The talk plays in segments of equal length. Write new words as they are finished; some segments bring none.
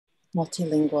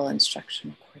Multilingual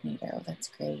instructional coordinator. Oh, that's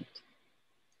great.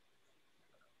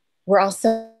 We're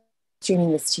also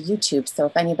streaming this to YouTube. So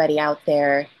if anybody out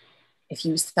there, if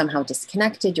you somehow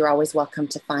disconnected, you're always welcome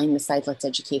to find the Sidelets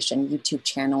Education YouTube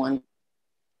channel on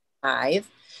live.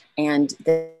 And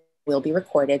this will be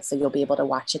recorded, so you'll be able to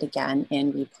watch it again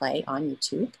in replay on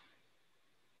YouTube.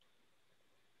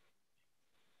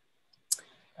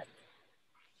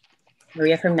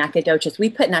 Maria from Nacogdoches. We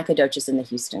put Nacogdoches in the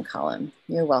Houston column.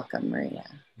 You're welcome, Maria.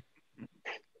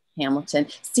 Hamilton.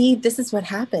 See, this is what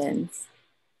happens.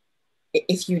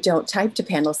 If you don't type to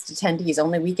panelist attendees,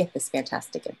 only we get this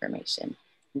fantastic information.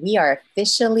 We are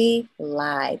officially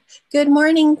live. Good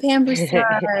morning, Pam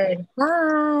Broussard.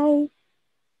 Hi.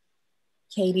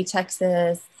 Katie,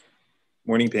 Texas.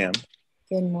 Morning, Pam.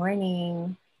 Good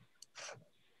morning.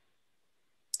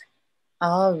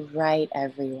 All right,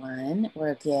 everyone.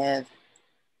 We'll give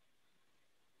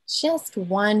just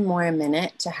one more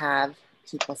minute to have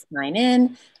people sign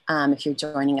in. If you're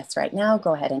joining us right now,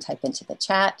 go ahead and type into the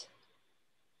chat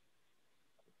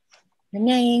your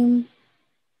name,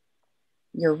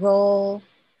 your role.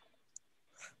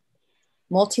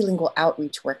 Multilingual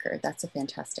outreach worker. That's a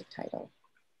fantastic title.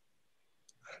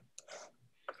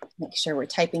 Make sure we're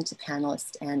typing to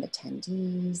panelists and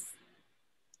attendees.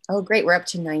 Oh, great. We're up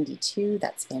to 92.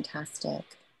 That's fantastic.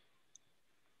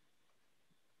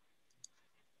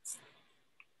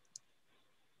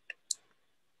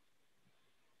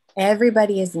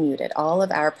 Everybody is muted. All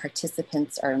of our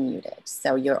participants are muted.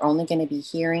 So you're only going to be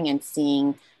hearing and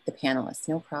seeing the panelists.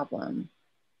 No problem.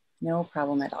 No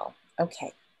problem at all.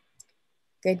 Okay.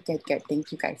 Good, good, good.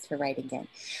 Thank you guys for writing in.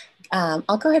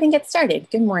 I'll go ahead and get started.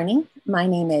 Good morning. My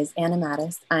name is Anna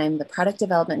Mattis. I'm the Product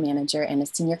Development Manager and a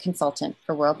Senior Consultant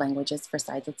for World Languages for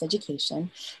Sidelets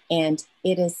Education. And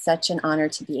it is such an honor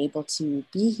to be able to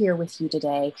be here with you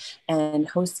today and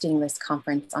hosting this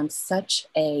conference on such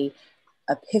a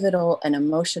pivotal and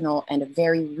emotional and a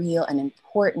very real and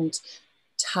important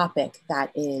topic that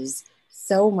is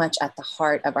so much at the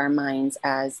heart of our minds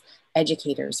as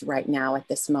educators right now at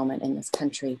this moment in this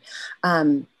country.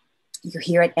 You're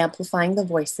here at Amplifying the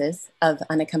Voices of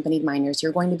Unaccompanied Minors.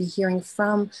 You're going to be hearing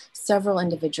from several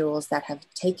individuals that have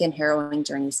taken harrowing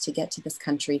journeys to get to this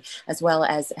country, as well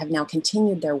as have now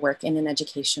continued their work in an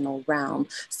educational realm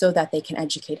so that they can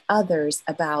educate others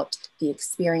about the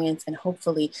experience and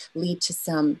hopefully lead to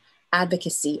some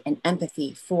advocacy and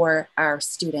empathy for our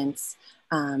students,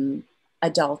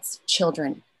 adults,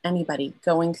 children, anybody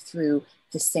going through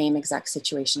the same exact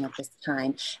situation at this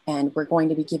time. And we're going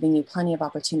to be giving you plenty of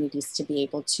opportunities to be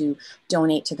able to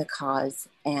donate to the cause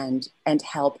and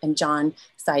help. And John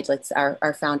Sidelets,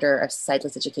 our founder of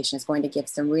Sidelets Education, is going to give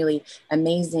some really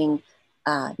amazing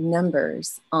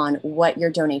numbers on what your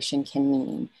donation can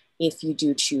mean if you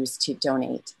do choose to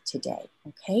donate today,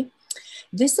 okay?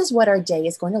 This is what our day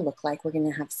is going to look like. We're going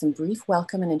to have some brief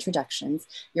welcome and introductions.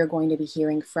 You're going to be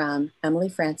hearing from Emily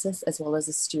Francis, as well as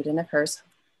a student of hers,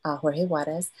 Jorge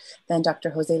Juarez, then Dr.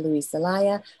 Jose Luis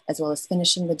Zelaya, as well as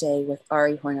finishing the day with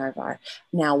Ari HONAVAR.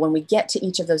 Now, when we get to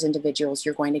each of those individuals,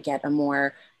 you're going to get a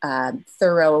more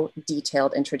thorough,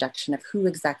 detailed introduction of who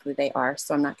exactly they are.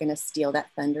 So I'm not going to steal that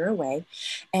thunder away.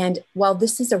 And while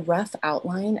this is a rough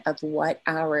outline of what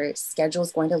our schedule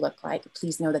is going to look like,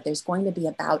 please know that there's going to be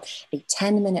about a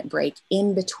 10-minute break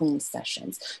in between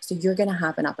sessions. So you're going to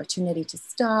have an opportunity to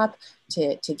stop,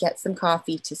 to get some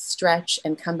coffee, to stretch,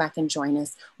 and come back and join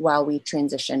us while we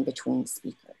transition between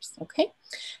speakers, okay?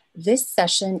 This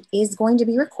session is going to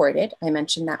be recorded. I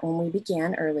mentioned that when we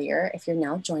began earlier, if you're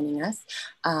now joining us.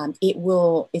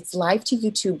 It's live to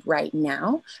YouTube right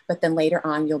now, but then later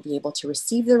on, you'll be able to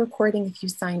receive the recording if you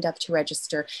signed up to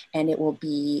register, and it will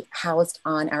be housed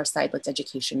on our Sidelets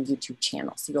Education YouTube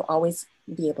channel. So you'll always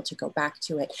be able to go back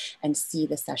to it and see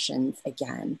the sessions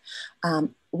again.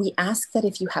 We ask that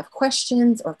if you have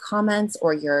questions or comments,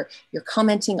 or you're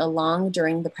commenting along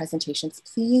during the presentations,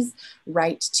 please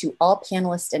write to all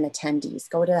panelists and attendees.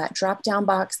 Go to that drop-down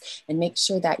box and make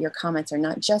sure that your comments are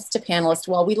not just to panelists.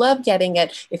 While we love getting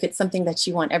it, if it's something that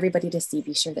you want everybody to see,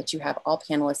 be sure that you have all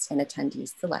panelists and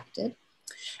attendees selected.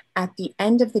 At the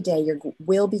end of the day, you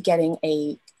will be getting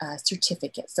a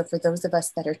certificate. So for those of us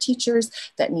that are teachers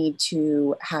that need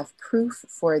to have proof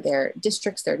for their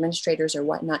districts, their administrators or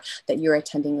whatnot, that you're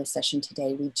attending this session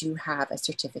today, we do have a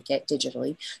certificate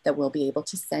digitally that we'll be able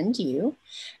to send you.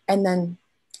 And then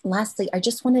lastly, I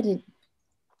just wanted to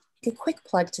make a quick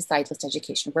plug to Sidelets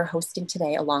Education. We're hosting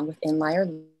today along with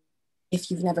Inlier.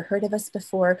 If you've never heard of us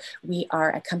before, we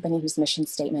are a company whose mission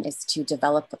statement is to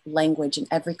develop language in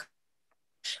every.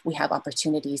 We have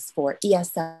opportunities for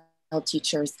ESL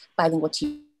teachers, bilingual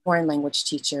teachers, foreign language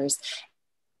teachers,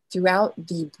 throughout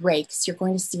the breaks, you're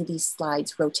going to see these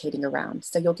slides rotating around.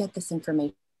 So you'll get this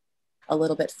information a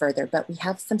little bit further, but we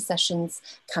have some sessions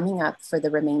coming up for the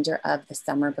remainder of the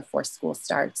summer before school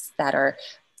starts that are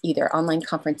either online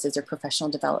conferences or professional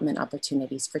development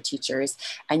opportunities for teachers.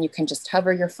 And you can just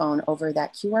hover your phone over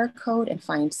that QR code and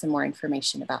find some more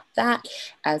information about that,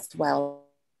 as well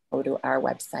go to our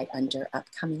website under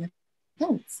upcoming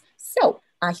events. So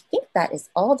I think that is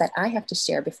all that I have to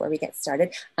share before we get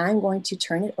started. I'm going to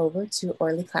turn it over to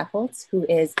Orly Klappholz, who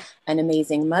is an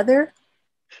amazing mother,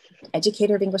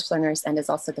 educator of English learners, and is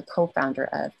also the co-founder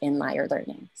of Inlier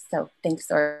Learning. So thanks,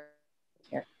 Orly.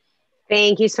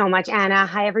 Thank you so much, Anna.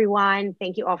 Hi, everyone.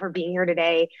 Thank you all for being here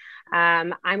today.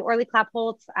 I'm Orly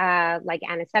Klappholz. Like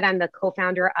Anna said, I'm the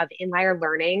co-founder of Inlier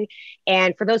Learning.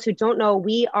 And for those who don't know,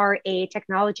 we are a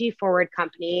technology-forward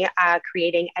company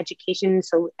creating educational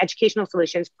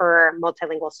solutions for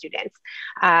multilingual students.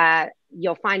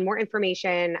 You'll find more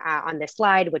information on this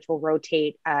slide, which will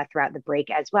rotate throughout the break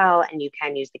as well. And you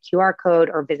can use the QR code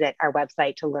or visit our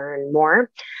website to learn more.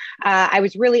 I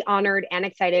was really honored and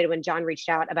excited when John reached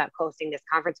out about hosting this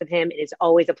conference with him. It is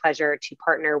always a pleasure to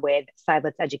partner with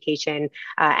ZELAYA Education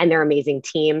and their amazing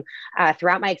team.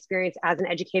 Throughout my experience as an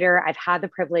educator, I've had the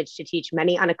privilege to teach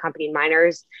many unaccompanied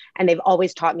minors, and they've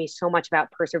always taught me so much about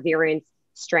perseverance,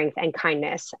 strength, and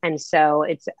kindness. And so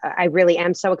I really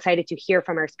am so excited to hear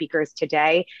from our speakers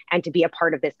today and to be a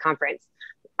part of this conference.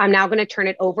 I'm now going to turn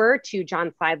it over to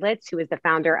John Seidlitz, who is the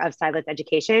founder of ZELAYA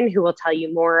Education, who will tell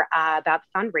you more about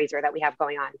the fundraiser that we have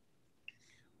going on.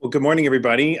 Well, good morning,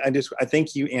 everybody. I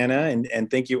thank you, Anna,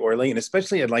 and thank you, Orly. And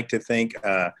especially I'd like to thank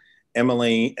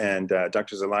Emily and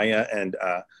Dr. Zelaya and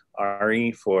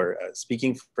Ari for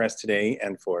speaking for us today,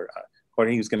 and for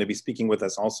Jorge, who's going to be speaking with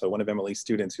us also, one of Emily's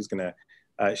students who's going to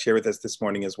share with us this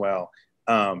morning as well.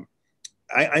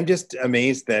 I'm just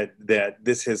amazed that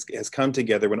this has come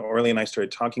together. When Orly and I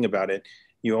started talking about it,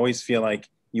 you always feel like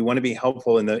you want to be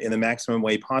helpful in the maximum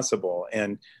way possible.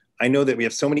 And I know that we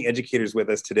have so many educators with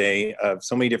us today of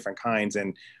so many different kinds,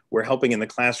 and we're helping in the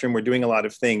classroom, we're doing a lot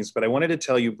of things, but I wanted to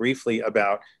tell you briefly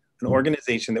about an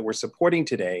organization that we're supporting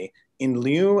today. In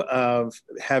lieu of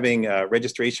having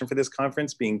registration for this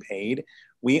conference being paid,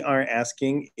 we are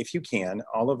asking, if you can,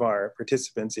 all of our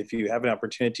participants, if you have an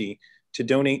opportunity, to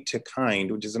donate to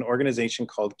KIND, which is an organization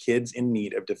called Kids in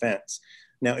Need of Defense.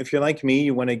 Now, if you're like me,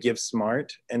 you want to give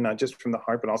smart, and not just from the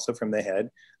heart, but also from the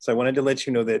head. So I wanted to let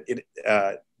you know that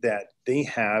that they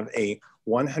have a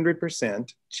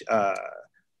 100%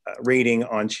 rating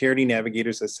on Charity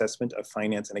Navigator's assessment of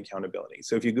finance and accountability.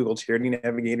 So if you Google Charity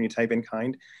Navigator and you type in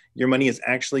KIND, your money is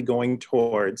actually going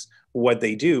towards what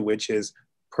they do, which is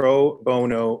pro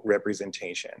bono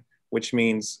representation, which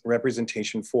means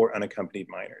representation for unaccompanied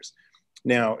minors.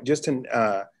 Now,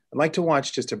 I'd like to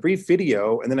watch just a brief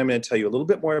video, and then I'm going to tell you a little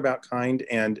bit more about KIND,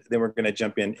 and then we're going to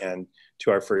jump in and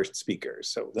to our first speakers.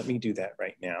 So let me do that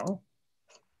right now.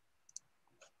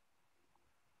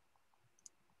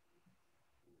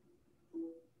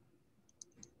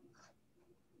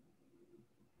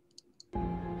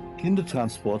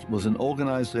 Kindertransport was an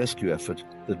organized rescue effort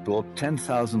that brought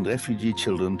 10,000 refugee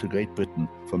children to Great Britain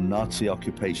from Nazi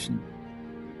occupation.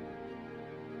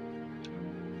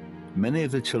 Many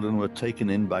of the children were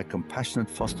taken in by compassionate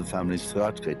foster families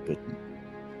throughout Great Britain.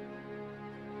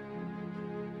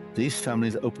 These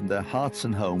families opened their hearts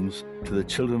and homes to the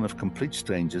children of complete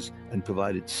strangers and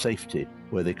provided safety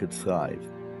where they could thrive.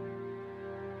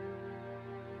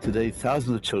 Today,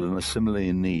 thousands of children are similarly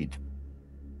in need.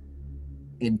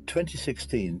 In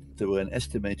 2016, there were an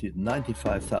estimated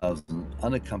 95,000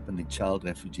 unaccompanied child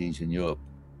refugees in Europe.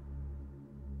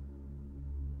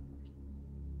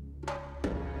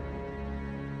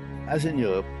 As in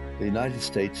Europe, the United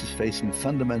States is facing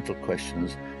fundamental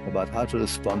questions about how to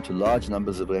respond to large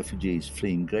numbers of refugees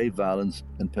fleeing grave violence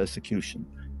and persecution,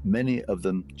 many of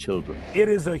them children. It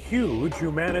is a huge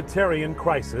humanitarian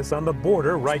crisis on the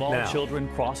border right now. Small children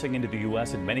crossing into the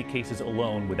U.S. in many cases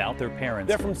alone without their parents.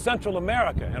 They're from Central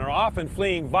America and are often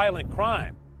fleeing violent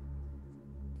crime.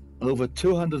 Over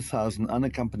 200,000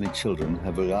 unaccompanied children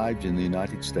have arrived in the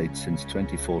United States since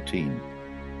 2014.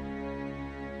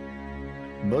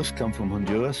 Most come from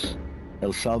Honduras,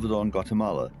 El Salvador, and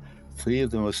Guatemala, three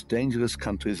of the most dangerous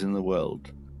countries in the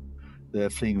world. They are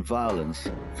fleeing violence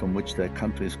from which their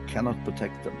countries cannot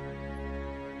protect them.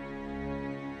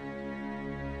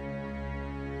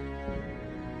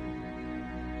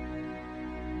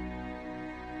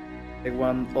 I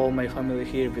want all my family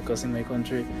here because in my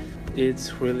country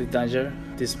it's really danger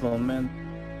this moment.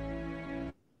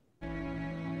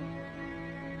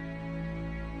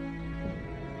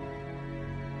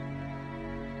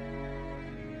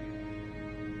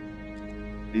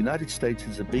 The United States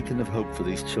is a beacon of hope for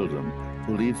these children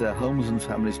who leave their homes and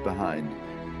families behind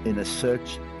in a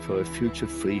search for a future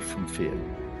free from fear.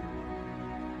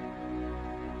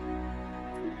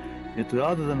 Yet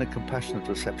rather than a compassionate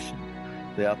reception,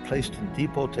 they are placed in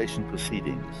deportation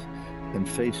proceedings and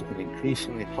face an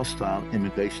increasingly hostile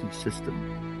immigration system.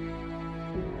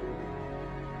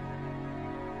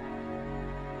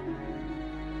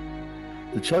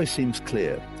 The choice seems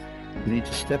clear. We need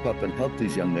to step up and help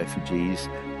these young refugees,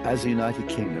 as the United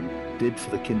Kingdom did for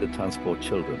the Kindertransport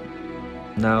children.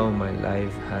 Now my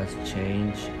life has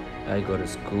changed. I go to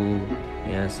school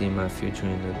and I see my future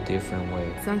in a different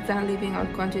way. Sometimes leaving our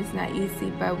country is not easy,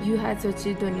 but you have to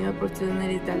achieve the new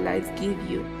opportunities that life gives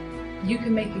you. You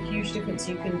can make a huge difference.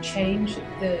 You can change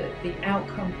the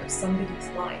outcome of somebody's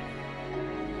life.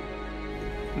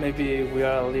 Maybe we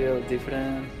are a little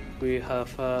different. We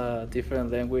have a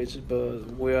different language, but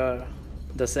we are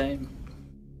the same.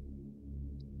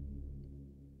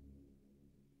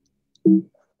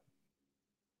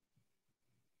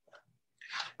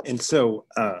 And so,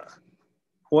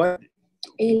 what?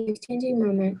 A changing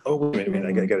moment. Oh, wait a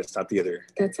minute, I gotta stop the other.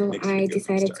 That's how I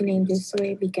decided to name this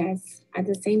story, because at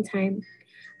the same time,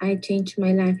 I changed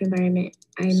my life environment.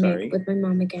 I met with my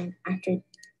mom again after.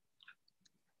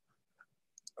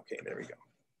 Okay, there we go.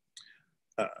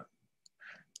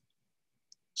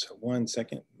 So 1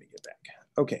 second, let me get back.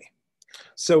 Okay,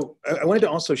 so I wanted to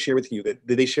also share with you that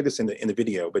they share this in the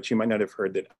video, but you might not have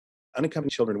heard that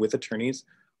unaccompanied children with attorneys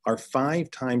are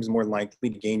 5 times more likely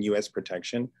to gain US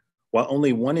protection, while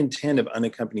only 1 in 10 of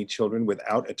unaccompanied children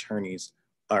without attorneys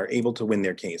are able to win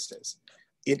their cases.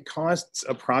 It costs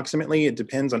approximately, it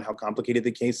depends on how complicated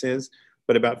the case is,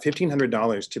 but about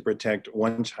 $1,500 to protect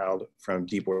 1 child from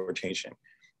deportation.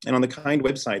 And on the KIND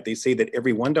website, they say that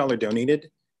every $1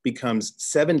 donated becomes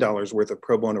 $7 worth of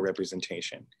pro bono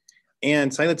representation.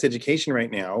 And Silence Education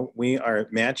right now, we are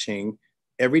matching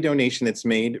every donation that's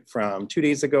made from 2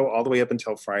 days ago all the way up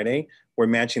until Friday. We're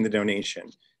matching the donation.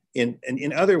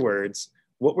 In other words,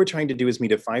 what we're trying to do is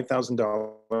meet a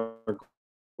 $5,000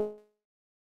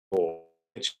 goal,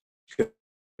 which could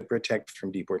protect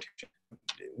from deportation.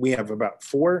 We have about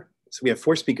 4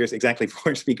 speakers, exactly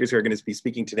 4 speakers who are going to be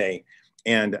speaking today.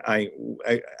 And I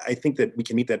think that we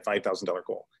can meet that $5,000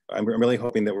 goal. I'm really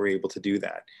hoping that we're able to do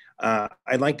that.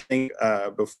 I'd like to think,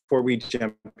 before we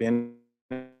jump in,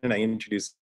 and I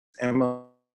introduce Emma,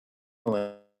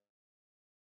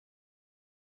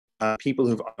 people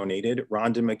who've donated: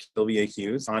 Rhonda McKilvia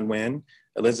Hughes, Don Wen,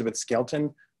 Elizabeth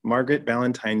Skelton, Margaret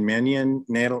Valentine Mannion,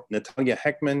 Natalia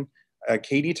Heckman,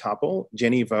 Katie Topple,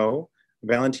 Jenny Vo,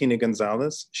 Valentina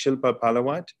Gonzalez, Shilpa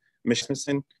Palawat, Michelle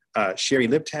Smithson, Sherry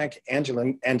Liptak,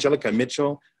 Angelica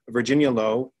Mitchell, Virginia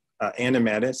Lowe, Anna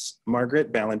Mattis,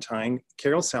 Margaret Valentine,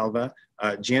 Carol Salva,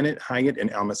 Janet Hyatt,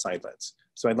 and Alma Seidlitz.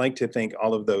 So I'd like to thank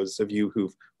all of those of you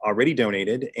who've already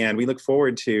donated, and we look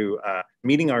forward to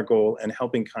meeting our goal and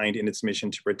helping KIND in its mission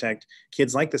to protect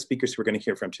kids like the speakers who we're going to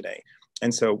hear from today.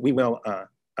 And so we will,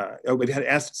 we've had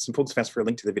asked some folks to ask for a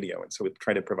link to the video, and so we'll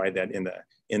try to provide that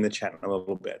in the chat in a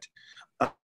little bit.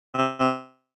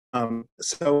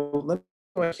 So let's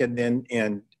go ahead then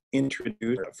and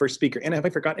introduce our first speaker. Anna, have I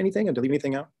forgotten anything? Did I leave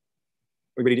anything out?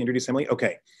 Are we ready to introduce Emily?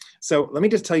 Okay, so let me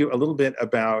just tell you a little bit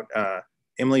about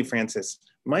Emily Francis.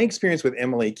 My experience with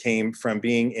Emily came from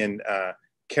being in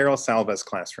Carol Salva's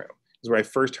classroom. This is where I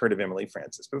first heard of Emily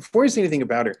Francis. But before I say anything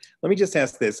about her, let me just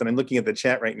ask this, and I'm looking at the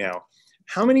chat right now.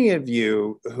 How many of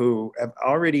you who have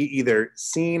already either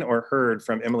seen or heard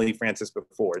from Emily Francis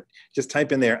before, just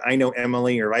type in there, I know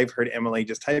Emily, or I've heard Emily,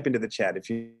 just type into the chat if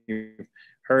you've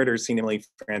heard or seen Emily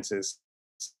Francis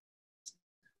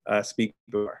speak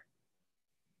before.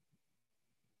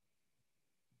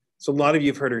 So a lot of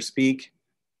you have heard her speak.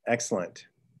 Excellent.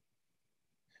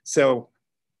 So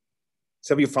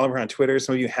some of you follow her on Twitter,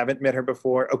 some of you haven't met her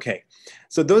before. Okay,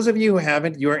 so those of you who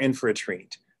haven't, you are in for a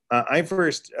treat. I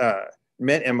first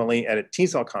met Emily at a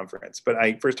TESOL conference, but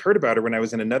I first heard about her when I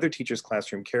was in another teacher's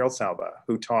classroom, Carol Salva,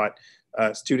 who taught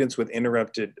students with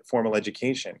interrupted formal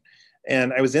education.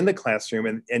 And I was in the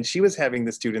classroom, and she was having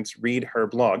the students read her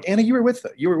blog. Anna, you were with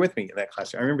me in that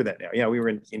classroom. I remember that now. Yeah, we were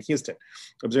in Houston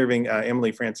observing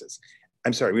Emily Francis.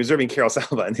 I'm sorry, we were observing Carol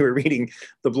Salva, and they were reading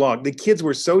the blog. The kids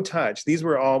were so touched. These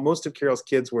were most of Carol's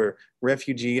kids were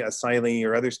refugee, asylee,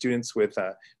 or other students with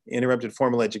interrupted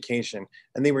formal education.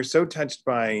 And they were so touched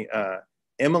by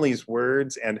Emily's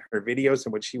words and her videos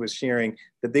and what she was sharing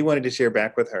that they wanted to share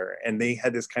back with her. And they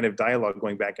had this kind of dialogue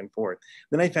going back and forth.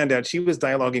 Then I found out she was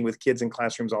dialoguing with kids in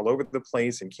classrooms all over the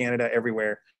place, in Canada,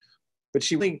 everywhere. But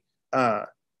she really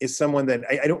is someone that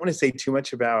I don't want to say too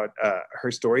much about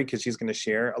her story, because she's going to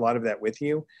share a lot of that with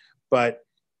you. But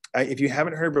If you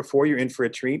haven't heard her before, you're in for a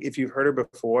treat. If you've heard her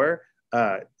before,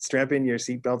 strap in your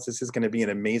seatbelts. This is going to be an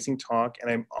amazing talk. And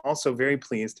I'm also very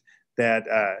pleased that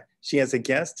she has a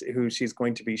guest who she's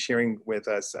going to be sharing with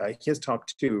us his talk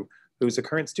too, who's a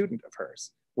current student of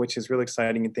hers, which is really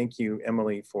exciting. And thank you,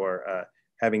 Emily, for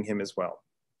having him as well.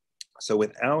 So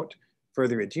without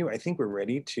further ado, I think we're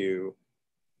ready to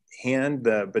hand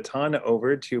the baton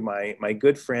over to my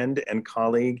good friend and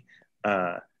colleague,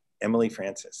 Emily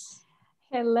Francis.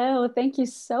 Hello, thank you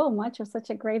so much for such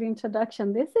a great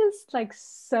introduction. This is like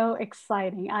so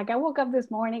exciting. Like I woke up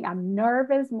this morning, I'm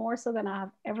nervous more so than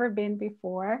I've ever been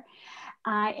before.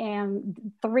 I am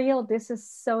thrilled. This is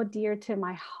so dear to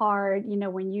my heart. You know,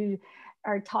 when you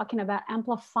are talking about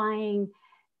amplifying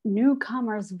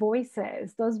newcomers'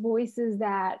 voices, those voices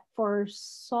that for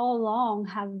so long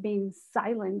have been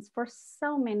silenced for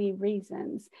so many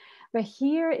reasons. But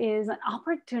here is an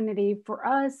opportunity for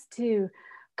us to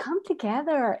come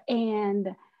together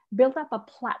and build up a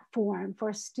platform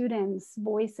for students'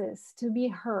 voices to be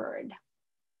heard.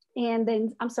 And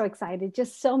then I'm so excited.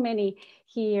 Just so many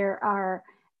here are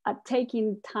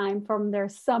taking time from their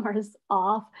summers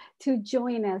off to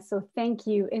join us. So thank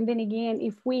you. And then again,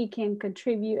 if we can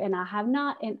contribute, and I have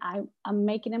not, and I'm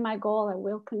making it my goal, I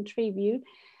will contribute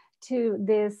to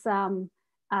this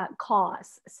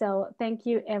cause. So thank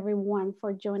you everyone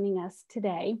for joining us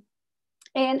today.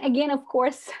 And again, of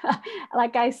course,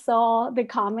 like I saw the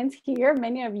comments here,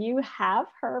 many of you have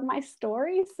heard my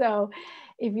story. So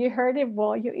if you heard it,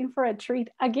 well, you're in for a treat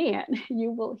again.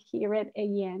 You will hear it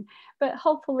again, but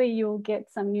hopefully you'll get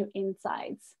some new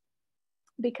insights.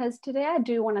 Because today I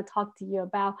do want to talk to you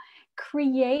about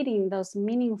creating those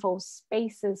meaningful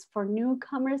spaces for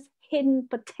newcomers' hidden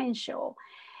potential.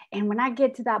 And when I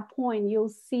get to that point, you'll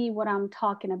see what I'm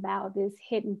talking about, these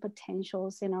hidden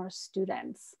potentials in our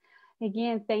students.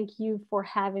 Again, thank you for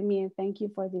having me and thank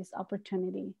you for this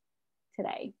opportunity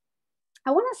today. I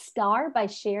want to start by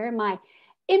sharing my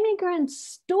immigrant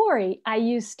story, I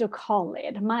used to call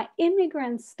it, my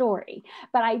immigrant story,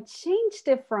 but I changed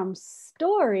it from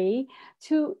story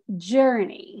to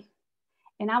journey.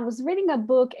 And I was reading a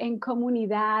book in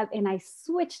Comunidad and I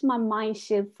switched my mind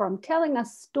shift from telling a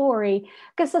story,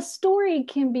 because a story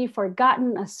can be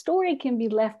forgotten, a story can be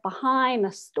left behind,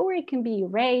 a story can be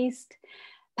erased.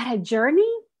 But a journey,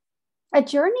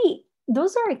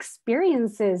 those are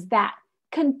experiences that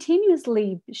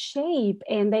continuously shape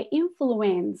and they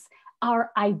influence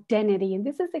our identity. And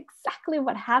this is exactly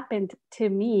what happened to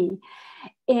me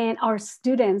and our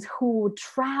students who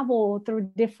travel through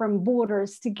different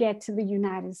borders to get to the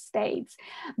United States.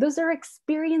 Those are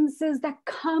experiences that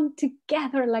come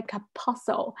together like a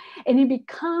puzzle and it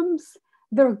becomes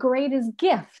their greatest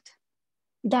gift.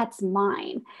 That's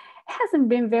mine. It hasn't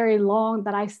been very long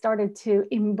that I started to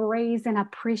embrace and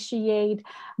appreciate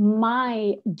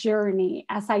my journey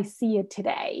as I see it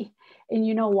today. And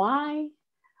you know why?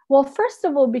 Well, first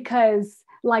of all, because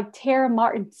like Tara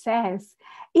Martin says,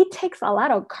 it takes a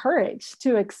lot of courage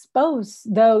to expose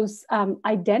those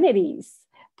identities,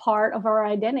 part of our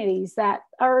identities that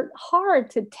are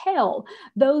hard to tell,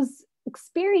 those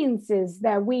experiences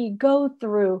that we go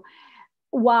through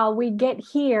while we get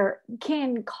here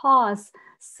can cause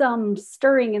some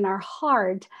stirring in our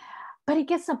heart, but it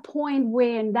gets a point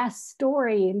when that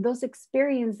story and those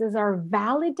experiences are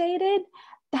validated.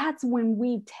 That's when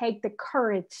we take the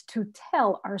courage to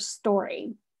tell our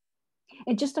story.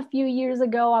 And just a few years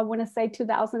ago, I want to say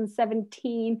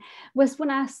 2017, was when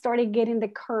I started getting the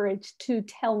courage to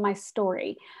tell my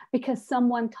story because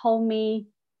someone told me,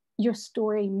 your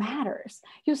story matters.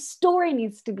 Your story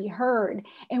needs to be heard.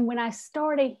 And when I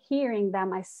started hearing that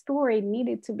my story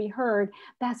needed to be heard,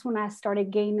 that's when I started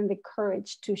gaining the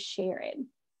courage to share it.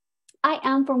 I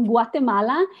am from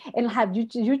Guatemala, and have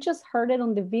you just heard it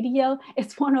on the video?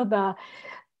 It's one of the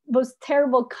most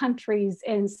terrible countries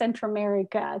in Central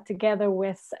America, together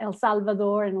with El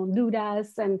Salvador and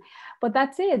Honduras. But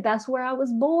that's it. That's where I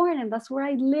was born, and that's where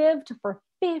I lived for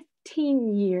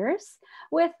 15 years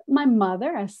with my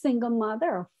mother, a single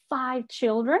mother of 5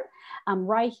 children. I'm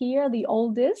right here, the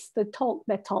oldest, the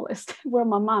tallest, where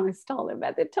my mom is taller,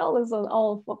 but the tallest of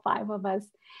all 5 of us.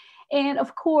 And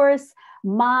of course,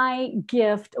 my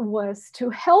gift was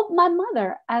to help my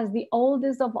mother as the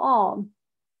oldest of all.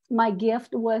 My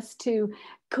gift was to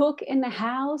cook in the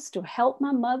house, to help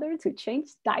my mother, to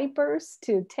change diapers,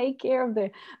 to take care of the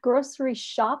grocery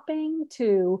shopping,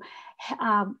 to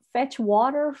fetch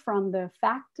water from the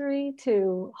factory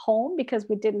to home because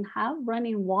we didn't have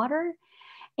running water,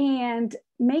 and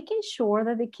making sure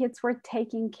that the kids were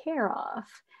taken care of.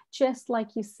 just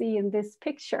like you see in this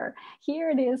picture. Here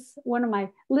it is, one of my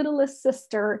littlest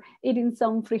sister eating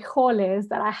some frijoles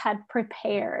that I had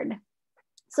prepared.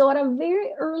 So at a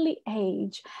very early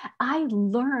age, I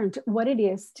learned what it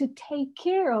is to take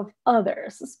care of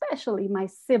others, especially my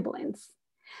siblings.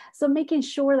 So making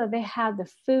sure that they had the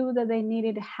food that they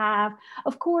needed to have.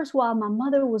 Of course, while my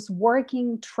mother was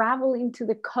working, traveling to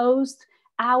the coast,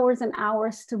 hours and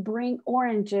hours to bring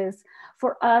oranges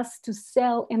for us to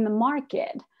sell in the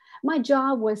market. My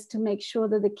job was to make sure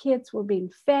that the kids were being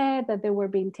fed, that they were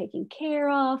being taken care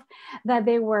of, that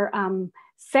they were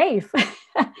safe,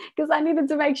 because I needed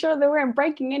to make sure they weren't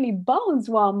breaking any bones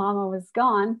while mama was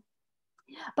gone.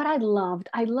 But I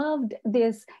loved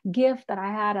this gift that I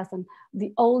had as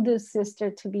the oldest sister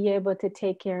to be able to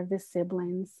take care of the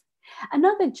siblings.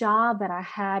 Another job that I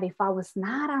had if I was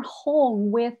not at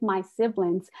home with my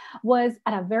siblings was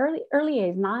at a very early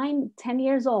age, 9, 10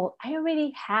 years old. I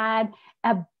already had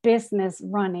a business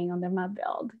running under my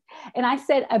belt. And I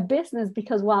said a business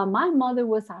because while my mother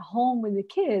was at home with the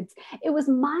kids, it was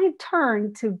my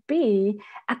turn to be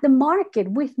at the market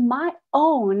with my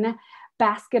own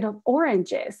basket of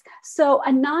oranges. So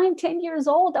at 9, 10 years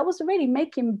old, I was already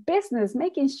making business,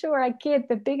 making sure I get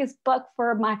the biggest buck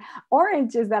for my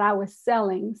oranges that I was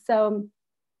selling. So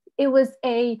it was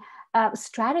a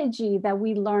strategy that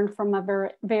we learned from a very,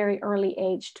 very early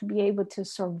age to be able to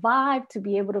survive, to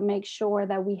be able to make sure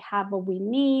that we have what we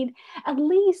need, at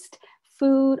least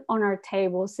food on our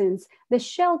table, since the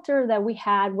shelter that we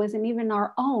had wasn't even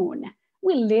our own.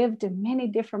 We lived in many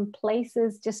different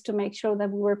places just to make sure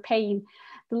that we were paying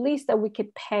the least that we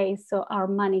could pay so our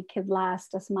money could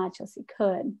last as much as it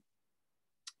could.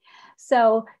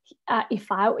 So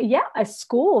a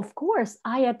school, of course,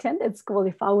 I attended school.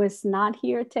 If I was not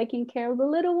here taking care of the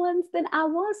little ones, then I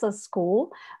was at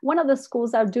school. One of the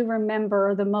schools I do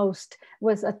remember the most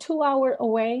was a 2-hour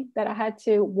away that I had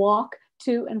to walk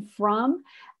to and from.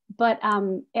 But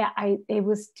it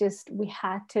was just, we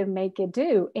had to make it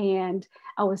do. And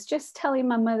I was just telling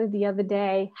my mother the other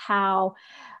day how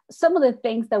some of the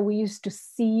things that we used to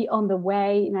see on the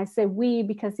way, and I say we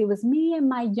because it was me and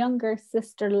my younger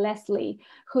sister, Leslie,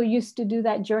 who used to do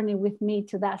that journey with me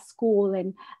to that school,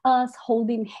 and us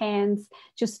holding hands,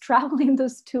 just traveling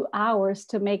those 2 hours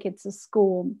to make it to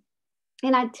school.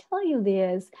 And I tell you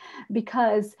this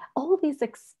because all these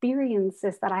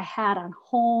experiences that I had at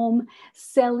home,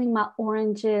 selling my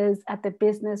oranges at the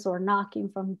business or knocking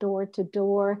from door to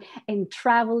door and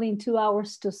traveling 2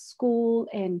 hours to school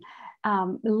and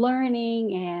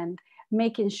learning and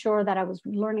making sure that I was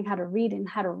learning how to read and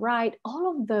how to write,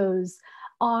 all of those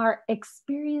are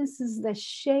experiences that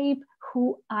shape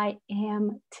who I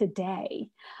am today.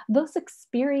 Those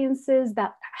experiences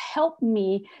that help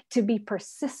me to be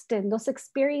persistent, those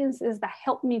experiences that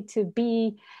help me to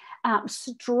be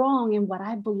strong in what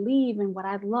I believe and what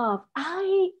I love.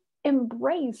 I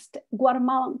embraced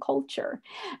Guatemalan culture,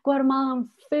 Guatemalan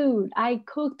food. I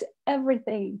cooked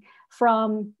everything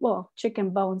from, well,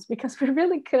 chicken bones, because we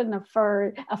really couldn't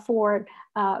afford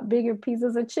bigger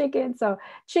pieces of chicken. So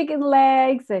chicken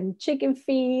legs and chicken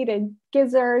feet and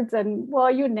gizzards and,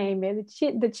 well, you name it,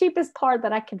 the cheapest part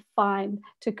that I could find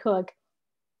to cook.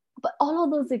 But all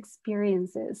of those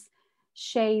experiences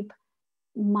shape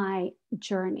my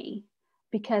journey,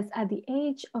 because at the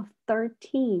age of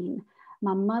 13,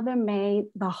 my mother made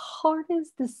the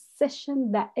hardest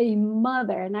decision that a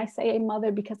mother, and I say a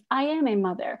mother because I am a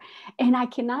mother, and I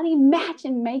cannot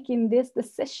imagine making this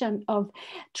decision of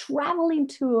traveling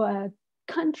to a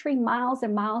country miles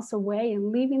and miles away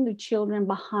and leaving the children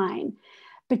behind.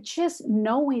 But just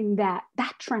knowing that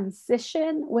that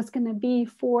transition was going to be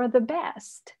for the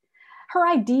best. Her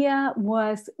idea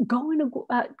was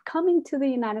coming to the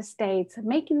United States,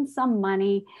 making some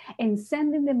money and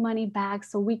sending the money back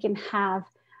so we can have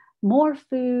more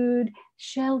food,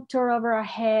 shelter over our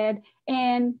head,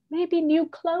 and maybe new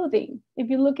clothing. If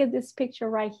you look at this picture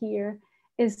right here,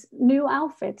 is new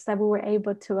outfits that we were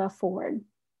able to afford.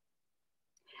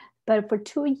 But for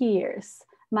 2 years,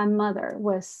 my mother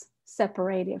was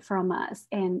separated from us.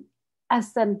 And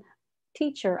as a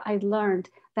teacher, I learned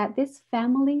that this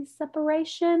family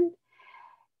separation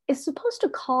is supposed to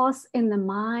cause in the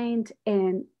mind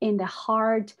and in the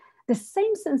heart the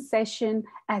same sensation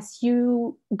as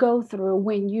you go through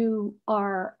when you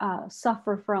are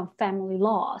suffer from family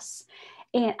loss.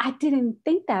 And I didn't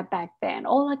think that back then.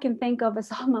 All I can think of is,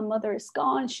 oh, my mother is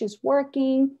gone, she's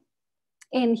working,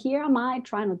 and here am I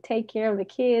trying to take care of the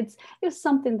kids. It was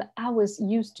something that I was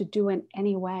used to doing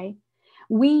anyway.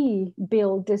 We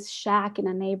built this shack in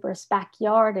a neighbor's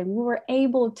backyard, and we were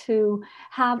able to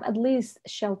have at least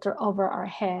shelter over our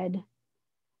head.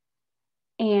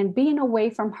 And being away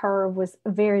from her was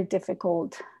very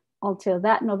difficult until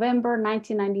that November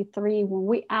 1993, when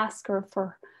we asked her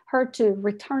for her to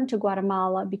return to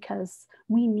Guatemala because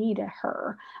we needed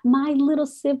her. My little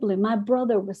sibling, my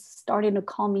brother, was starting to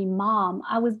call me mom.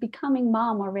 I was becoming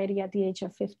mom already at the age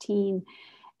of 15,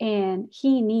 and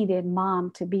he needed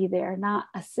mom to be there, not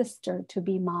a sister to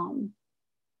be mom.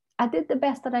 I did the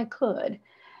best that I could,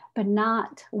 but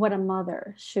not what a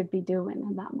mother should be doing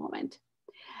in that moment.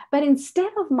 But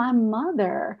instead of my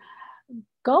mother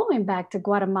going back to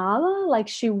Guatemala like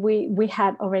we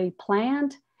had already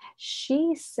planned,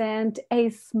 she sent a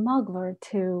smuggler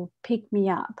to pick me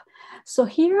up. So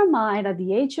here am I at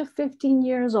the age of 15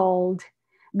 years old,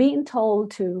 being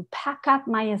told to pack up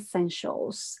my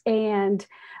essentials. And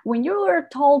when you're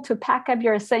told to pack up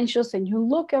your essentials and you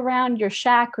look around your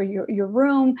shack or your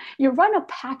room, you want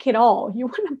to pack it all. You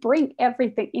want to bring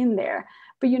everything in there,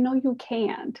 but you know you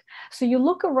can't. So you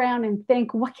look around and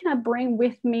think, what can I bring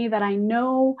with me that I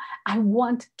know I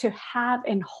want to have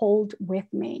and hold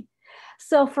with me?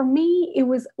 So for me, it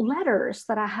was letters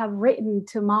that I have written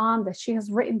to mom, that she has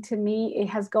written to me. It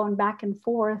has gone back and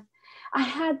forth. I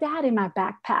had that in my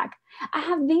backpack. I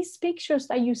have these pictures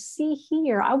that you see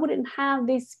here. I wouldn't have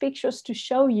these pictures to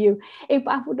show you if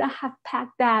I would have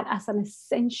packed that as an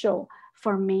essential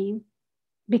for me.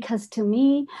 Because to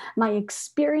me, my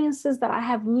experiences that I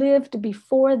have lived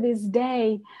before this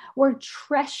day were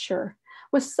treasure,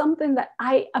 was something that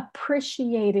I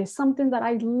appreciated, something that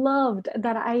I loved,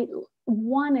 that I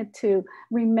wanted to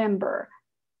remember,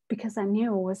 because I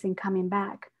knew it wasn't coming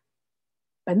back.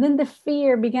 But then the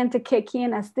fear began to kick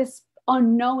in as this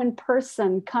unknown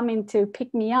person coming to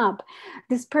pick me up.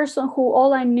 This person who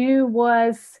all I knew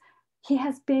was he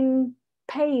has been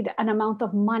paid an amount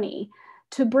of money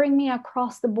to bring me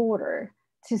across the border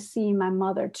to see my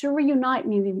mother, to reunite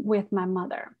me with my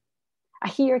mother. I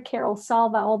hear Carol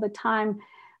Salva all the time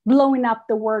blowing up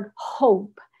the word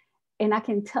hope. And I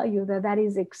can tell you that that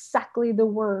is exactly the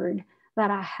word that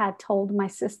I had told my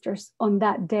sisters on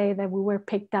that day that we were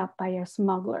picked up by a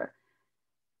smuggler.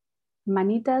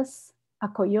 Manitas, a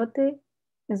coyote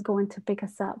is going to pick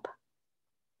us up.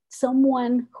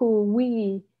 Someone who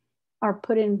we are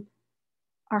putting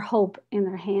our hope in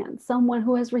their hands. Someone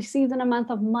who has received an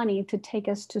amount of money to take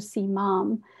us to see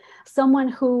mom. Someone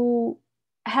who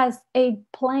has a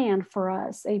plan for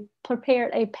us,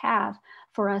 prepared a path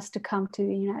for us to come to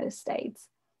the United States.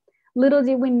 Little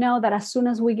did we know that as soon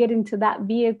as we get into that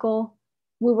vehicle,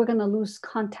 we were going to lose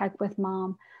contact with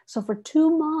mom. So for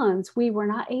 2 months, we were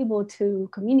not able to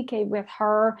communicate with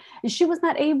her, and she was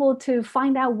not able to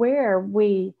find out where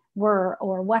we were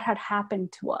or what had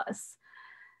happened to us.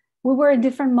 We were in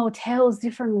different motels,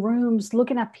 different rooms,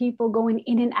 looking at people going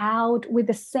in and out with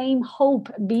the same hope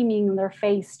beaming in their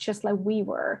face, just like we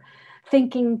were,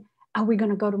 thinking, are we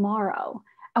going to go tomorrow?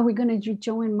 Are we going to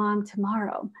join mom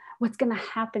tomorrow? What's going to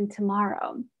happen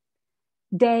tomorrow?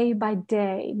 Day by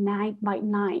day, night by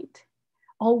night,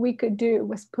 all we could do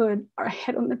was put our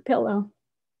head on the pillow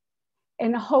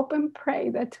and hope and pray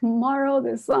that tomorrow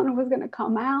the sun was going to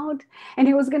come out and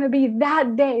it was going to be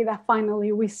that day that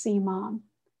finally we see mom.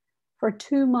 For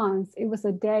 2 months, it was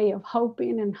a day of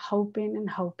hoping and hoping and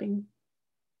hoping.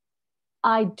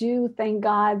 I do thank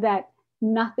God that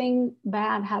nothing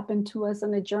bad happened to us on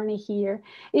the journey here,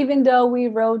 even though we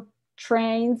rode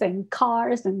trains and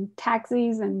cars and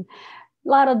taxis and a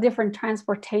lot of different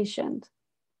transportations.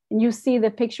 And you see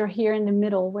the picture here in the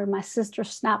middle where my sister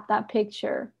snapped that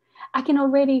picture. I can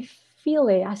already feel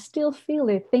it. I still feel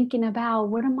it, thinking about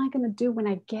what am I going to do when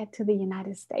I get to the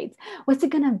United States? What's it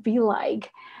going to be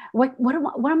like? What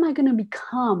am I going to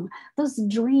become? Those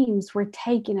dreams were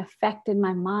taking effect in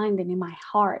my mind and in my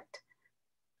heart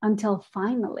until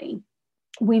finally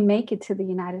we make it to the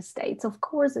United States. Of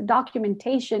course, the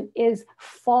documentation is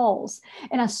false.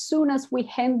 And as soon as we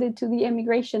hand it to the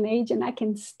immigration agent, I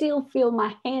can still feel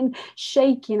my hand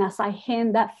shaking as I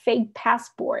hand that fake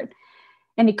passport.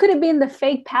 And it could have been the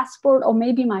fake passport or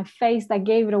maybe my face that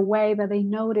gave it away, but they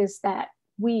noticed that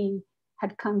we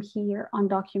had come here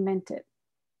undocumented.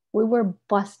 We were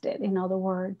busted, in other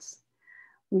words.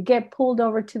 We get pulled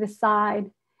over to the side,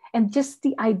 and just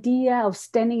the idea of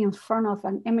standing in front of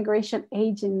an immigration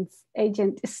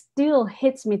agent still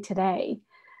hits me today.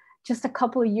 Just a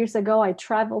couple of years ago, I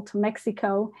traveled to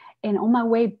Mexico, and on my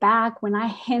way back, when I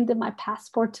handed my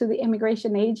passport to the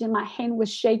immigration agent, my hand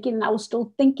was shaking, and I was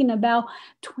still thinking about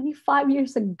 25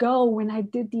 years ago when I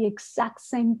did the exact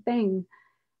same thing.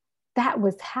 That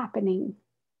was happening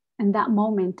in that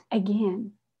moment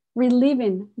again,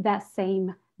 reliving that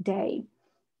same day.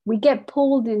 We get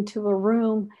pulled into a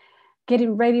room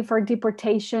getting ready for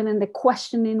deportation and the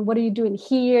questioning, what are you doing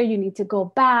here? You need to go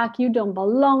back. You don't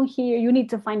belong here. You need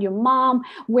to find your mom.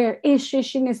 Where is she?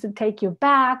 She needs to take you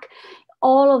back.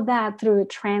 All of that through a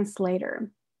translator.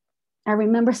 I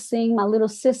remember seeing my little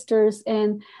sisters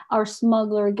and our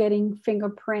smuggler getting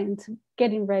fingerprints,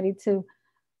 getting ready to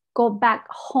go back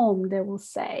home, they will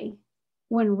say,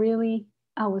 when really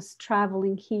I was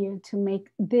traveling here to make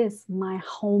this my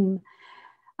home,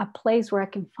 a place where I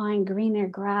can find greener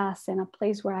grass and a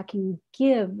place where I can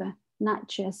give, not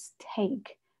just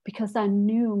take, because I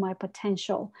knew my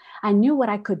potential. I knew what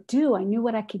I could do. I knew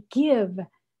what I could give.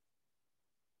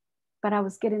 But I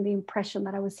was getting the impression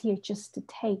that I was here just to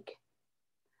take.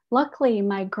 Luckily,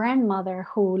 my grandmother,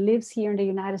 who lives here in the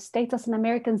United States as an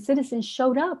American citizen,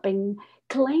 showed up and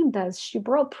claimed us. She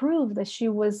brought proof that she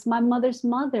was my mother's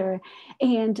mother,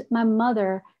 and my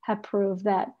mother had proved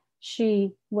that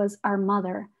she was our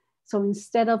mother. So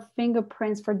instead of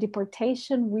fingerprints for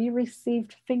deportation, we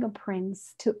received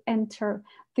fingerprints to enter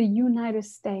the United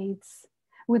States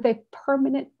with a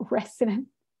permanent resident,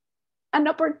 an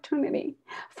opportunity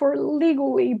for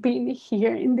legally being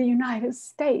here in the United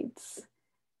States.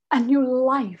 A new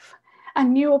life, a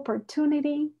new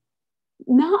opportunity,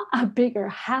 not a bigger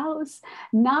house,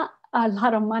 not a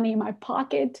lot of money in my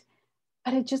pocket,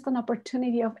 but it's just an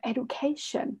opportunity of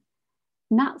education,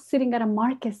 not sitting at a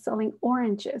market selling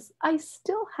oranges. I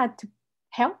still had to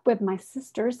help with my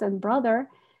sisters and brother.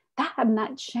 That had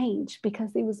not changed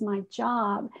because it was my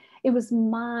job. It was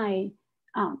my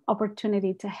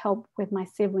opportunity to help with my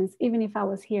siblings, even if I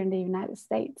was here in the United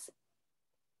States.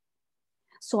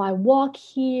 So I walk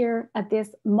here at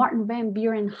this Martin Van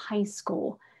Buren High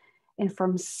School. And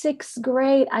from 6th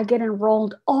grade, I get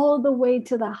enrolled all the way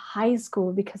to the high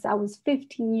school because I was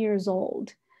 15 years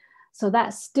old. So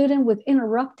that student with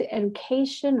interrupted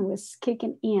education was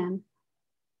kicking in.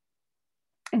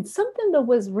 And something that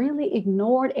was really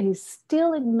ignored and is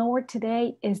still ignored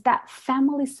today is that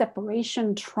family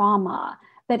separation trauma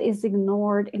that is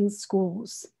ignored in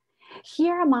schools.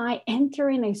 Here am I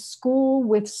entering a school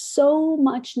with so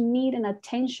much need and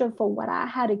attention for what I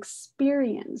had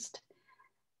experienced,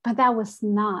 but that was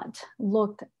not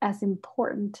looked as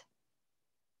important.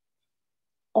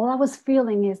 All I was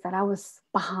feeling is that I was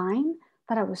behind,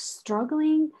 that I was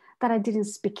struggling, that I didn't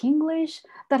speak English,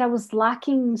 that I was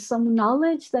lacking some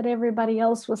knowledge that everybody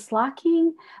else was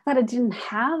lacking, that I didn't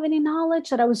have any knowledge,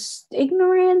 that I was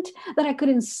ignorant, that I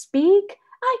couldn't speak.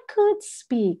 I could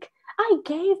speak. I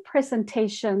gave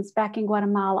presentations back in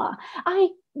Guatemala. I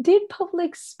did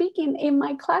public speaking in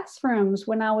my classrooms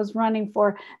when I was running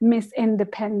for Miss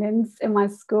Independence in my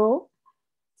school.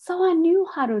 So I knew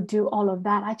how to do all of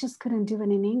that. I just couldn't do it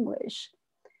in English.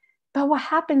 But what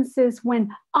happens is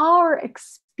when our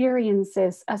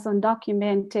experiences as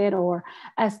undocumented or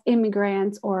as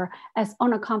immigrants or as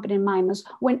unaccompanied minors,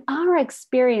 when our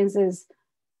experiences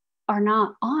are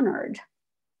not honored,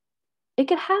 it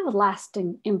could have a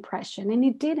lasting impression, and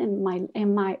it did in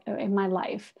my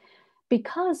life,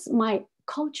 because my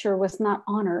culture was not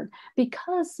honored,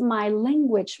 because my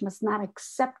language was not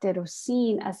accepted or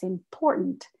seen as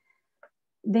important.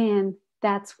 Then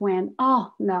that's when,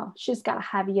 oh no, she's got to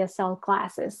have ESL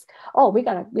classes. Oh,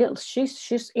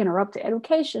 she's interrupted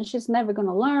education. She's never going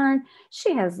to learn.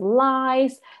 She has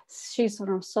lies. She's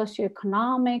from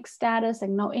socioeconomic status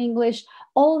and no English.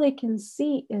 All they can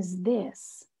see is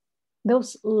this.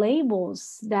 Those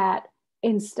labels that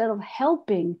instead of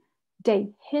helping, they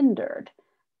hindered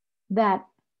that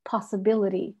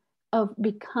possibility of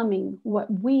becoming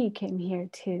what we came here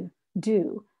to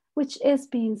do, which is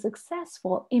being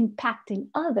successful, impacting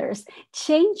others,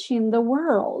 changing the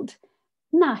world,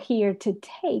 not here to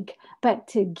take, but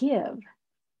to give.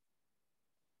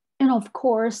 And of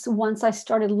course, once I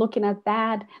started looking at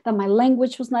that my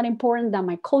language was not important, that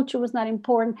my culture was not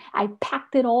important, I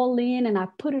packed it all in and I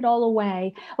put it all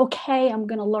away. Okay, I'm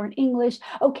going to learn English.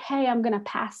 Okay, I'm going to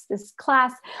pass this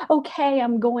class. Okay,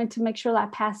 I'm going to make sure that I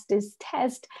pass this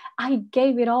test. I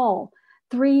gave it all.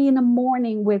 3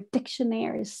 a.m. with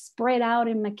dictionaries spread out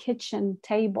in my kitchen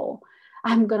table.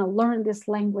 I'm going to learn this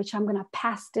language. I'm going to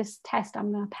pass this test.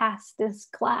 I'm going to pass this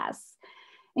class.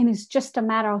 And it's just a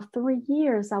matter of 3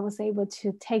 years, I was able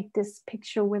to take this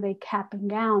picture with a cap and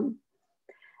gown.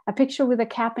 A picture with a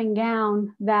cap and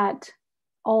gown that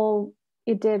all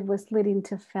it did was lead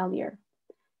into failure.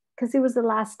 Because it was the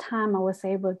last time I was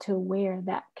able to wear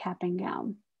that cap and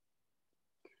gown.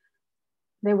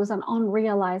 There was an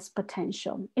unrealized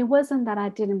potential. It wasn't that I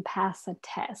didn't pass a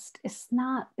test. It's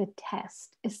not the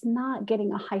test. It's not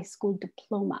getting a high school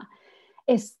diploma.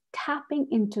 It's tapping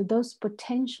into those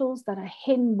potentials that are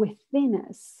hidden within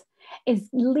us. It's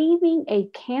leaving a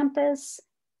campus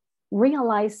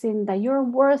realizing that you're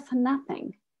worth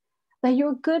nothing, that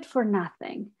you're good for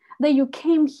nothing, that you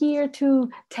came here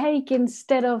to take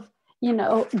instead of,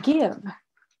 give.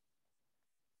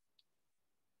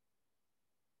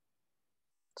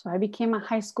 So I became a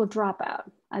high school dropout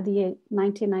at the age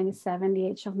 1997, the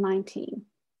age of 19.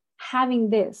 Having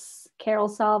this, Carol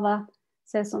Salva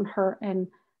says on her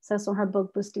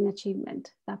book, Boosting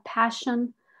Achievement, that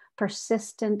passion,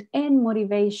 persistence, and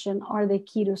motivation are the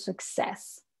key to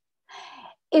success.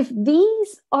 If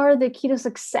these are the key to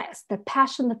success, the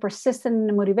passion, the persistence, and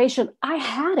the motivation, I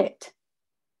had it.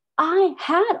 I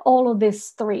had all of these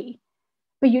three.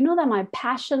 But you know that my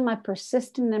passion, my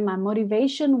persistence, and my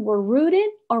motivation were rooted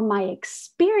on my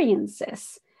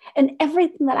experiences and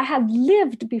everything that I had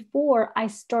lived before I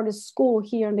started school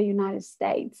here in the United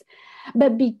States.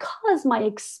 But because my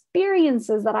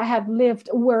experiences that I have lived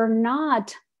were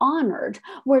not honored,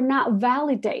 were not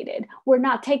validated, were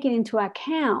not taken into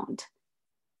account,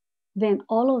 then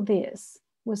all of this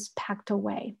was packed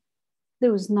away.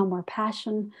 There was no more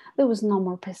passion. There was no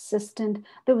more persistence.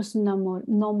 There was no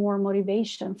more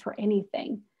motivation for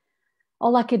anything.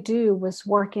 All I could do was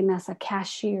working as a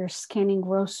cashier, scanning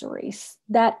groceries.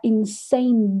 That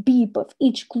insane beep of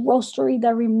each grocery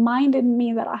that reminded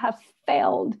me that I have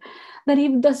failed. That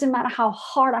it doesn't matter how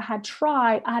hard I had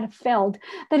tried, I had failed.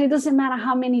 That it doesn't matter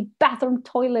how many bathroom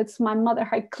toilets my mother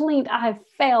had cleaned, I had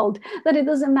failed. That it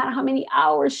doesn't matter how many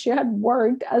hours she had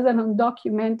worked as an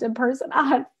undocumented person, I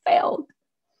had failed.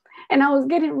 And I was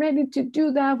getting ready to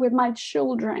do that with my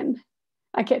children.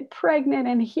 I get pregnant,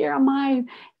 and here am I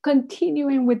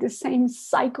continuing with the same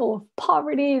cycle of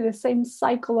poverty, the same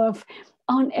cycle of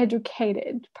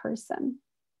uneducated person.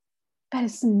 That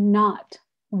is not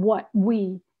what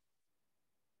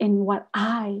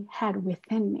I had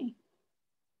within me.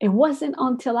 It wasn't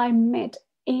until I met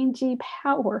Angie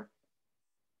Power,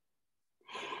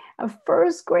 a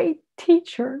first grade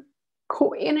teacher,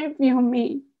 who interviewed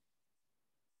me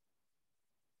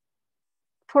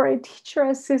for a teacher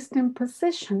assistant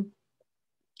position.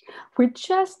 With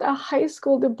just a high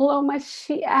school diploma,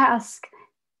 she asked,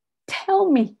 "Tell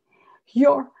me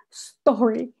your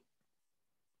story."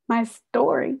 My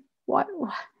story? Why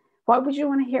would you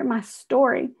want to hear my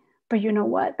story? But you know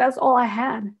what? That's all I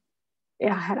had.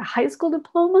 I had a high school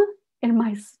diploma and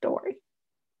my story.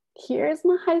 Here's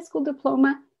my high school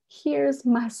diploma. Here's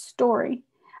my story.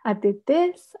 I did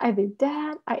this, I did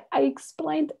that. I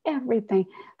explained everything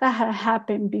that had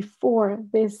happened before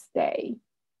this day.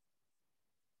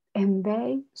 And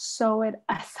they saw it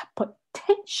as a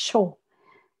potential.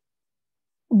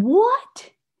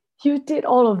 What? You did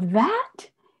all of that?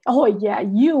 Oh yeah,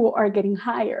 you are getting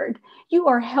hired. You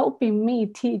are helping me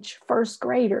teach first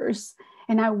graders.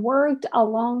 And I worked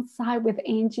alongside with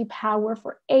Angie Power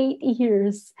for 8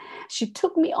 years. She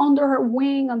took me under her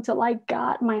wing until I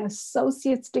got my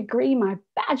associate's degree, my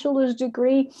bachelor's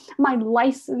degree, my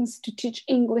license to teach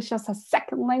English as a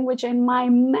second language, and my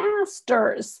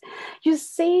master's. You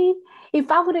see, if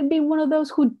I would have been one of those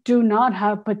who do not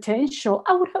have potential,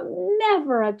 I would have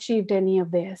never achieved any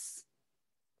of this.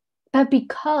 But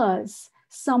because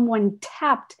someone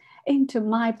tapped into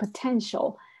my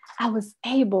potential, I was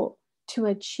able to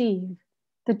achieve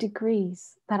the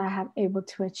degrees that I have able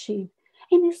to achieve.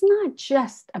 And it's not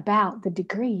just about the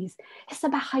degrees. It's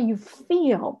about how you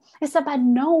feel. It's about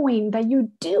knowing that you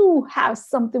do have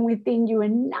something within you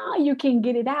and now you can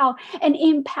get it out and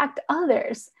impact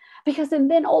others. Because and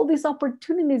then all these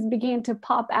opportunities began to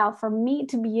pop out for me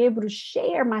to be able to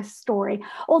share my story,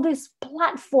 all these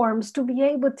platforms to be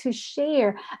able to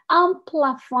share,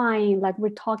 amplifying, like we're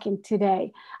talking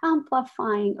today,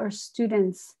 amplifying our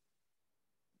students'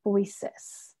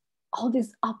 voices, all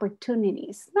these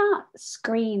opportunities, not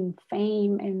screen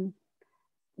fame and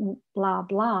blah,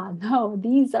 blah. No,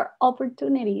 these are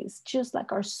opportunities just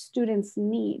like our students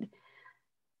need.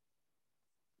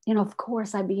 And of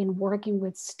course, I began working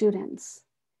with students.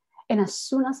 And as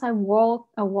soon as I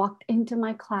walked into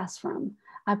my classroom,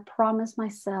 I promised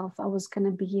myself I was going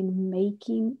to begin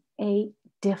making a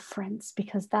difference,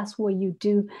 because that's what you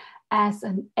do as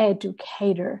an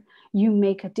educator. You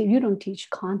don't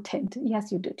teach content.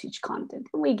 Yes, you do teach content.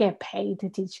 We get paid to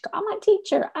teach. I'm a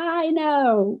teacher. I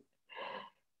know.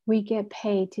 We get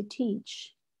paid to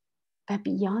teach. But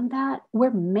beyond that,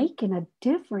 we're making a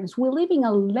difference. We're leaving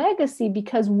a legacy,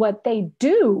 because what they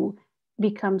do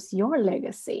becomes your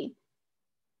legacy.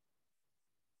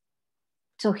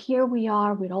 So here we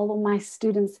are with all of my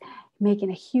students making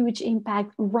a huge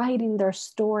impact, writing their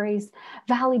stories,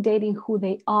 validating who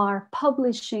they are,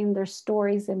 publishing their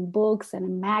stories in books and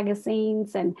in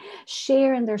magazines, and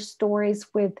sharing their stories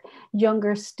with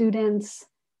younger students,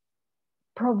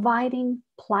 providing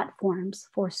platforms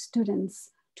for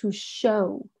students to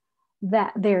show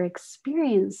that their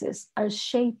experiences are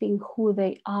shaping who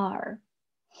they are.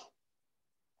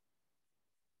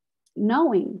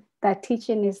 Knowing that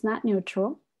teaching is not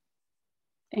neutral,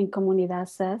 and Comunidad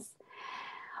says,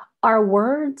 our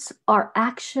words, our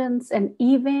actions, and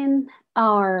even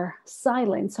our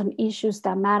silence on issues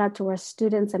that matter to our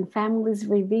students and families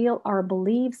reveal our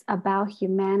beliefs about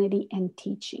humanity and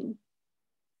teaching.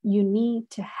 You need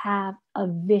to have a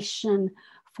vision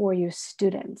for your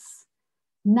students.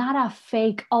 Not a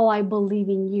fake, oh, I believe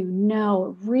in you.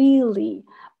 No, really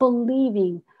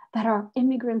believing that our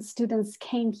immigrant students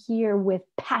came here with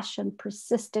passion,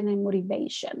 persistence, and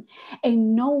motivation,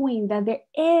 and knowing that there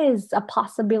is a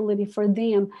possibility for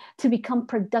them to become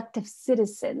productive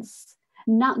citizens,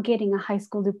 not getting a high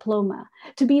school diploma,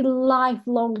 to be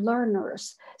lifelong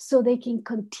learners so they can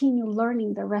continue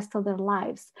learning the rest of their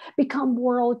lives, become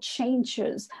world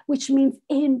changers, which means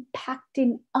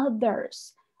impacting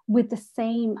others with the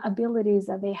same abilities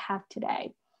that they have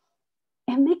today.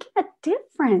 And making a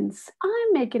difference.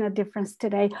 I'm making a difference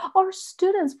today. Our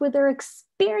students with their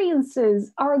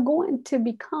experiences are going to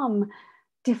become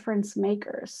difference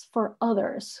makers for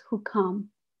others who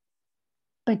come.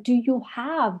 But do you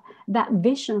have that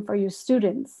vision for your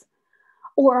students?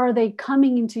 Or are they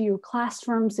coming into your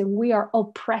classrooms and we are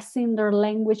oppressing their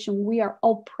language and we are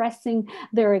oppressing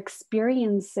their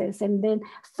experiences and then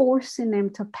forcing them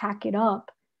to pack it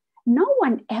up? No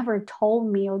one ever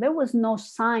told me, or there was no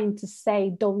sign to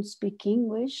say, don't speak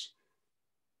English.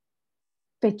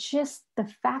 But just the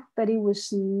fact that it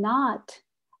was not,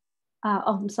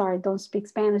 don't speak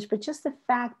Spanish, but just the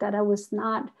fact that I was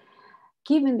not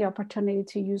given the opportunity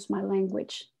to use my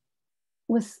language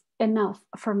was enough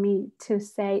for me to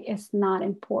say it's not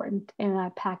important and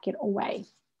I pack it away.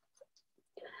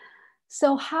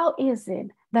 So how is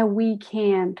it that we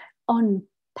can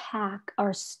unpack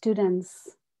our students'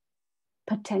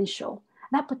 potential,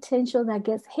 that potential that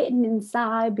gets hidden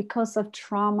inside because of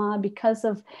trauma, because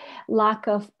of lack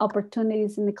of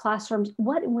opportunities in the classrooms?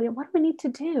 What do we need to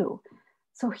do?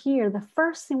 So here, the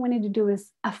first thing we need to do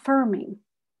is affirming,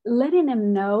 letting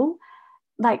them know,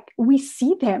 like we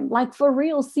see them, like for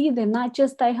real see them, not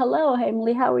just say, hello,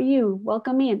 Emily, how are you?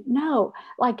 Welcome in. No,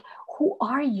 like, who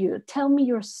are you? Tell me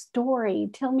your story.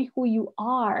 Tell me who you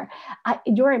are.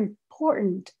 You're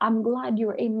important. I'm glad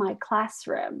you're in my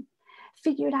classroom.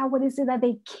 Figured out what is it that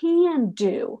they can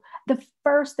do. The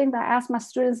first thing that I ask my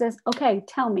students is, okay,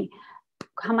 tell me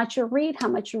how much you read, how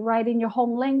much you write in your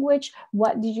home language,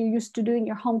 what did you used to do in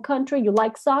your home country? You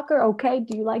like soccer? Okay,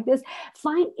 do you like this?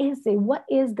 Find what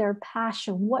is their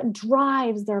passion? What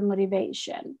drives their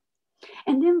motivation?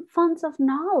 And then funds of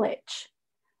knowledge.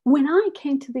 When I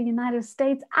came to the United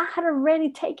States, I had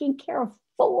already taken care of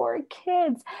 4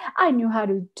 kids. I knew how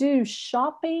to do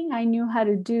shopping. I knew how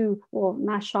to do, well,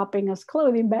 not shopping as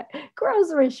clothing, but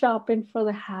grocery shopping for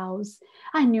the house.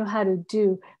 I knew how to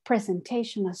do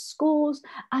presentation at schools.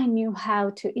 I knew how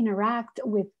to interact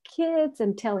with kids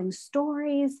and telling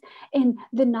stories and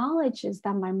the knowledges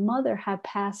that my mother had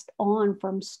passed on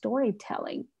from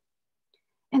storytelling.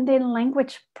 And then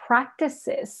language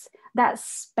practices, that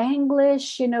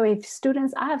Spanglish,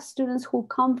 I have students who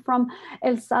come from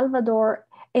El Salvador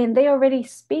and they already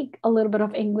speak a little bit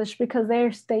of English because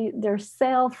they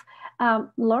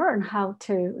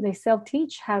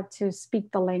self-teach how to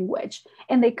speak the language.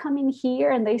 And they come in here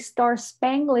and they start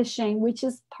Spanglishing, which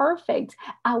is perfect.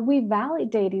 Are we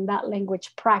validating that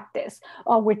language practice?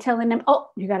 Or we're telling them, oh,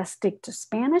 you got to stick to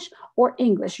Spanish or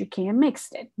English. You can't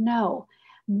mix it. No.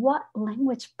 What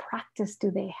language practice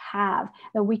do they have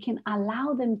that we can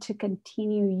allow them to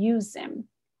continue using?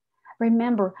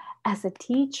 Remember, as a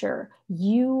teacher,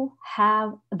 you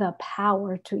have the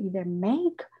power to either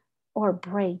make or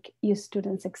break your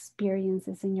students'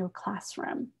 experiences in your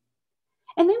classroom.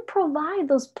 And then provide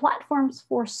those platforms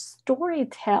for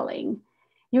storytelling.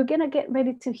 You're going to get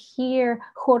ready to hear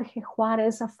Jorge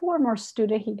Juarez, a former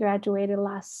student. He graduated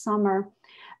last summer.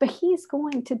 But he's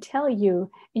going to tell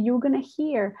you, and you're going to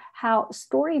hear how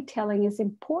storytelling is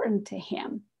important to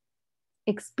him.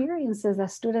 Experiences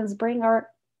that students bring are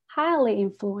highly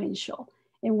influential,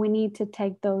 and we need to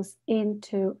take those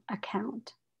into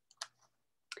account.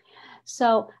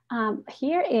 So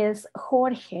here is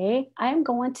Jorge. I'm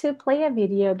going to play a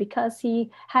video because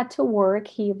he had to work.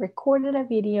 He recorded a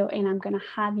video, and I'm going to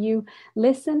have you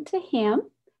listen to him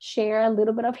share a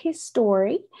little bit of his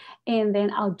story, and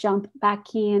then I'll jump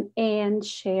back in and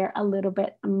share a little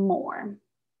bit more.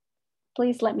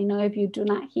 Please let me know if you do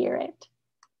not hear it.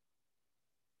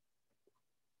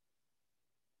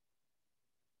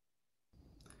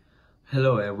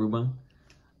 Hello everyone,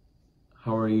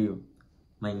 how are you?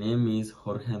 My name is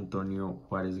Jorge Antonio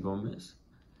Juarez Gomez.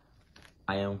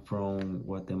 I am from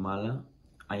Guatemala.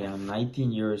 I am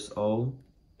 19 years old,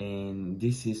 and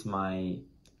this is my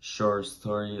short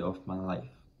story of my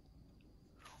life.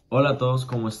 Hola a todos,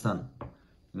 ¿cómo están?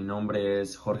 Mi nombre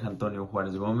es Jorge Antonio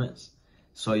Juárez Gómez.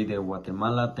 Soy de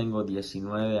Guatemala, tengo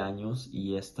 19 años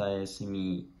y esta es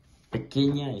mi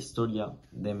pequeña historia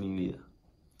de mi vida.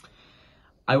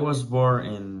 I was born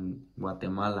in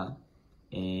Guatemala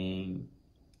and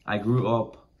I grew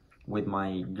up with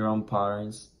my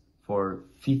grandparents for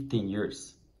 15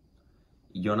 years.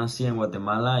 Yo nací en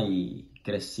Guatemala y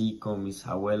crecí con mis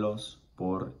abuelos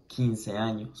por 15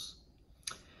 años.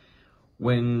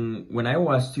 When I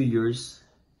was 2 years,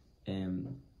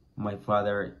 my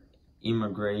father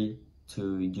immigrated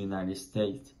to United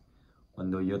States.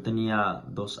 Cuando yo tenía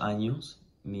 2 años,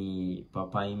 mi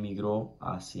papá emigró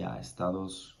hacia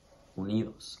Estados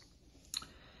Unidos.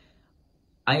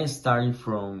 I started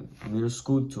from middle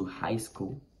school to high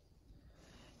school.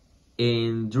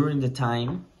 And during the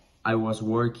time, I was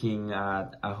working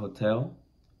at a hotel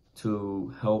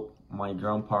to help my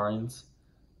grandparents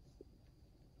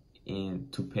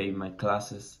and to pay my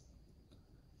classes.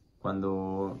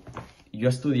 Cuando yo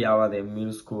estudiaba de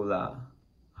middle school a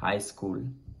high school,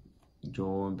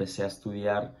 yo empecé a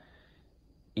estudiar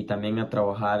y también a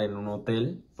trabajar en un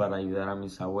hotel para ayudar a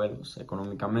mis abuelos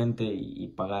económicamente y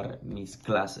pagar mis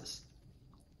clases.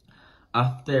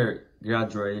 After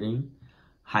graduating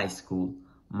high school,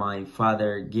 my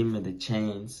father gave me the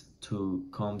chance to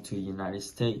come to the United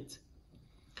States.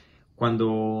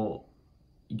 Cuando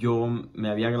yo me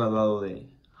había graduado de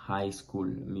high school,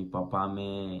 mi papá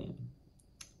me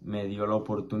dio la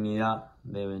oportunidad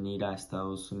de venir a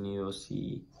Estados Unidos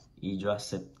y yo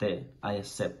acepté. I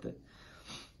accepted.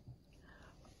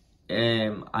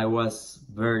 I was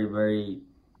very, very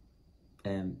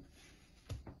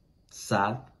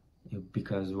sad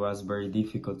because it was very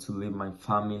difficult to leave my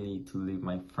family, to leave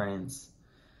my friends.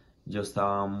 Yo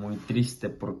estaba muy triste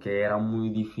porque era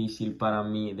muy difícil para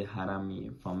mí dejar a mi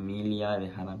familia,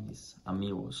 dejar a mis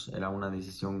amigos. Era una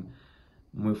decisión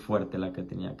muy fuerte la que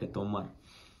tenía que tomar.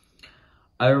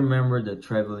 I remember the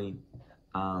traveling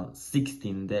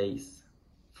 16 days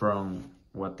from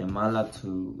Guatemala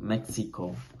to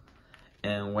Mexico.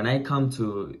 And when I come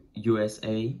to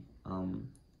USA,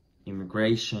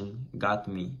 immigration got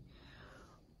me.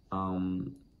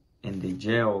 And the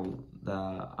jail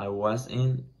that I was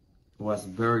in was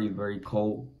very, very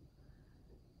cold.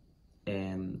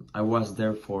 And I was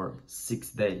there for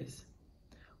 6 days.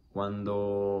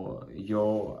 Cuando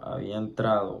yo había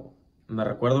entrado, me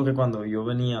recuerdo que cuando yo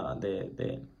venía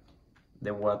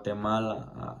de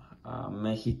Guatemala a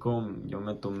México, yo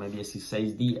me tomé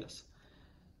 16 días.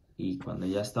 Y cuando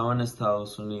ya estaba en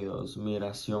Estados Unidos,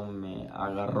 migración me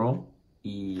agarró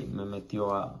y me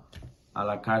metió a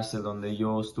la cárcel donde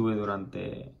yo estuve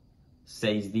durante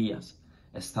 6 días.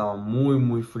 Estaba muy,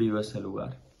 muy frío ese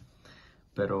lugar,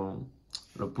 pero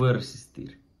lo pude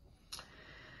resistir.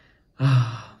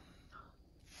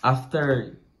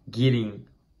 After getting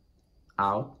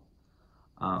out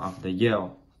of the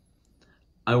jail,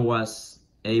 I was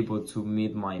able to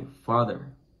meet my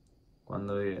father.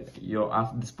 Cuando yo,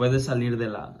 después de salir de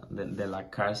la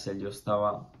cárcel, yo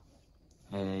estaba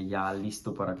ya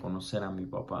listo para conocer a mi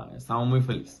papá. Estaba muy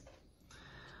feliz.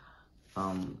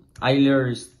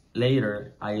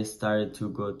 Later, I started to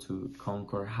go to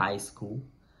Concord High School,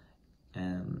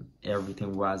 and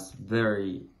everything was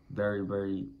very, very,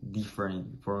 very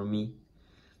different for me.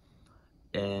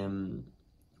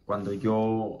 Cuando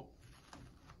yo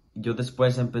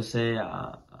después empecé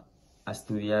a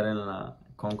estudiar en la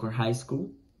Concord High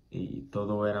School y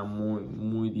todo era muy,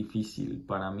 muy difícil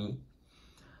para mí.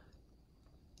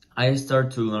 I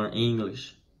started to learn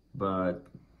English, but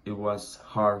it was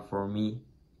hard for me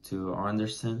to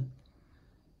understand.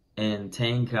 And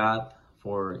thank God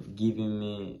for giving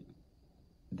me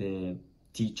the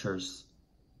teachers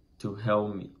to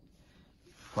help me.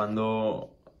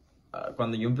 Cuando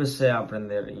yo empecé a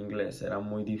aprender inglés era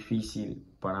muy difícil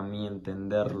para mí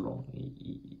entenderlo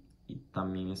y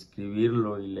también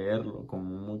escribirlo y leerlo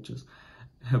como muchos,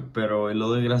 pero lo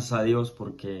doy gracias a Dios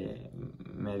porque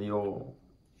me dio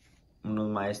unos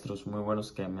maestros muy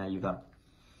buenos que me ayudaron.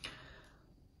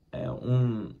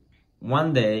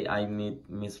 One day I meet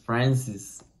Miss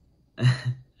Francis.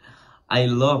 I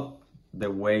love the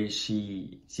way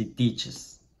she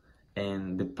teaches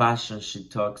and the passion she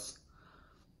talks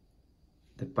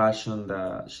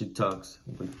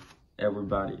with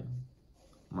everybody,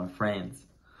 my friends.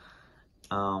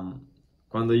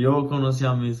 Cuando yo conocí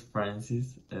a Miss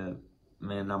Francis,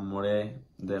 me enamoré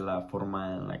de la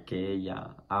forma en la que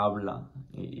ella habla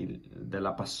y de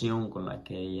la pasión con la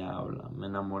que ella habla. Me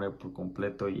enamoré por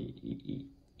completo y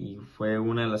fue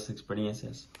una de las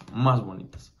experiencias más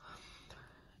bonitas.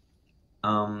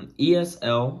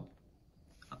 ESL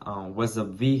was a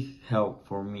big help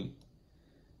for me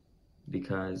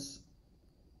because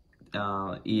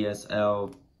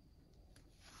ESL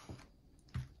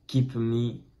keep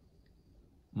me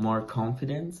more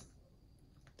confident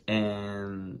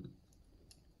and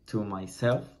to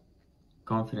myself,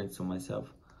 confidence to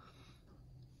myself.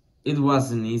 It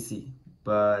wasn't easy,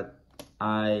 but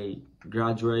I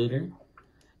graduated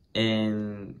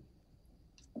and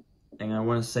I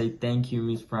want to say thank you,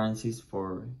 Miss Francis,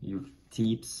 for your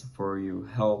tips, for your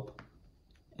help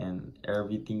and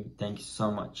everything. Thank you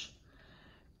so much.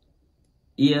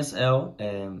 ESL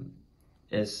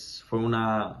fue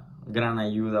una gran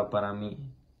ayuda para mí.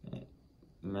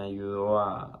 Me ayudó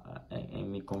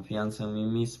en mi confianza en mí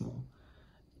mismo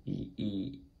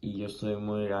y yo estoy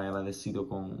muy agradecido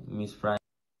con Miss Francis.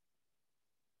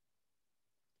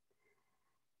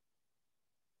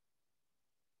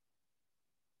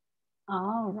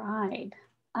 All right.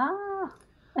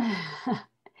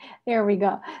 There we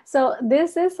go. So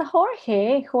this is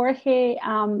Jorge. Jorge,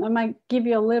 I might give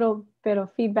you a little bit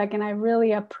of feedback, and I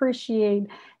really appreciate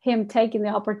him taking the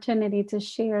opportunity to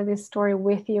share this story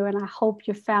with you. And I hope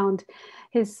you found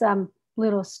his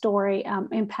little story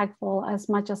impactful as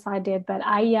much as I did. But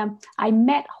I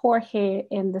met Jorge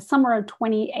in the summer of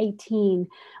 2018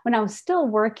 when I was still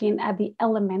working at the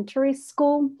elementary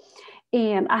school,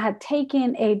 and I had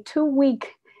taken a two weeks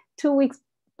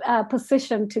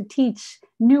position to teach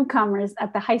newcomers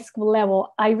at the high school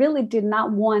level. I really did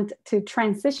not want to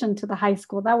transition to the high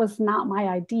school. That was not my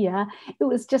idea. It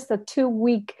was just a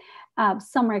 2-week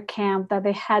summer camp that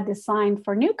they had designed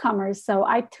for newcomers. So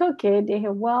I took it. They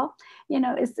said, well, you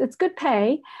know, it's good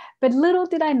pay, but little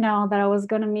did I know that I was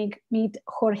going to meet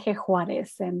Jorge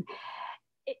Juarez and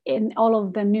in all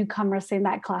of the newcomers in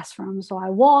that classroom. So I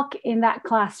walk in that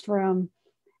classroom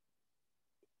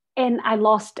and I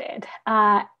lost it.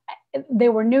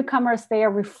 There were newcomers there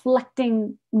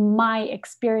reflecting my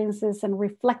experiences and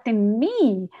reflecting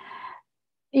me,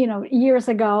 you know, years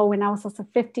ago when I was just a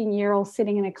 15-year-old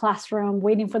sitting in a classroom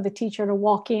waiting for the teacher to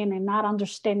walk in and not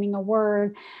understanding a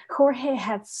word. Jorge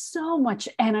had so much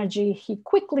energy. He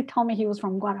quickly told me he was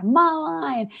from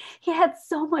Guatemala and he had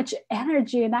so much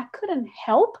energy, and I couldn't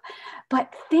help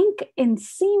but think and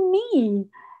see me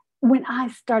when I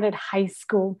started high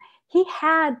school. He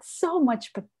had so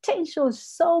much potential,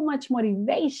 so much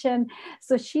motivation.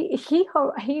 So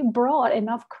he brought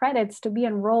enough credits to be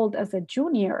enrolled as a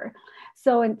junior.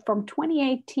 So from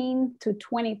 2018 to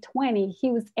 2020,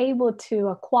 he was able to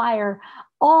acquire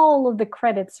all of the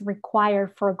credits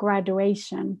required for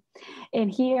graduation.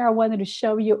 And here I wanted to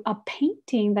show you a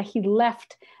painting that he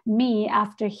left me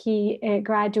after he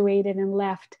graduated and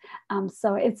left.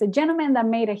 So it's a gentleman that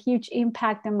made a huge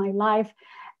impact in my life,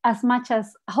 as much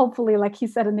as hopefully, like he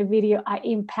said in the video, I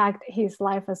impact his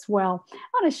life as well. I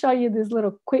want to show you this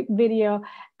little quick video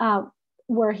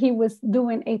where he was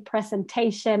doing a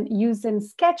presentation using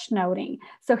sketchnoting.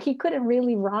 So he couldn't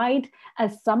really write a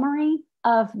summary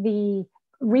of the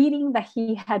reading that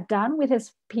he had done with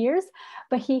his peers,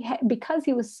 but because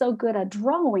he was so good at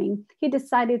drawing, he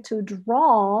decided to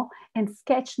draw and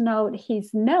sketchnote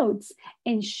his notes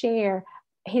and share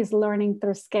his learning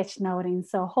through sketchnoting.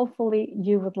 So hopefully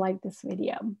you would like this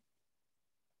video.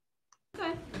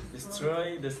 Okay.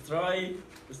 Destroy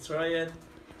it,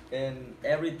 and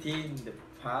everything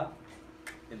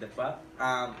in the path.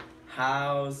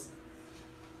 House,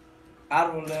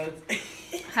 árboles.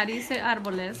 How do you say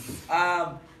árboles?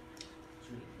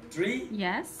 Tree.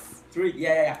 Yes. Tree.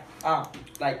 Yeah.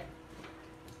 Like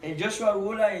in Joshua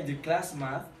Gula in the class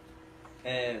math,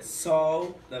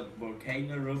 saw the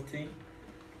volcano erupting.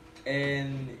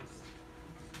 And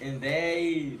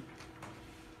they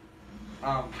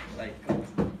like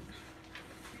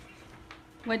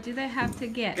what do they have to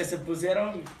get? Que se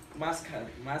pusieron mask.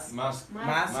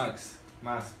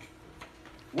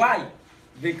 Why?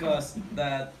 Because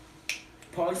the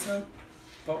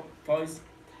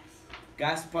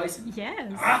gas poison.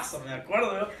 Yes. So me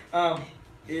acuerdo.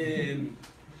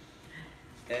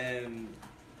 And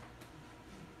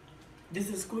this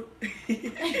is good.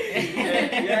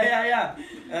 yeah.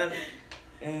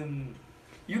 And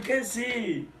you can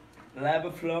see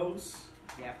lava flows.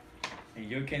 Yeah. And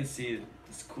you can see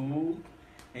school.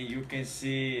 And you can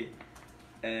see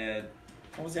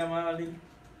 ¿cómo se llama Ali?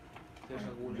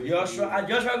 Joshua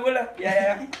Gula.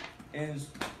 Yeah. And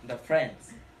the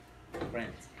friends.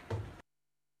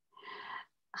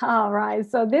 All right,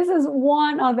 so this is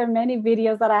one of the many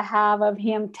videos that I have of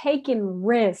him taking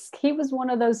risk. He was one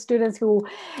of those students who,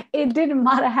 it didn't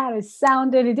matter how it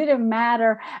sounded, it didn't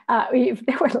matter if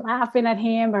they were laughing at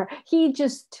him, or he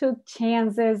just took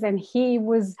chances and he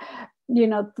was, you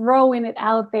know, throwing it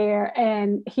out there,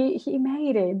 and he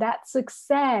made it. That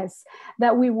success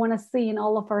that we want to see in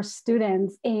all of our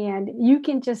students. And you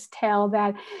can just tell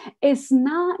that it's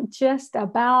not just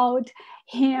about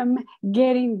him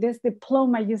getting this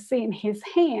diploma you see in his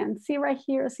hand. See right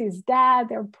here is his dad.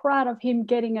 They're proud of him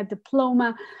getting a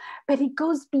diploma, but it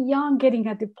goes beyond getting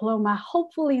a diploma.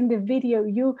 Hopefully in the video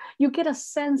you get a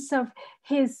sense of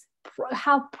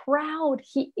how proud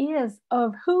he is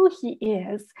of who he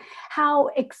is, how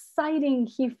exciting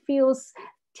he feels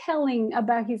telling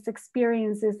about his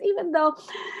experiences. Even though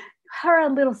her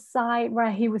little side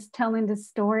where he was telling the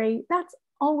story, that's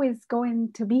always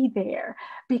going to be there,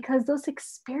 because those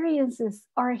experiences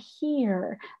are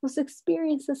here. Those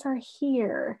experiences are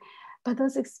here, but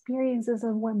those experiences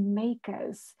are what make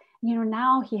us. You know,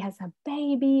 now he has a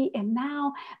baby, and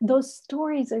now those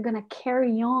stories are going to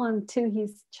carry on to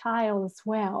his child as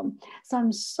well. So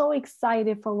I'm so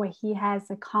excited for what he has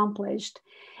accomplished.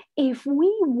 If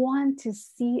we want to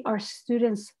see our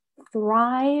students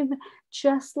thrive,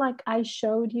 just like I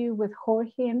showed you with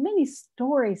Jorge, and many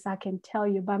stories I can tell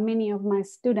you about many of my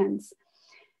students,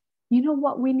 you know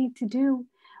what we need to do?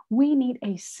 We need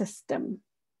a system,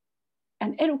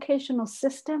 an educational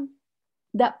system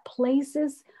that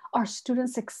places our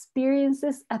students'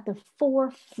 experiences at the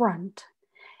forefront.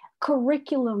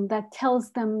 Curriculum that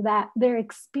tells them that their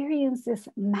experiences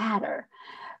matter.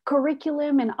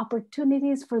 Curriculum and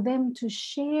opportunities for them to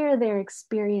share their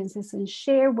experiences and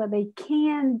share what they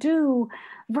can do,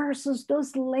 versus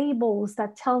those labels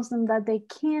that tells them that they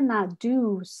cannot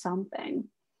do something.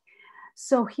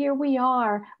 So here we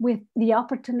are with the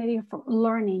opportunity for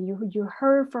learning. You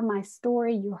heard from my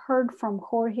story, you heard from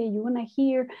Jorge, you want to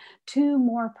hear 2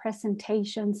 more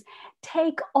presentations.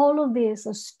 Take all of this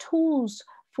as tools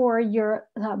for your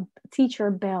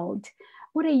teacher belt.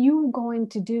 What are you going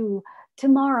to do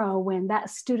tomorrow when that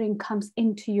student comes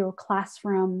into your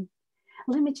classroom?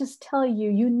 Let me just tell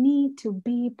you, you need to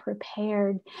be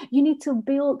prepared. You need to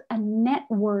build a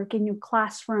network in your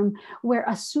classroom where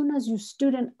as soon as your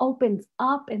student opens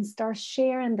up and starts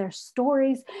sharing their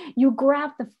stories, you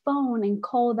grab the phone and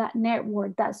call that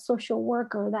network, that social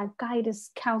worker, that guidance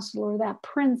counselor, that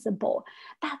principal.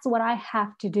 That's what I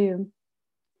have to do.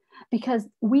 Because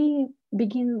we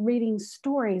begin reading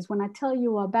stories. When I tell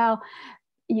you about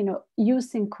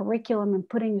using curriculum and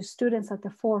putting your students at the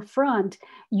forefront,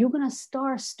 you're going to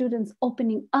start students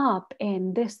opening up,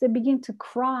 and they begin to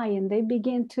cry, and they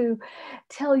begin to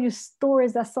tell you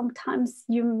stories that sometimes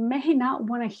you may not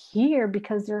want to hear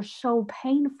because they're so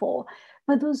painful,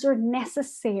 but those are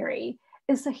necessary.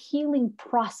 It's a healing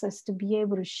process to be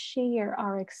able to share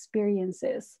our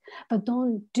experiences, but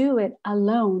don't do it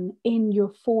alone in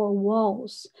your 4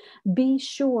 walls. Be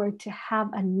sure to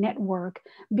have a network.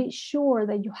 Be sure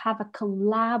that you have a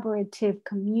collaborative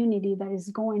community that is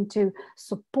going to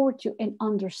support you and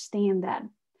understand that.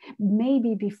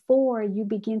 Maybe before you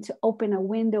begin to open a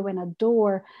window and a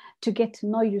door to get to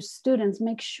know your students,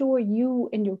 make sure you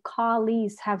and your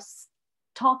colleagues have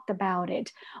talked about it.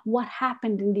 What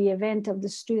happened in the event of the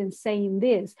student saying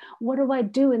this? What do I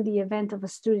do in the event of a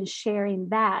student sharing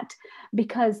that?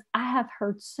 Because I have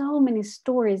heard so many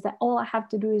stories that all I have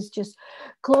to do is just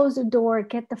close the door,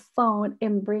 get the phone,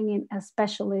 and bring in a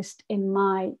specialist in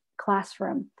my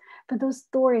classroom. But those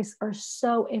stories are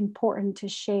so important to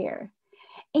share.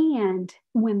 And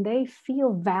when they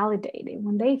feel validated,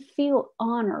 when they feel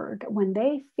honored, when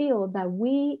they feel that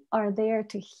we are there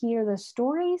to hear the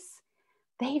stories,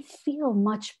 they feel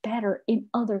much better in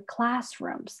other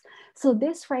classrooms. So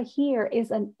this right here is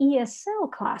an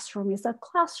ESL classroom. It's a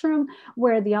classroom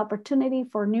where the opportunity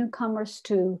for newcomers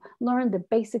to learn the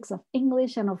basics of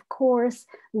English and of course,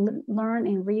 learn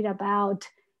and read about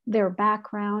their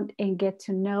background and get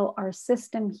to know our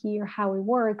system here, how it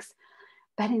works.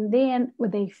 But then when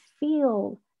they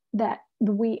feel that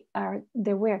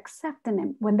we're accepting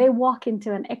them, when they walk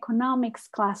into an economics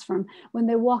classroom, when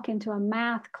they walk into a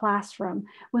math classroom,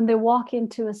 when they walk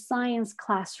into a science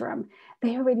classroom,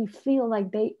 they already feel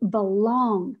like they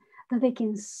belong, that they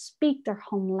can speak their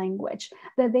home language,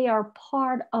 that they are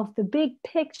part of the big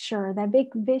picture, that big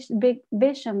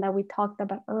vision that we talked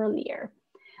about earlier.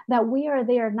 That we are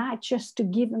there not just to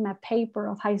give them a paper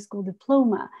of high school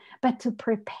diploma, but to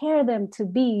prepare them to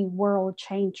be world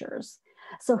changers.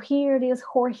 So here it is,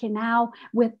 Jorge now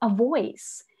with a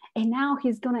voice. And now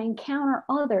he's going to encounter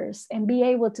others and be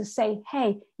able to say,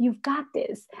 hey, you've got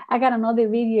this. I got another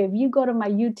video. If you go to my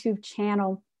YouTube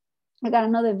channel, I got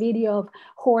another video of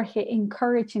Jorge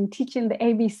encouraging, teaching the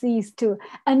ABCs to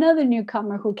another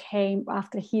newcomer who came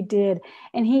after he did.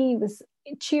 And he was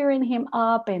cheering him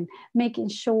up and making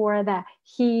sure that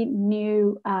he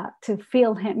knew to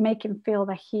feel him, make him feel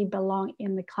that he belonged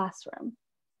in the classroom.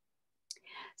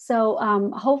 So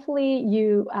hopefully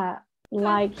you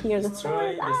like hear the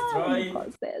story. Let me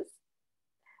close this.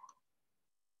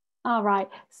 All right,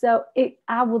 so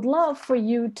I would love for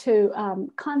you to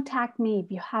contact me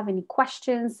if you have any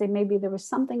questions, and maybe there was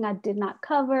something I did not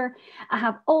cover. I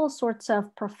have all sorts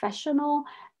of professional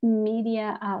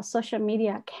media, social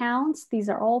media accounts. These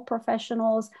are all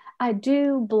professionals. I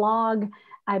do blog.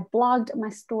 I blogged my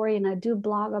story, and I do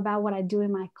blog about what I do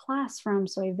in my classroom.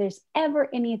 So if there's ever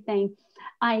anything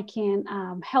I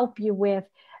can help you with,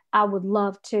 I would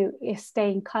love to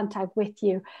stay in contact with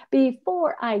you.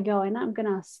 Before I go, and I'm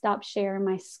gonna stop sharing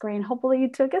my screen. Hopefully you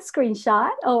took a screenshot,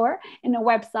 or in the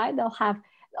website, they'll have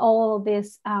all of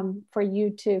this for you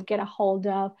to get a hold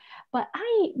of. But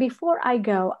before I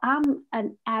go, I'm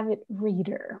an avid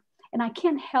reader, and I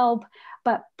can't help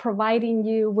but providing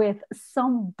you with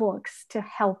some books to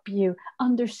help you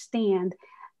understand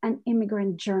an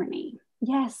immigrant journey.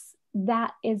 Yes,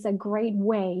 that is a great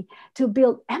way to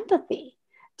build empathy,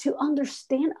 to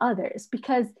understand others.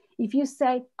 Because if you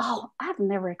say, oh, I've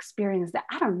never experienced that,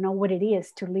 I don't know what it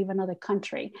is to leave another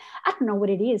country, I don't know what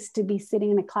it is to be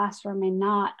sitting in a classroom and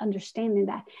not understanding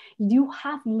that, you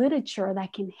have literature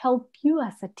that can help you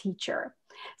as a teacher.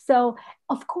 So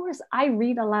of course, I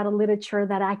read a lot of literature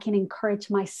that I can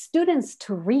encourage my students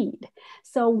to read.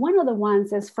 So one of the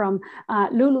ones is from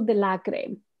Lulu de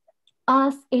Lacre,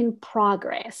 Us in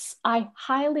Progress. I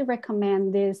highly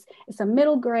recommend this. It's a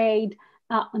middle grade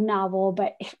novel,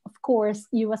 but of course,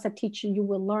 you as a teacher, you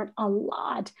will learn a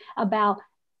lot about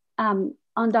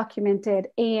undocumented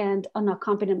and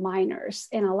unaccompanied minors,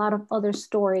 and a lot of other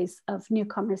stories of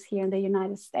newcomers here in the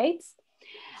United States.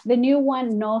 The new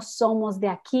one, No Somos de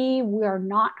Aquí, We Are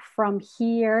Not From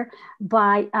Here,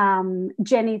 by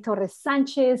Jenny Torres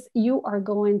Sanchez. You are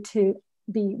going to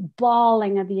be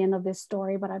bawling at the end of this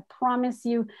story, but I promise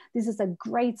you, this is a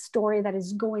great story that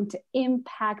is going to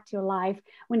impact your life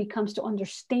when it comes to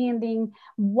understanding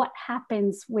what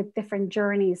happens with different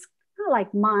journeys. Not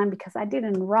like mine, because I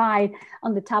didn't ride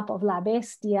on the top of La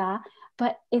Bestia,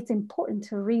 but it's important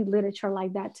to read literature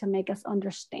like that to make us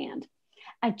understand.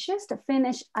 I just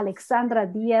finished Alexandra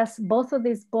Diaz, both of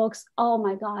these books. Oh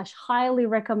my gosh, highly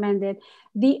recommended.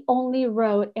 The Only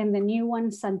Road, and the new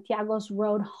one, Santiago's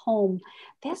Road Home.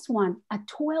 This one, a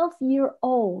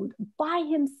 12-year-old by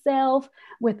himself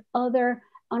with other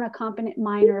unaccompanied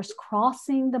minors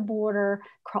crossing the border,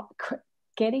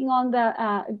 getting on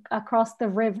the across the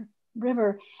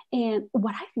river. And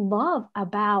what I love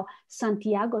about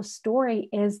Santiago's story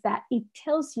is that it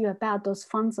tells you about those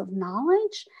funds of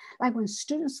knowledge. Like when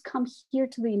students come here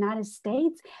to the United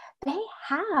States, they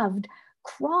have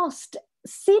crossed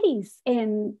cities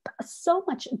in so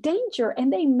much danger,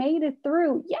 and they made it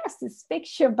through. Yes, it's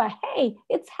fiction, but hey,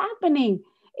 it's happening.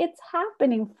 It's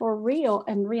happening for real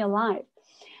in real life.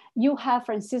 You have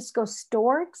Francisco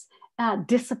Stork's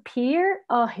Disappear.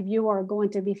 Oh, you are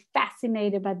going to be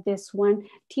fascinated by this one.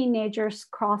 Teenagers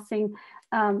crossing,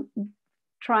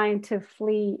 trying to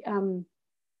flee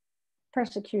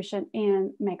persecution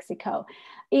in Mexico.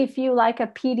 If you like a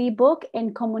PD book,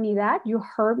 En Comunidad, you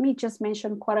heard me just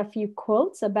mention quite a few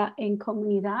quotes about En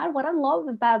Comunidad. What I love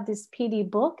about this PD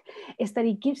book is that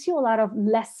it gives you a lot of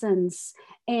lessons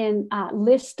and a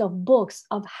list of books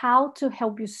of how to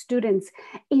help your students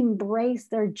embrace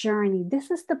their journey.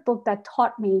 This is the book that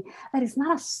taught me that it's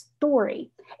not a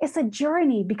story, it's a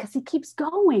journey, because it keeps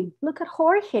going. Look at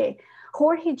Jorge.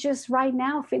 Jorge just right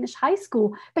now finished high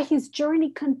school, but his journey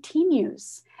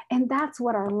continues. And that's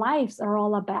what our lives are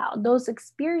all about. Those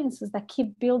experiences that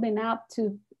keep building up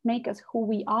to make us who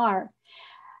we are.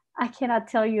 I cannot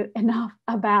tell you enough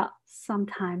about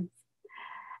Sometimes.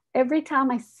 Every time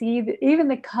I see even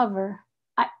the cover,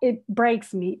 it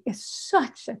breaks me. It's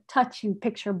such a touching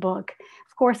picture book.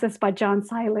 Of course, it's by John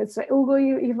Silas, Hugo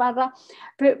Ibarra,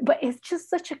 but it's just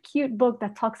such a cute book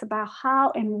that talks about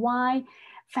how and why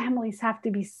families have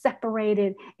to be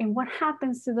separated, and what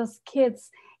happens to those kids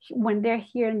when they're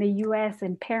here in the US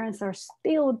and parents are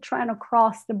still trying to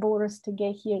cross the borders to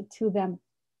get here to them.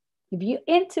 If you're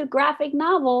into graphic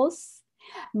novels,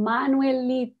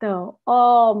 Manuelito,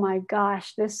 oh my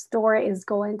gosh, this story is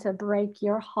going to break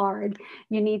your heart.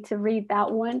 You need to read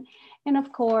that one. And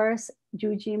of course,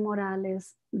 Yuji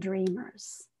Morales'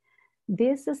 Dreamers.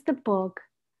 This is the book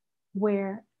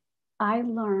where I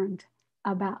learned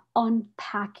about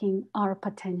unpacking our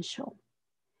potential.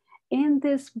 In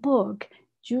this book,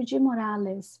 Yuji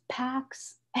Morales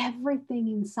packs everything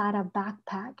inside a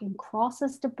backpack and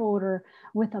crosses the border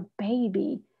with a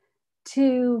baby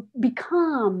to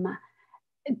become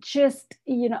just,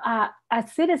 a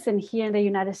citizen here in the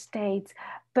United States.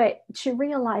 But she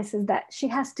realizes that she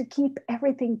has to keep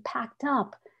everything packed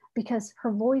up because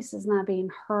her voice is not being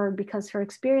heard, because her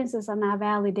experiences are not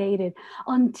validated,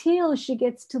 until she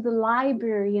gets to the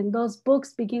library and those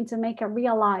books begin to make her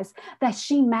realize that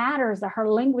she matters, that her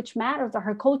language matters, that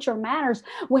her culture matters.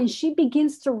 When she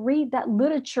begins to read that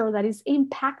literature that is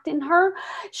impacting her,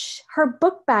 her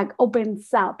book bag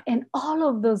opens up, and all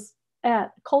of those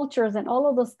cultures and all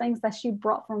of those things that she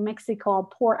brought from Mexico, I'll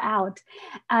pour out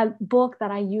a book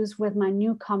that I use with my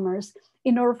newcomers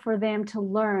in order for them to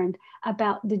learn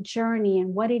about the journey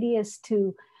and what it is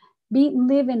to be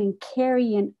living and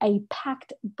carrying a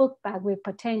packed book bag with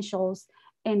potentials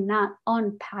and not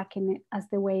unpacking it as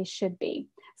the way it should be.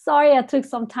 Sorry, I took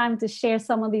some time to share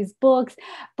some of these books,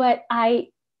 but I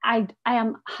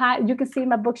am high. You can see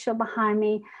my bookshelf behind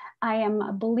me. I am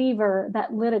a believer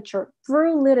that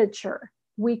through literature,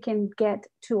 we can get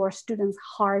to our students'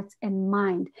 hearts and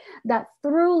mind, that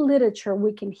through literature,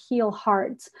 we can heal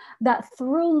hearts, that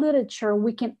through literature,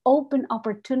 we can open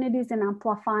opportunities and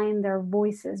amplifying their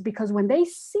voices. Because when they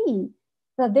see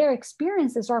that their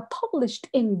experiences are published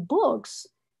in books,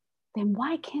 then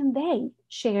why can't they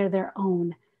share their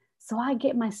own? So I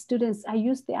get my students, I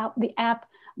use the app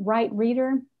Write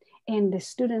Reader, and the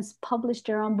students publish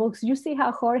their own books. You see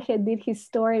how Jorge did his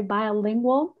story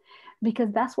bilingual?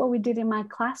 Because that's what we did in my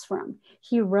classroom.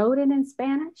 He wrote it in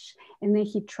Spanish and then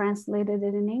he translated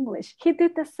it in English. He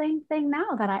did the same thing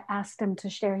now that I asked him to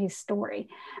share his story,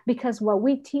 because what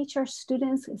we teach our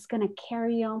students is going to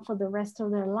carry on for the rest of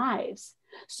their lives.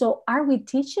 So are we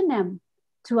teaching them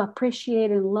to appreciate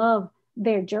and love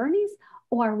their journeys,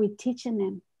 or are we teaching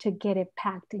them to get it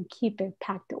packed and keep it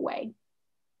packed away?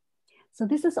 So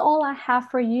this is all I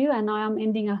have for you. I know I'm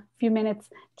ending a few minutes,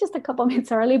 just a couple minutes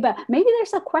early, but maybe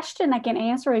there's a question I can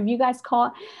answer. If you guys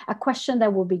caught a question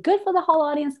that will be good for the whole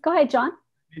audience, go ahead, John.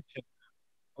 I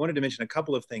wanted to mention a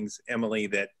couple of things, Emily,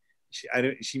 that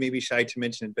she may be shy to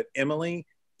mention, but Emily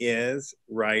is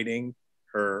writing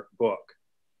her book.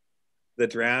 The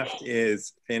draft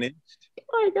is finished.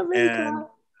 And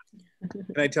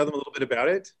can I tell them a little bit about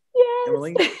it? Yes.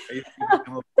 Emily?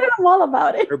 Tell them all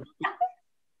about it.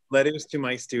 Letters to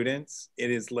my students.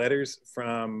 It is letters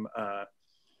from,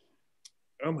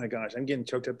 oh my gosh, I'm getting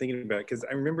choked up thinking about it, because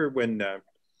I remember when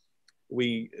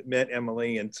we met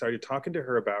Emily and started talking to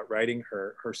her about writing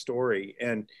her story,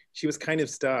 and she was kind of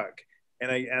stuck. And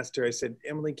I asked her, I said,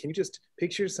 Emily, can you just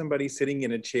picture somebody sitting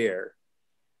in a chair,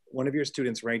 one of your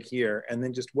students right here, and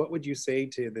then just what would you say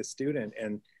to this student?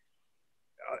 And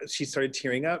she started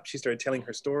tearing up. She started telling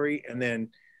her story. And then,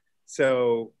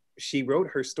 so she wrote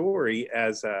her story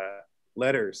as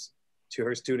letters to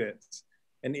her students.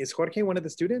 And is Jorge one of the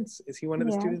students? Is he one of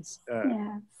the students?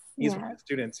 He's one of the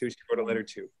students who she wrote a letter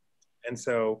to. And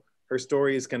so her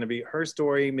story is going to be her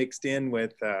story mixed in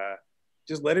with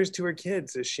just letters to her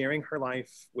kids, sharing her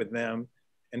life with them.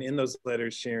 And in those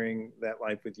letters, sharing that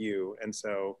life with you. And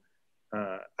so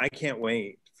I can't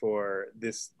wait for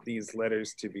these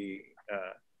letters to be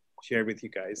shared with you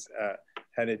guys.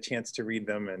 Had a chance to read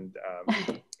them, and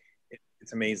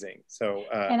it's amazing. So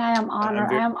and I am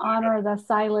honored. I am honored that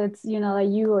Silence, that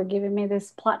you are giving me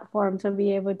this platform to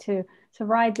be able to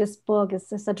write this book. It's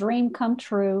just a dream come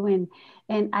true,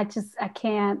 and I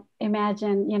can't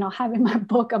imagine having my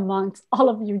book amongst all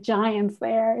of you giants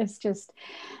there.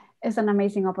 It's an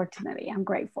amazing opportunity. I'm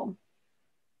grateful.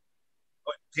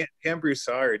 Pam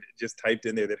Broussard just typed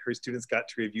in there that her students got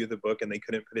to review the book and they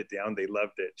couldn't put it down. They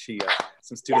loved it. She,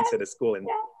 some students at a school in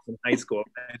high school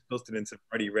students have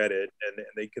already read it, and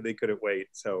they couldn't wait.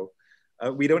 So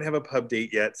we don't have a pub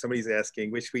date yet. Somebody's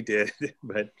asking, wish we did,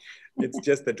 but it's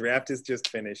just the draft is just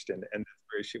finished, and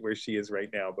that's where she is right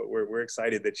now. But we're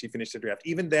excited that she finished the draft.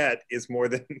 Even that is more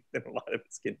than a lot of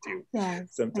us can do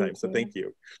sometimes. So thank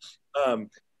you.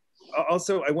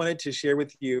 Also, I wanted to share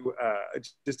with you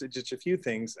just a few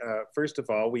things. First of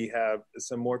all, we have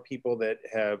some more people that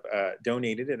have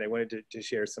donated, and I wanted to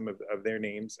share some of their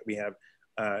names. We have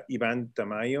Ivan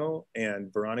Tamayo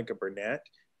and Veronica Burnett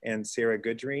and Sarah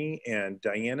Goodry and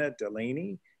Diana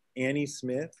Delaney, Annie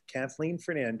Smith, Kathleen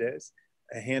Fernandez,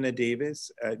 Hannah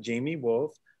Davis, Jamie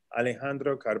Wolf,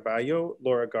 Alejandro Carballo,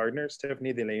 Laura Gardner,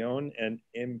 Stephanie De Leon, and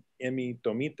Emmy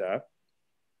Tomita.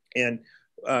 And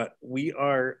we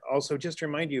are also, just to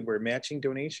remind you, we're matching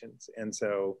donations. And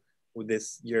so with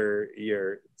this,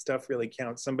 your stuff really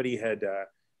counts. Somebody had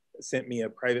sent me a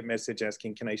private message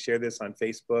asking, can I share this on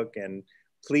Facebook? And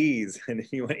please, and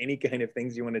if you want any kind of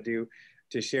things you want to do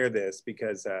to share this,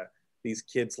 because these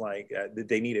kids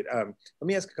they need it. Let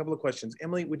me ask a couple of questions.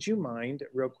 Emily, would you mind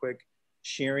real quick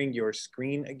sharing your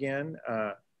screen again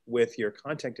with your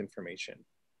contact information?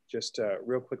 Just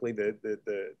real quickly,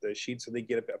 the sheet, so they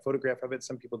get a photograph of it.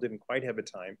 Some people didn't quite have a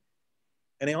time.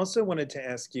 And I also wanted to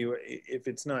ask you, if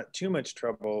it's not too much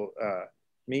trouble,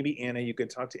 maybe Anna, you could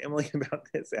talk to Emily about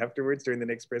this afterwards during the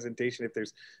next presentation. If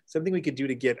there's something we could do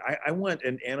to get, I want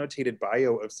an annotated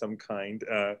bio of some kind.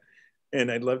 And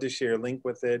I'd love to share a link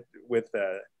with it, with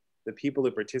the people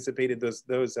who participated,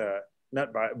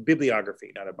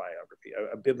 bibliography, not a biography,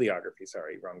 a bibliography,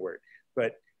 sorry, wrong word.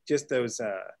 But just those,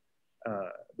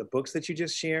 the books that you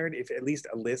just shared, if at least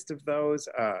a list of those.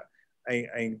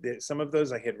 Some of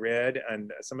those I had read,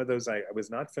 and some of those I was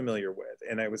not familiar with,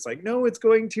 and I was like, no, it's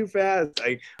going too fast.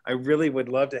 I really would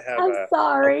love to have. I'm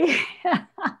sorry.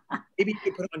 Maybe you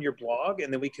could put it on your blog,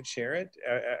 and then we could share it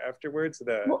afterwards.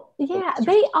 Well, yeah,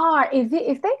 they are.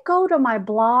 If they go to my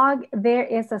blog, there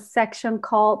is a section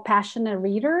called Passionate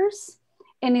Readers,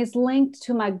 and it's linked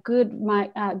to my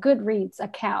Goodreads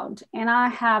account, and I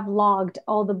have logged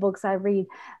all the books I read.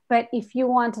 But if you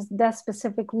want that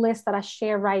specific list that I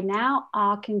share right now,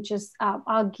 I can just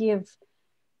I'll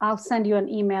send you an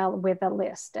email with a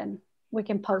list, and we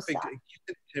can post that.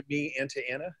 To me and to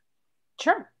Anna.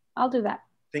 Sure, I'll do that.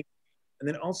 Thank you. And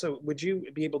then also, would you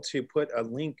be able to put a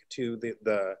link to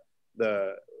the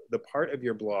part of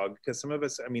your blog, because some of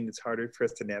us, I mean, it's harder for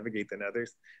us to navigate than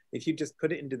others. If you just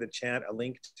put it into the chat, a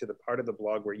link to the part of the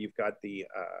blog where you've got the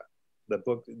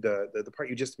book, the part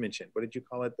you just mentioned. What did you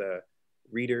call it? The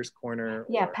Readers Corner?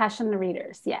 Yeah, Passionate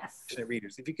Readers, yes. Passionate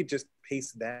Readers. If you could just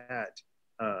paste that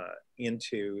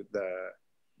into the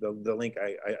link,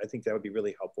 I think that would be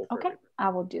really helpful. Okay, I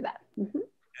will do that. Mm-hmm.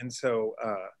 And so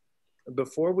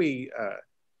before we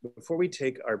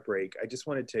take our break, I just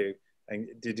wanted to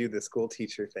do the school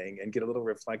teacher thing and get a little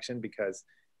reflection, because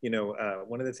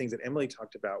one of the things that Emily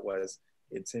talked about was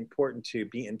it's important to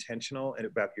be intentional and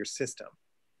about your system.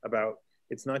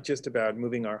 It's not just about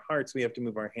moving our hearts, we have to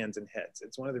move our hands and heads.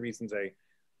 It's one of the reasons I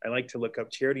like to look up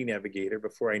Charity Navigator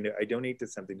before I donate to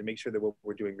something, to make sure that what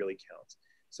we're doing really counts.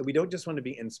 So we don't just want to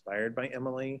be inspired by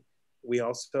Emily, we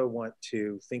also want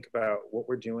to think about what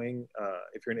we're doing.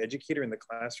 If you're an educator in the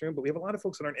classroom, but we have a lot of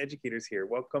folks that aren't educators here.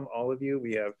 Welcome all of you.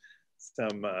 We have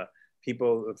some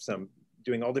people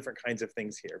doing all different kinds of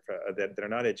things here that are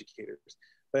not educators.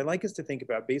 But I'd like us to think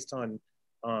about, based on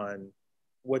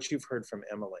what you've heard from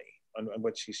Emily, on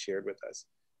what she shared with us,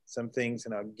 some things,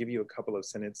 and I'll give you a couple of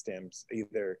sentence stems,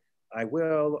 either I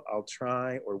will, I'll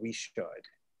try, or we should.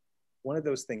 One of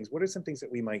those things, what are some things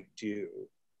that we might do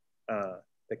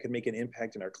that could make an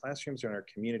impact in our classrooms or in our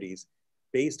communities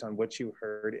based on what you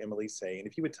heard Emily say? And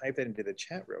if you would type that into the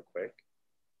chat real quick.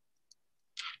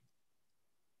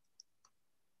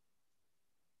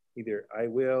 Either I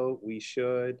will, we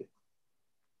should.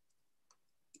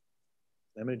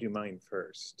 I'm going to do mine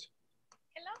first.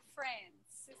 Hello,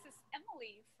 friends. This is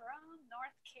Emily from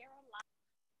North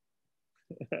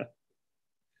Carolina.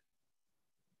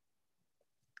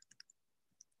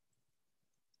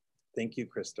 Thank you,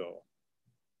 Crystal.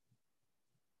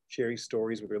 Sharing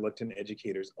stories with reluctant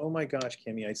educators. Oh my gosh,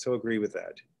 Cami, I so agree with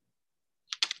that.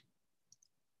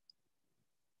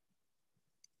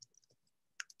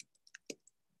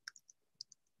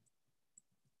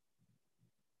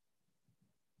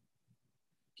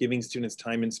 Giving students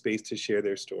time and space to share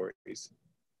their stories.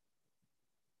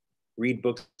 Read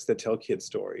books that tell kids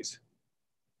stories.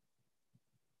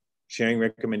 Sharing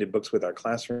recommended books with our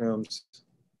classrooms.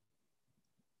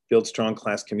 Build strong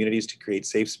class communities to create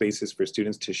safe spaces for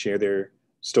students to share their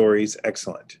stories.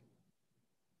 Excellent.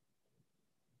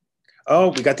 Oh,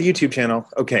 we got the YouTube channel.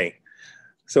 Okay.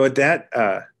 So at that,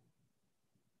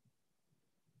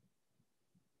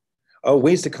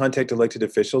 ways to contact elected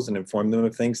officials and inform them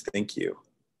of things. Thank you.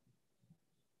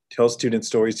 Tell students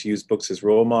stories to use books as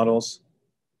role models.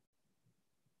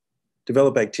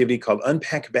 Develop activity called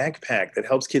Unpack Backpack that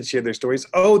helps kids share their stories.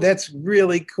 Oh, that's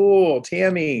really cool.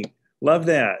 Tammy, love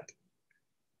that.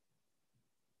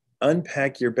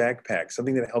 Unpack your backpack,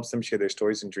 something that helps them share their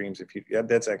stories and dreams. Yeah,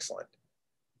 that's excellent.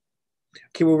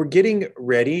 Okay, well, we're getting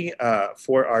ready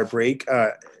for our break.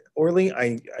 Orly,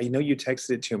 I know you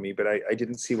texted it to me, but I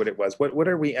didn't see what it was. What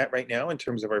are we at right now in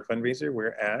terms of our fundraiser?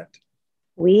 We're at?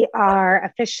 We are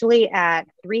officially at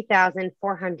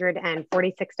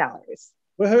 $3,446.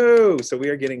 Woohoo! So we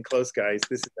are getting close, guys.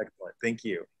 This is excellent. Thank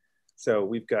you. So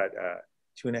we've got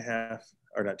 2.5,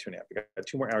 or not 2.5, we got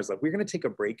 2 more hours left. We're going to take a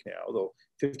break now, a little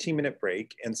 15-minute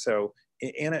break. And so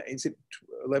Anna, is it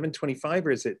 11:25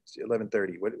 or is it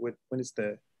 11:30? When is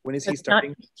he It's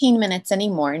starting? not 15 minutes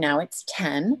anymore. Now it's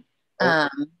 10.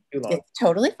 Too long. It's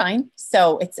totally fine.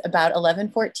 So it's about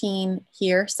 11:14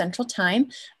 here Central Time.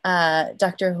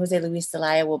 Dr. Jose Luis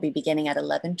Zelaya will be beginning at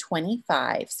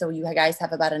 11:25. So you guys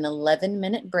have about an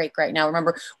 11-minute break right now.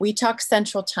 Remember, we talk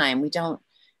Central Time. We don't,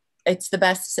 it's the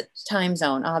best time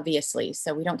zone, obviously.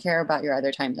 So we don't care about your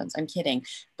other time zones. I'm kidding,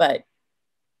 but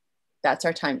that's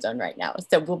our time zone right now.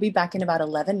 So we'll be back in about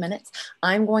 11 minutes.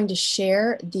 I'm going to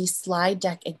share the slide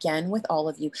deck again with all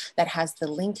of you that has the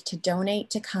link to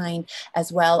donate to Kind,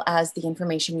 as well as the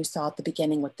information you saw at the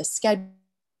beginning with the schedule,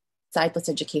 LUIZ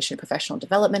education, professional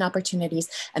development opportunities,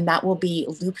 and that will be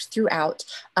looped throughout.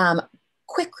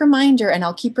 Quick reminder, and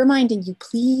I'll keep reminding you,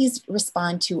 please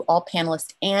respond to all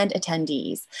panelists and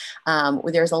attendees.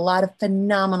 There's a lot of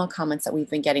phenomenal comments that we've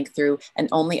been getting through, and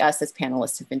only us as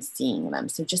panelists have been seeing them.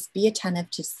 So just be attentive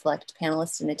to select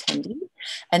panelists and attendees,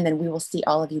 and then we will see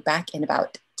all of you back in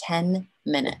about 10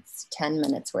 minutes, 10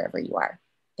 minutes wherever you are.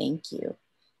 Thank you.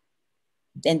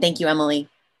 And thank you, Emily.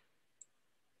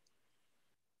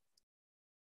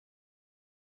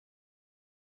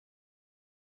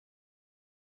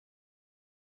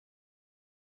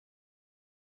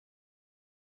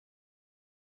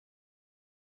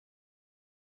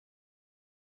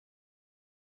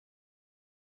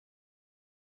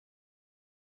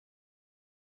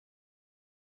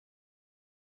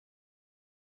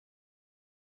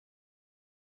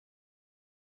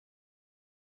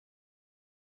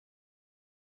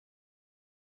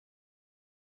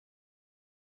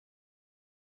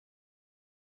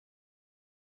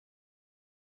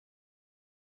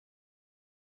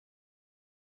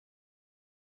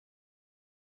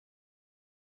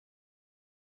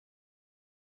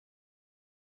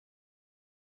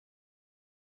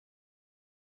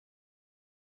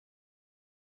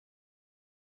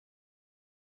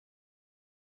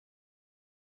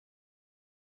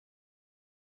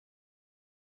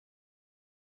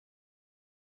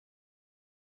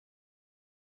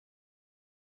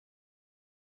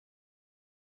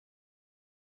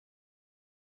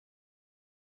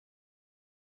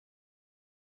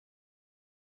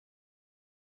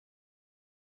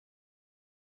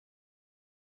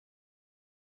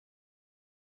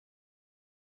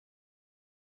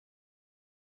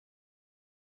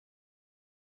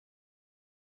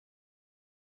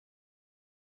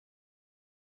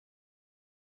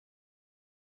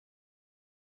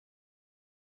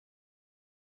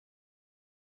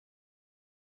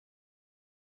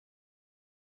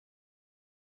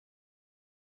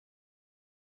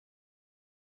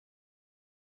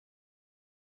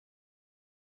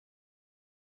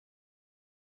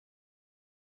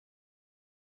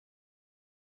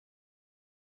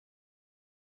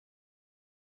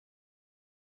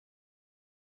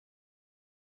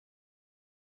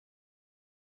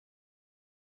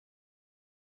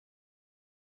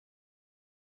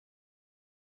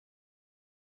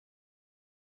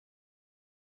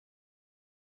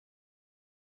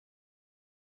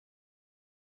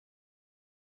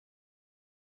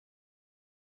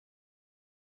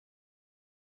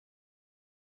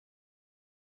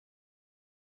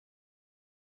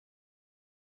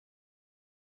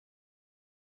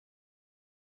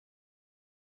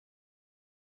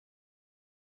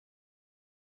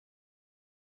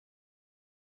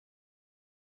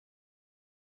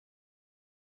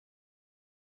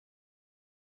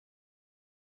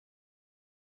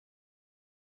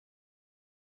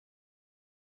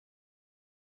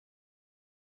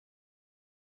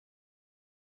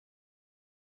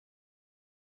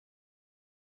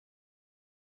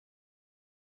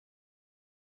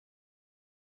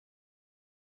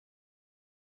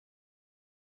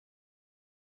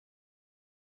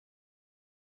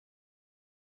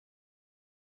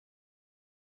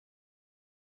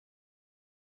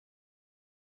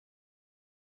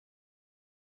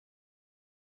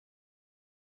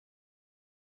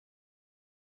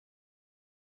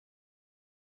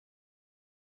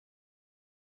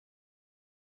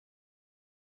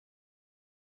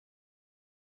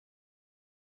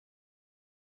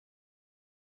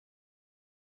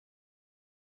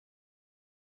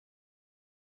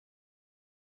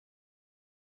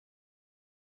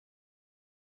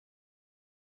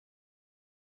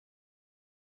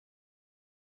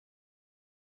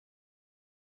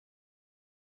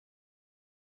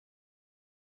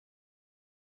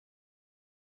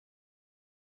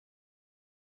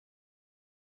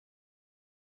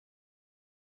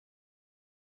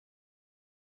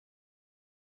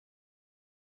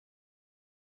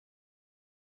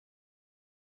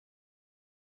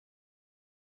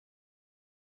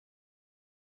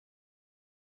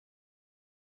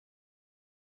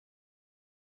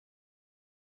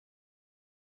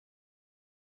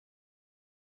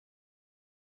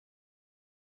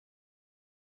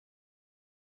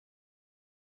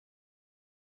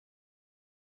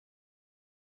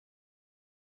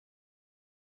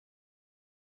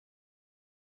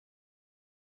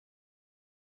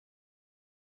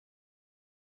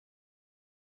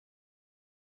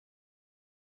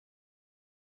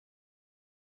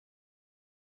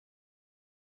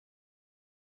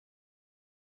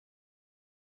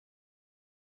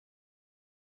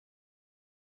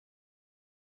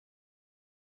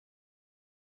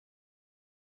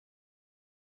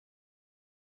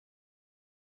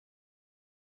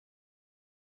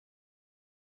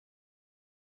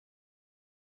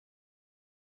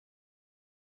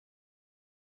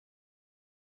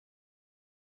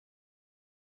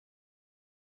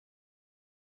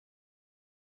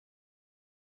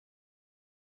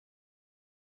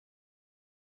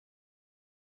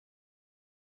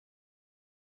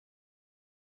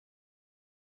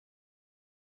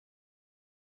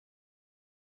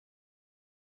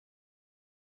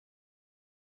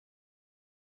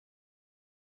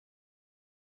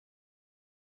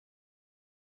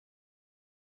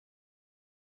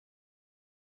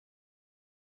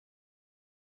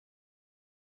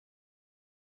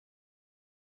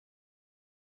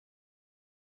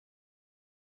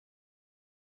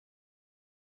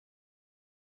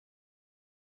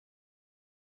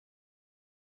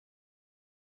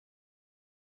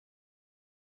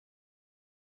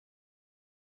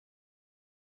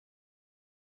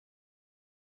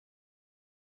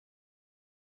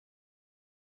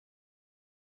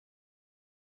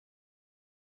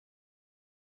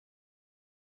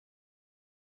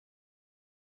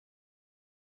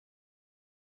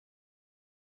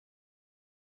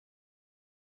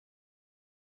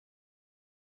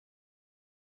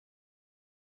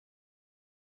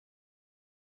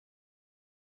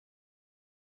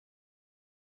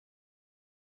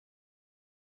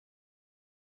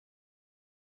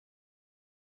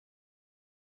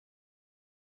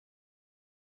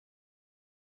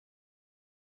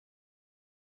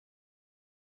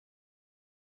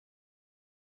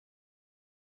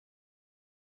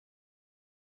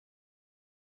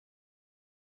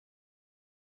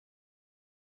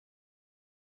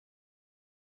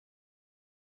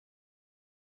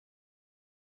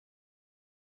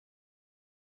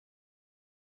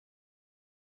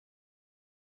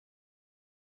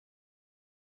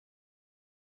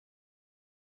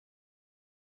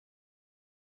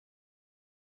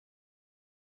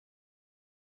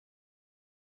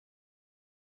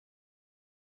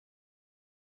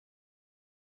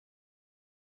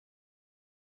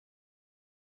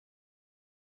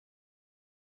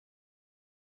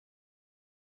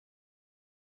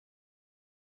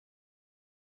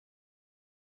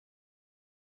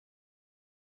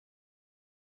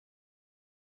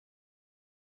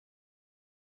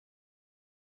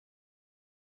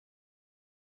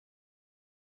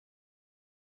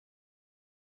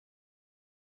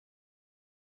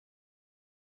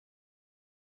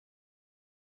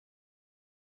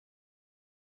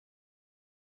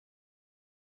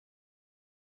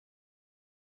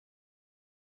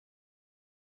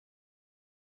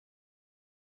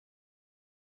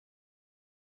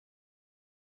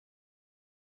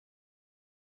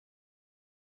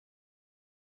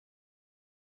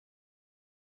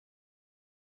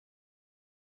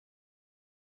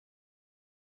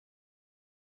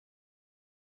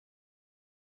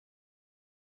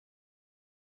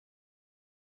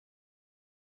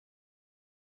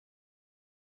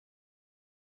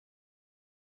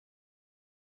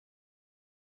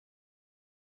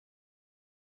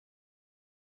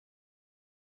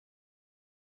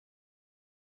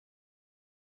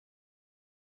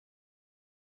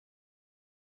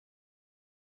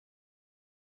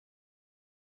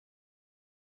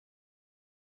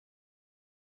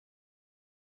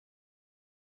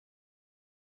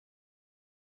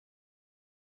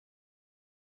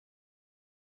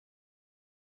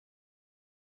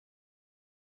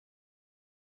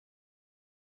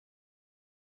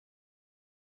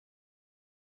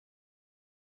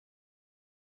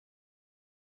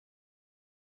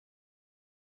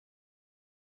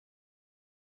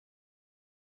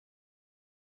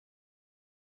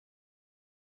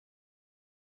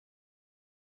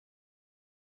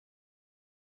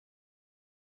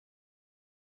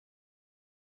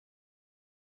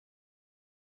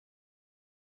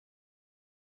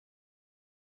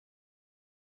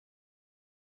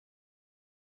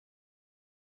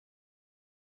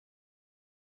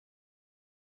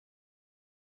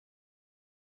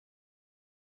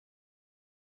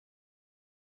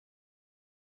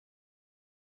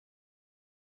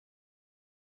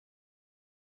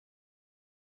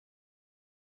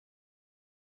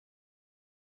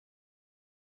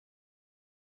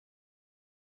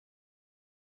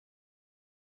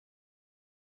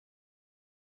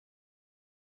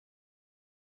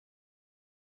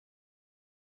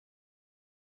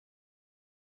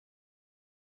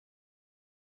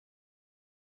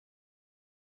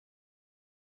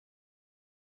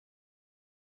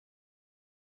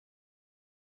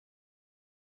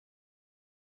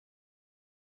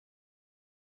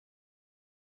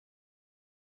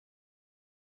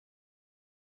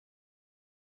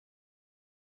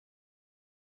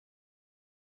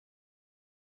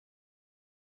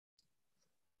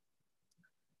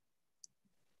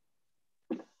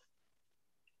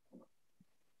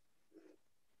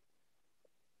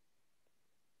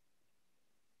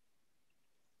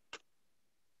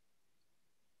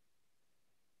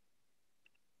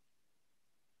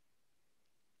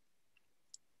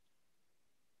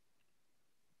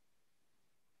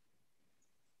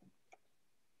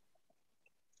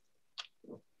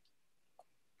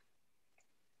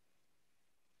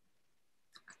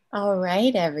 All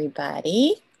right,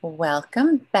 everybody.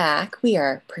 Welcome back. We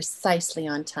are precisely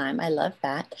on time. I love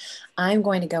that. I'm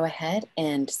going to go ahead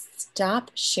and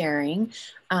stop sharing.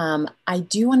 I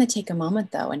do want to take a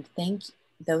moment, though, and thank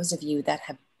those of you that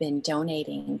have been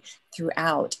donating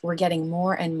throughout. We're getting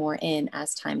more and more in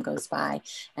as time goes by,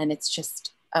 and it's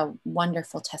just a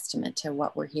wonderful testament to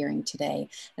what we're hearing today.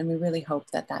 And we really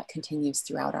hope that that continues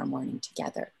throughout our morning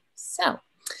together. So,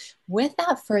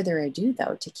 without further ado,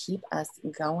 though, to keep us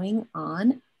going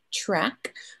on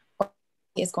track,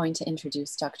 is going to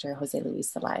introduce Dr. Jose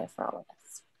Luis Zelaya for all of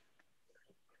us.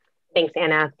 Thanks,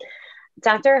 Anna.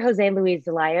 Dr. Jose Luis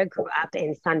Zelaya grew up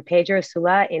in San Pedro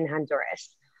Sula in Honduras.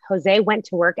 Jose went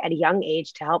to work at a young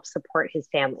age to help support his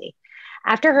family.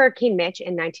 After Hurricane Mitch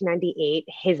in 1998,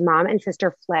 his mom and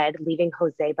sister fled, leaving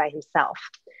Jose by himself.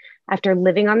 After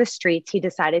living on the streets, he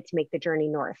decided to make the journey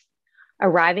north.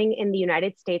 Arriving in the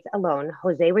United States alone,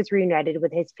 Jose was reunited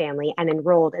with his family and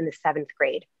enrolled in the 7th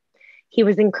grade. He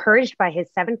was encouraged by his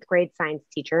 7th grade science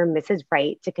teacher, Mrs.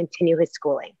 Wright, to continue his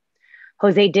schooling.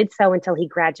 Jose did so until he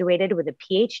graduated with a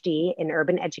PhD in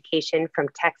urban education from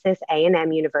Texas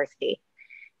A&M University.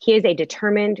 He is a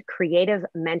determined, creative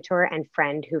mentor and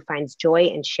friend who finds joy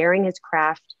in sharing his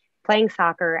craft, playing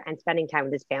soccer, and spending time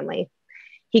with his family.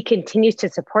 He continues to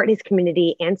support his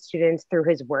community and students through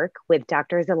his work with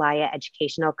Dr. Zelaya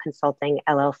Educational Consulting,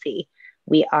 LLC.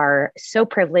 We are so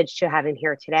privileged to have him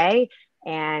here today,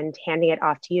 and handing it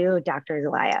off to you, Dr.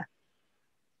 Zelaya.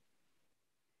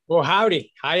 Well,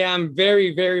 howdy. I am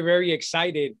very, very, very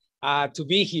excited to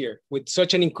be here with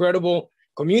such an incredible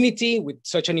community, with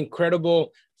such an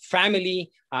incredible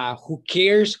family who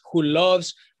cares, who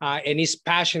loves, and is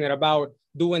passionate about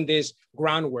doing this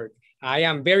groundwork. I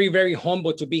am very, very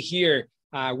humbled to be here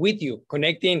with you,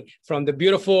 connecting from the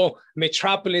beautiful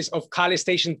metropolis of College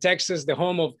Station, Texas, the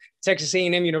home of Texas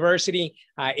A&M University.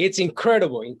 It's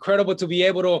incredible to be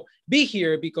able to be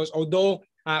here because although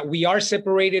we are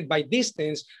separated by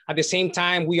distance, at the same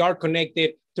time, we are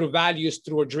connected through values,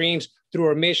 through our dreams, through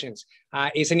our missions.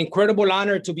 It's an incredible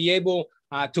honor to be able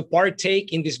to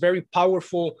partake in this very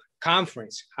powerful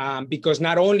conference because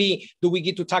not only do we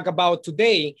get to talk about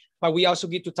today, but we also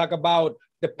get to talk about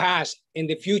the past and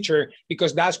the future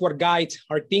because that's what guides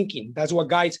our thinking. That's what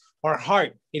guides our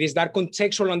heart. It is that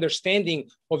contextual understanding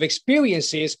of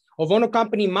experiences of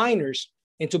unaccompanied minors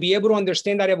and to be able to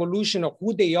understand that evolution of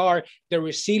who they are, their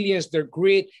resilience, their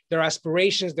grit, their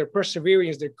aspirations, their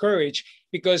perseverance, their courage,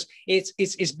 because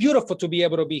it's beautiful to be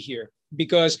able to be here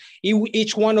because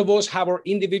each one of us have our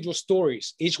individual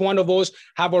stories. Each one of us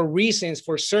have our reasons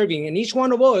for serving, and each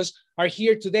one of us are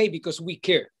here today because we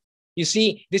care. You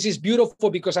see, this is beautiful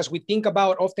because as we think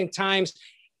about oftentimes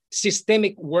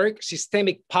systemic work,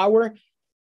 systemic power,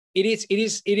 it is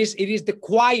the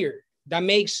choir that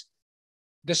makes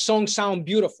the song sound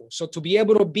beautiful. So to be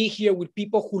able to be here with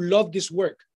people who love this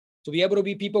work, to be able to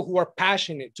be people who are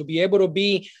passionate, to be able to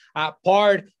be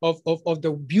part of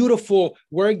the beautiful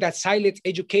work that Silent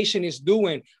Education is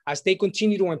doing as they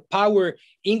continue to empower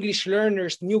English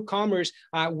learners, newcomers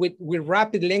with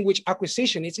rapid language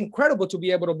acquisition. It's incredible to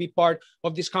be able to be part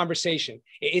of this conversation.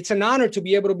 It's an honor to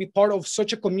be able to be part of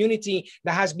such a community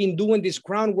that has been doing this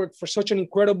groundwork for such an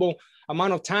incredible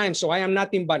amount of time. So I am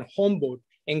nothing but humbled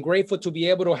and grateful to be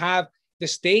able to have the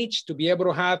stage, to be able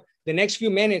to have the next few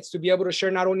minutes to be able to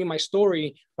share not only my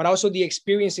story, but also the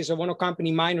experiences of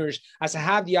unaccompanied minors as I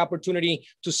have the opportunity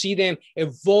to see them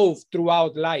evolve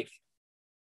throughout life.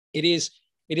 It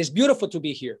is beautiful to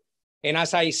be here. And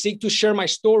as I seek to share my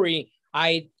story,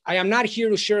 I am not here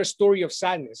to share a story of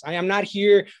sadness. I am not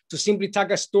here to simply tell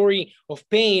a story of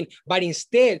pain, but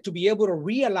instead to be able to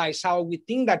realize how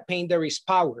within that pain there is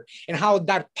power and how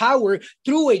that power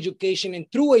through education and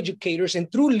through educators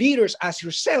and through leaders as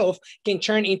yourself can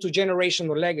turn into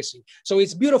generational legacy. So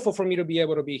it's beautiful for me to be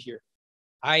able to be here.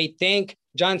 I thank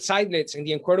John Seidlitz and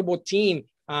the incredible team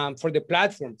for the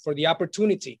platform, for the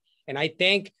opportunity. And I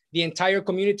thank the entire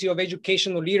community of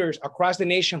educational leaders across the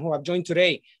nation who have joined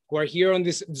today, who are here on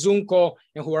this Zoom call,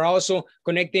 and who are also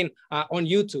connecting on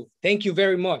YouTube. Thank you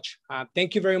very much.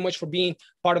 Thank you very much for being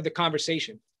part of the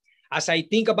conversation. As I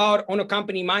think about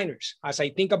unaccompanied minors, as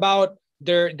I think about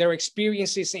their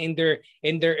experiences and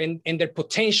their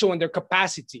potential and their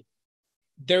capacity,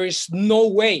 there is no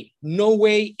way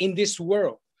in this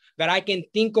world that I can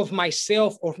think of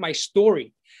myself or my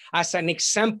story as an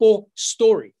example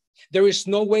story. There is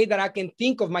no way that I can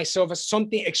think of myself as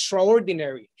something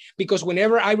extraordinary because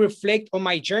whenever I reflect on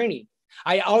my journey,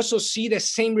 I also see the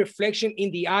same reflection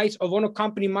in the eyes of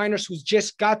unaccompanied minors who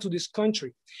just got to this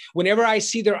country. Whenever I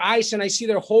see their eyes and I see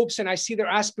their hopes and I see their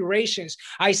aspirations,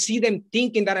 I see them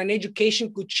thinking that an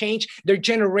education could change their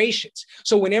generations.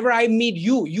 So whenever I meet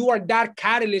you, you are that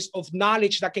catalyst of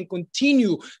knowledge that can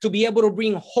continue to be able to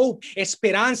bring hope,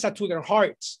 esperanza to their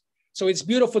hearts. So it's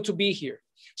beautiful to be here.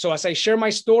 So as I share my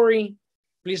story,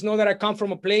 please know that I come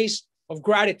from a place of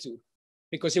gratitude,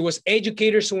 because it was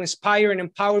educators who inspire and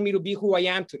empower me to be who I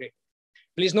am today.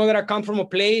 Please know that I come from a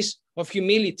place of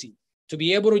humility, to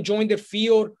be able to join the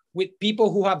field with people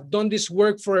who have done this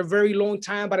work for a very long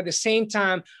time. But at the same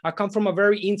time, I come from a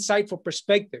very insightful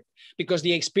perspective, because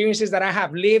the experiences that I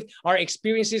have lived are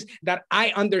experiences that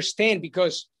I understand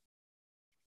because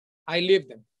I lived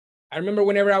them. I remember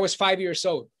whenever I was 5 years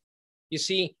old, you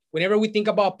see, whenever we think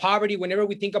about poverty, whenever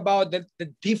we think about the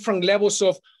different levels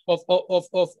of low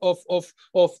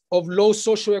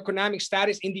socioeconomic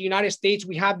status in the United States,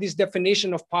 we have this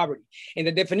definition of poverty. And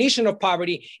the definition of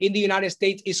poverty in the United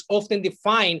States is often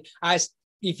defined as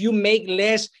if you make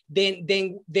less than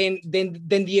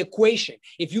the equation.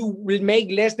 If you will make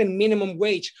less than minimum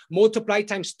wage, multiply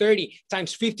times 30,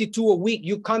 times 52 a week,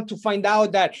 you come to find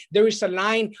out that there is a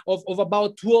line of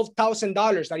about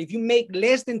 $12,000, that if you make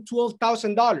less than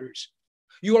 $12,000,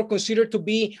 you are considered to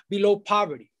be below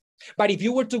poverty. But if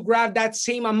you were to grab that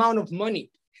same amount of money,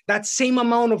 that same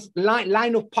amount of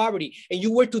line of poverty, and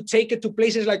you were to take it to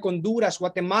places like Honduras,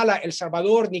 Guatemala, El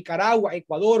Salvador, Nicaragua,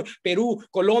 Ecuador, Peru,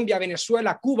 Colombia,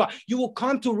 Venezuela, Cuba, you will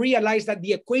come to realize that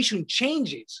the equation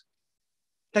changes.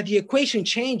 That the equation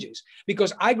changes,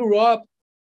 because I grew up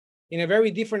in a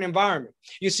very different environment.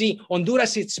 You see,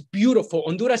 Honduras, it's beautiful.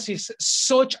 Honduras is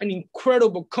such an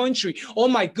incredible country. Oh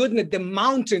my goodness, the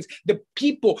mountains, the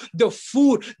people, the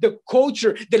food, the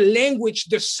culture, the language,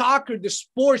 the soccer, the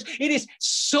sports. It is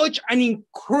such an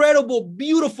incredible,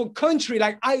 beautiful country.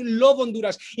 Like, I love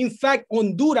Honduras. In fact,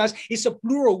 Honduras is a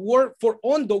plural word for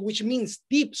hondo, which means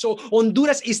deep. So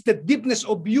Honduras is the deepness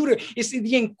of beauty. It's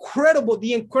the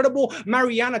incredible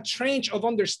Mariana Trench of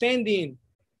understanding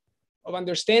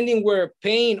where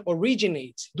pain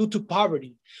originates due to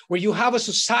poverty, where you have a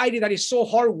society that is so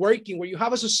hardworking, where you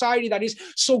have a society that is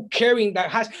so caring,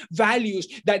 that has values,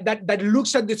 that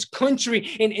looks at this country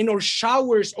in our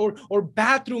showers or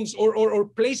bathrooms or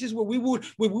places where we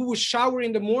would shower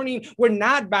in the morning were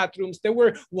not bathrooms. There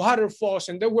were waterfalls,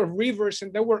 and there were rivers,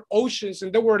 and there were oceans,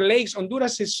 and there were lakes.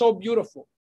 Honduras is so beautiful.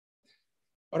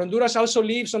 But Honduras also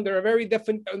lives under a very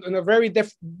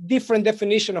different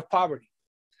definition of poverty.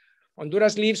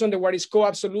 Honduras lives under what is called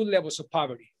absolute levels of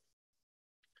poverty.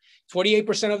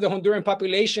 48% of the Honduran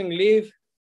population live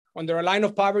under a line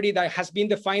of poverty that has been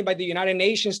defined by the United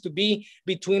Nations to be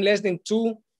between less than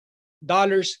 $2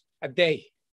 a day.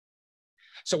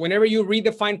 So whenever you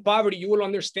redefine poverty, you will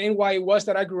understand why it was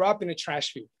that I grew up in a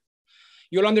trash field.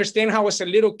 You'll understand how as a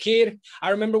little kid, I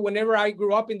remember whenever I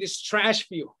grew up in this trash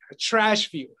field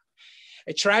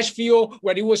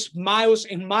where it was miles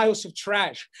and miles of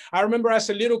trash. I remember as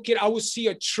a little kid, I would see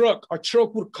a truck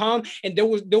would come, and there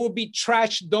would be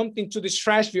trash dumped into this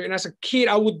trash field. And as a kid,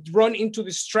 I would run into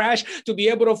this trash to be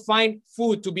able to find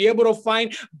food, to be able to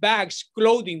find bags,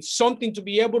 clothing, something to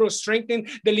be able to strengthen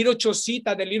the little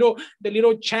chocita, the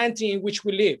little shanty in which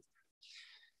we live.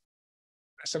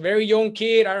 As a very young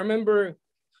kid, I remember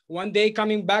one day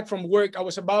coming back from work. I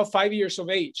was about 5 years of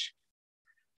age.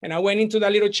 And I went into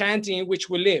that little shanty in which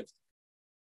we lived.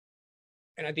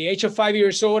 And at the age of 5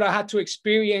 years old, I had to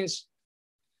experience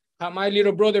how my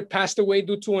little brother passed away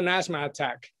due to an asthma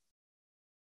attack.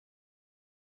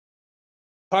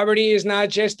 Poverty is not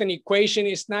just an equation.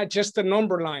 It's not just a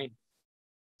number line.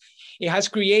 It has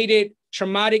created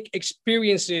traumatic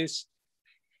experiences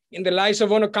in the lives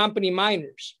of unaccompanied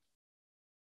minors.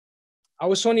 I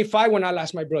was only 5 when I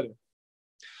lost my brother.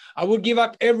 I would give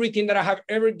up everything that I have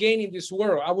ever gained in this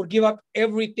world. I would give up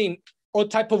everything, all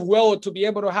type of wealth, to be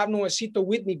able to have Noesito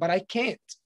with me, but I can't.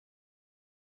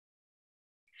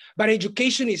 But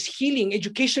education is healing.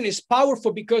 Education is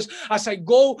powerful, because as I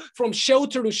go from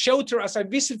shelter to shelter, as I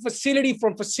visit facility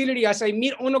from facility, as I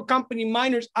meet unaccompanied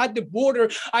minors at the border,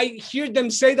 I hear them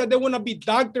say that they want to be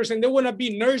doctors, and they want to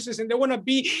be nurses, and they want to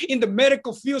be in the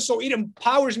medical field. So it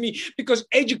empowers me, because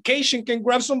education can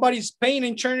grab somebody's pain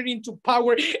and turn it into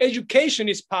power. Education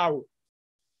is power.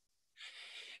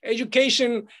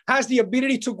 Education has the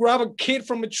ability to grab a kid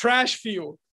from a trash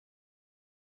field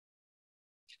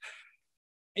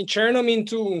and turn them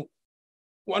into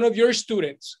one of your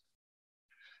students.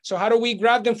 So how do we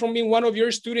grab them from being one of your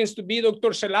students to be Dr.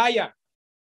 ZELAYA,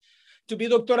 to be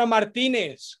Dr.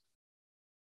 Martinez?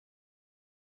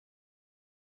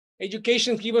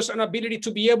 Education gives us an ability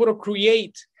to be able to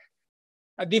create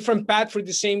a different path for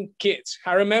the same kids.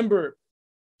 I remember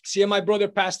seeing my brother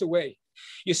passed away.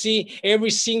 You see,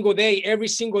 every single day,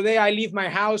 I leave my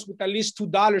house with at least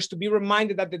 $2 to be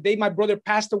reminded that the day my brother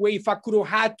passed away, if I could have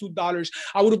had $2,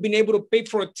 I would have been able to pay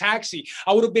for a taxi.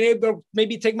 I would have been able to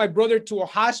maybe take my brother to a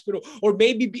hospital or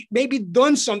maybe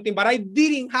done something, but I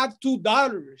didn't have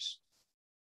 $2.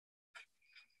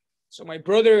 So my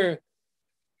brother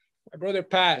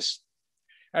passed.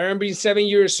 I remember being 7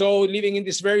 years old, living in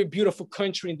this very beautiful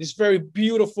country, in this very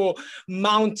beautiful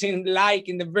mountain-like,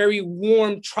 in the very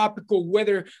warm tropical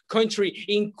weather country.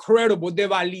 Incredible. De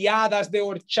baleadas, de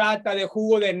horchata, de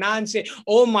jugo de nance.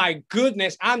 Oh my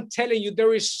goodness. I'm telling you,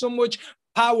 there is so much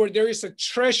power. There is a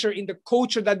treasure in the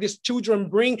culture that these children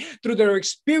bring through their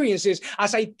experiences.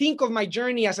 As I think of my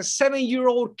journey as a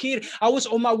 7-year-old kid, I was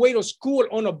on my way to school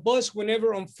on a bus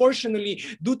whenever, unfortunately,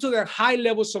 due to the high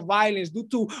levels of violence, due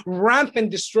to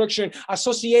rampant destruction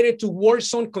associated to war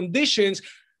zone conditions,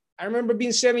 I remember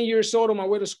being 7 years old on my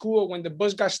way to school when the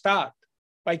bus got stopped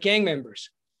by gang members.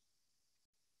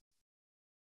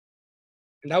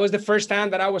 And that was the first time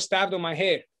that I was stabbed on my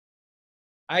head.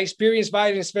 I experienced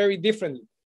violence very differently.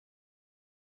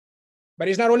 But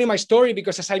it's not only my story,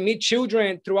 because as I meet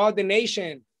children throughout the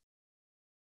nation,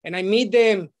 and I meet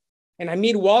them, and I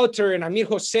meet Walter, and I meet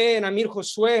Jose, and I meet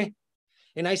Josue,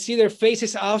 and I see their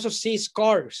faces, I also see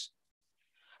scars.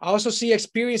 I also see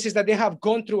experiences that they have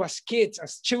gone through as kids,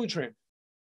 as children.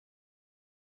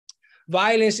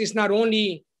 Violence is not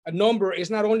only a number, it's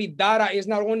not only data, it's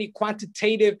not only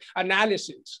quantitative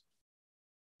analysis.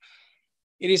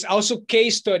 It is also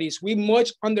case studies. We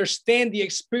must understand the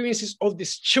experiences of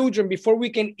these children before we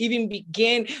can even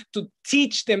begin to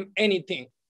teach them anything.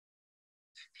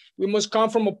 We must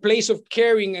come from a place of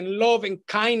caring and love and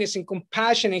kindness and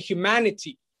compassion and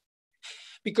humanity,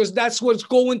 because that's what's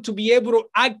going to be able to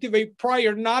activate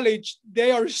prior knowledge. They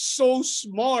are so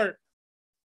smart.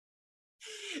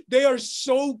 They are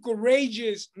so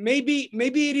courageous. Maybe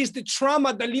it is the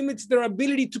trauma that limits their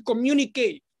ability to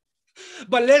communicate.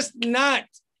 But let's not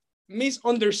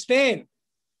misunderstand.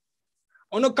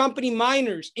 Unaccompanied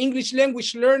minors, English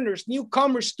language learners,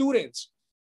 newcomer students,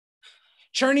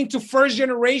 turning to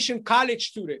first-generation college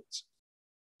students.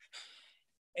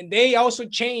 And they also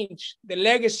change the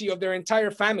legacy of their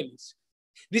entire families.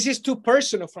 This is too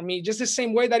personal for me, just the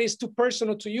same way that it's too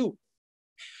personal to you.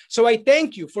 So I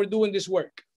thank you for doing this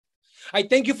work. I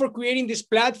thank you for creating this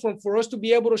platform for us to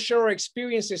be able to share our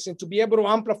experiences and to be able to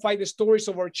amplify the stories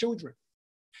of our children.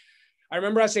 I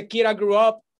remember as a kid, I grew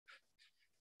up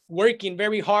working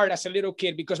very hard as a little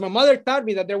kid because my mother taught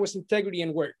me that there was integrity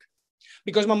in work.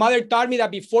 Because my mother taught me that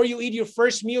before you eat your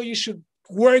first meal, you should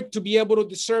work to be able to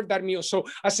deserve that meal. So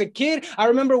as a kid, I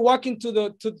remember walking to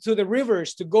the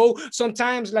rivers to go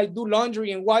sometimes like do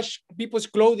laundry and wash people's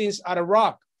clothing at a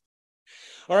rock.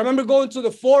 Or I remember going to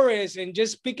the forest and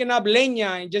just picking up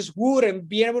leña and just wood and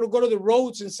being able to go to the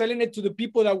roads and selling it to the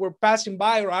people that were passing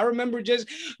by. Or I remember just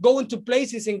going to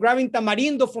places and grabbing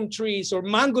tamarindo from trees or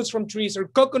mangoes from trees or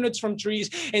coconuts from trees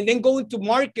and then going to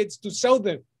markets to sell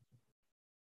them.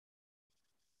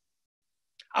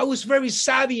 I was very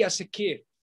savvy as a kid.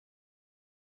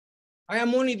 I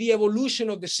am only the evolution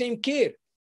of the same kid.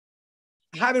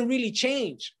 I haven't really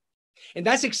changed. And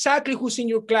that's exactly who's in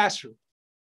your classroom.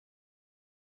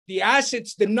 The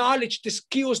assets, the knowledge, the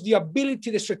skills, the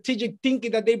ability, the strategic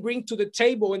thinking that they bring to the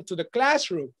table and to the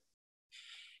classroom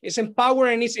is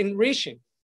empowering, it's enriching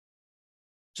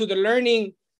to the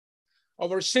learning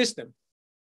of our system.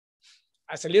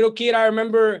 As a little kid, I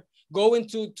remember going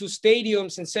to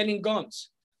stadiums and selling guns.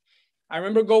 I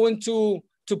remember going to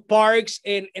parks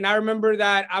and I remember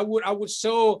that I would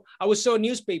sell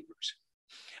newspapers.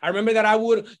 I remember that I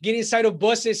would get inside of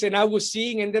buses and I would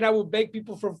sing and then I would beg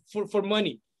people for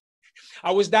money.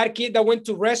 I was that kid that went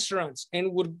to restaurants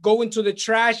and would go into the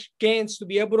trash cans to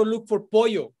be able to look for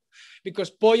pollo, because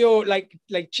pollo, like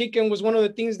chicken, was one of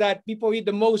the things that people eat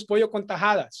the most, pollo con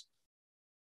tajadas.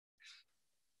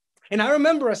 And I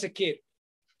remember as a kid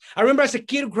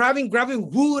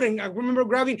grabbing wood, and I remember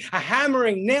grabbing a hammer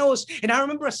and nails. And I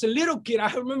remember as a little kid,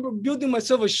 I remember building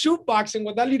myself a shoebox. And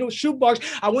with that little shoebox,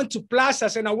 I went to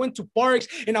plazas and I went to parks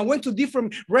and I went to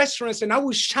different restaurants and I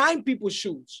would shine people's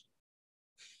shoes.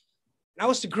 And I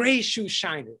was the great shoe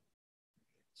shiner.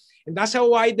 And that's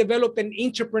how I developed an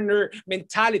entrepreneur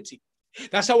mentality.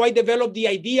 That's how I developed the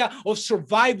idea of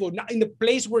survival, not in the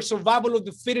place where survival of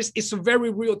the fittest is a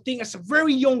very real thing. As a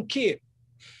very young kid,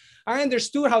 I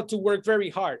understood how to work very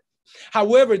hard.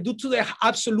 However, due to the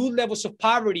absolute levels of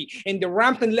poverty and the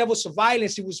rampant levels of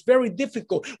violence, it was very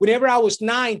difficult. Whenever I was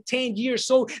 9, 10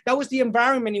 years old, that was the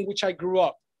environment in which I grew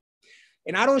up.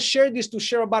 And I don't share this to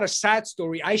share about a sad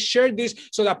story. I share this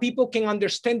so that people can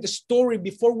understand the story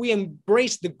before we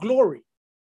embrace the glory.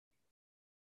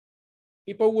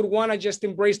 People would want to just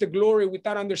embrace the glory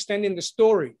without understanding the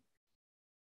story.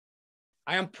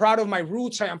 I am proud of my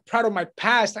roots. I am proud of my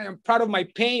past. I am proud of my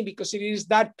pain because it is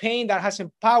that pain that has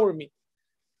empowered me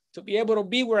to be able to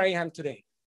be where I am today.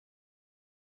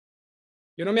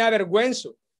 Yo no me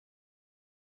avergüenzo.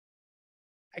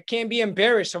 I can't be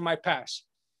embarrassed of my past.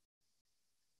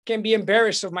 Can't be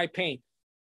embarrassed of my pain.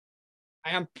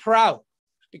 I am proud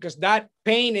because that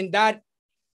pain and that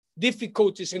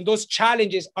difficulties and those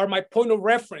challenges are my point of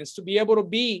reference to be able to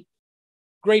be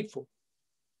grateful.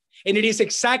 And it is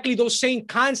exactly those same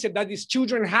concepts that these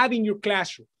children have in your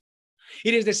classroom.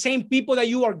 It is the same people that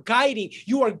you are guiding.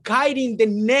 You are guiding the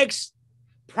next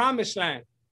promised land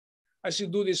as you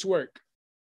do this work.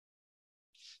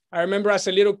 I remember as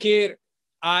a little kid,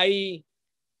 I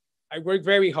worked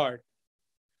very hard.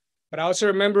 But I also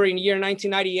remember in year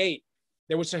 1998,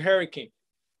 there was a hurricane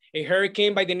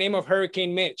by the name of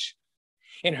Hurricane Mitch.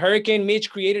 And Hurricane Mitch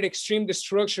created extreme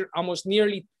destruction. Almost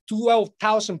nearly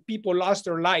 12,000 people lost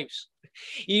their lives.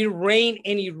 It rained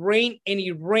and it rained and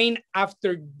it rained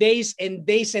after days and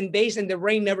days and days, and the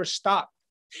rain never stopped.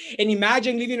 And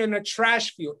imagine living in a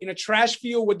trash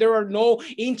field where there are no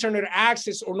internet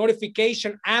access or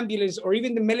notification, ambulance, or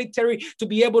even the military to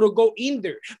be able to go in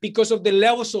there because of the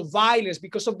levels of violence,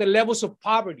 because of the levels of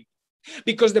poverty,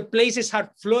 because the places had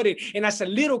flooded. And as a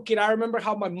little kid, I remember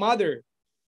how my mother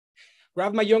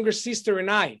grabbed my younger sister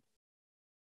and I,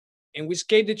 and we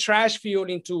escaped the trash field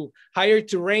into higher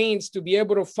terrains to be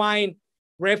able to find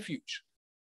refuge.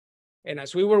 And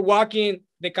as we were walking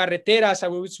the carreteras,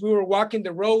 as we were walking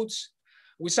the roads,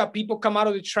 we saw people come out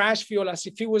of the trash field as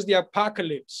if it was the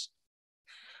apocalypse,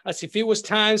 as if it was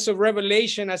times of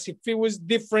revelation, as if it was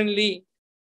differently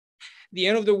the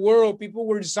end of the world. People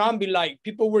were zombie-like.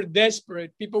 People were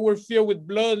desperate. People were filled with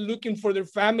blood, looking for their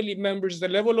family members. The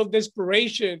level of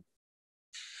desperation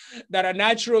that a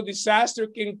natural disaster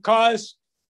can cause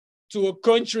to a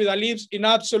country that lives in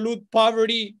absolute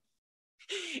poverty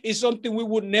is something we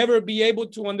would never be able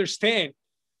to understand.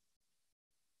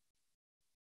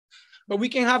 But we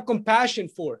can have compassion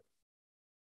for it.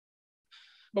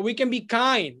 But we can be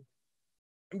kind,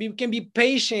 and we can be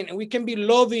patient, and we can be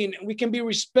loving, and we can be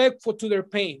respectful to their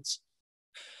pains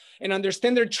and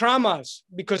understand their traumas,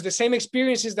 because the same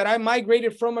experiences that I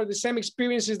migrated from are the same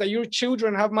experiences that your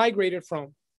children have migrated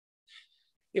from,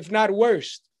 if not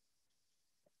worse.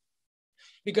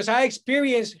 Because I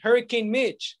experienced Hurricane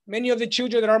Mitch. Many of the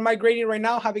children that are migrating right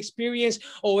now have experienced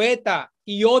Oeta,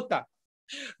 Iota,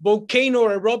 volcano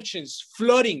eruptions,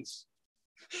 floodings,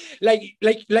 like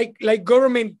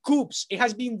government coups. It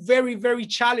has been very, very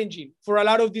challenging for a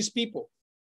lot of these people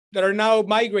that are now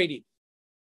migrating.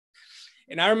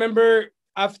 And I remember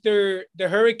after the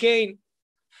hurricane,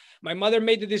 my mother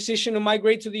made the decision to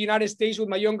migrate to the United States with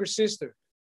my younger sister,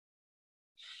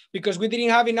 because we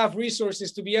didn't have enough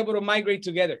resources to be able to migrate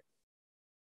together,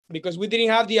 because we didn't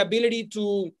have the ability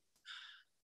to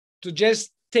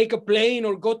just take a plane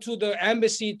or go to the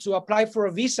embassy to apply for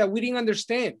a visa. We didn't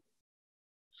understand.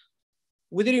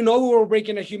 We didn't know we were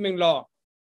breaking a human law.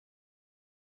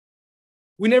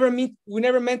 We never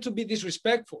meant to be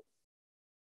disrespectful.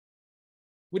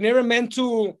 We never meant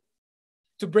to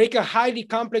break a highly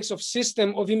complex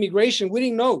system of immigration. We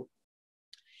didn't know.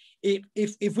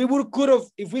 If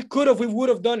we could have, we would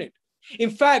have done it.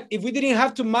 In fact, if we didn't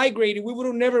have to migrate, we would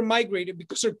have never migrated,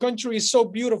 because our country is so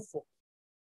beautiful.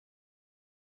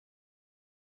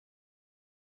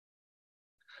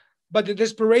 But the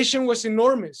desperation was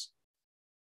enormous.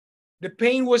 The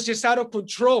pain was just out of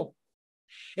control.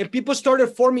 And people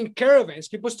started forming caravans.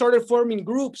 People started forming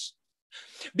groups,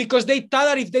 because they thought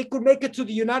that if they could make it to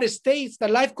the United States,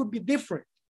 that life could be different.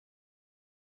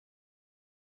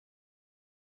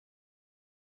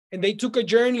 And they took a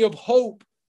journey of hope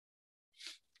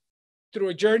through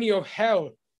a journey of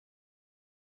hell.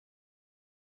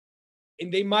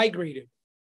 And they migrated.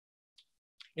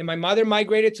 And my mother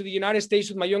migrated to the United States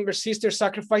with my younger sister,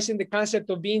 sacrificing the concept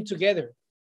of being together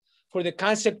for the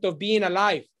concept of being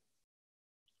alive.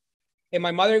 And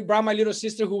my mother brought my little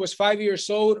sister, who was 5 years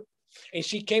old, and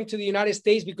she came to the United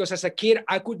States because as a kid,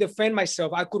 I could defend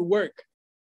myself. I could work.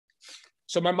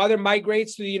 So my mother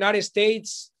migrates to the United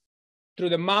States through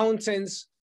the mountains,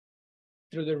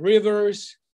 through the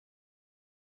rivers,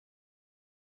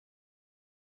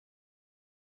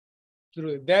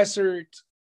 through the desert,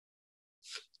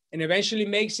 and eventually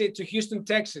makes it to Houston,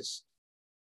 Texas,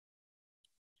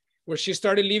 where she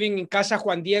started living in Casa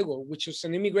Juan Diego, which was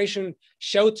an immigration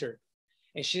shelter.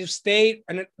 And she stayed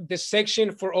in the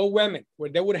section for old women where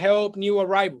they would help new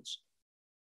arrivals.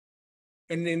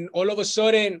 And then all of a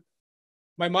sudden,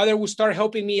 my mother would start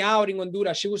helping me out in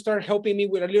Honduras. She would start helping me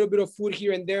with a little bit of food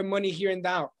here and there, money here and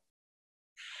there.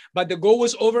 But the goal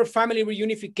was over family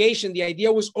reunification. The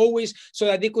idea was always so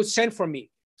that they could send for me.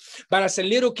 But as a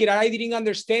little kid, I didn't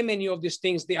understand many of these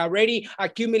things. The already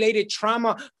accumulated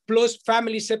trauma plus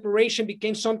family separation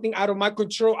became something out of my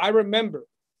control. I remember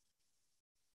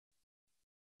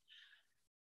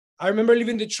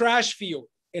leaving the trash field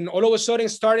and all of a sudden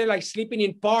started like sleeping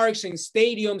in parks and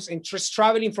stadiums and just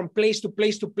traveling from place to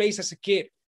place to place as a kid.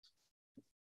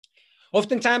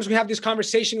 Oftentimes we have this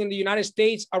conversation in the United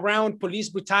States around police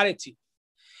brutality.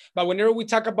 But whenever we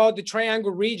talk about the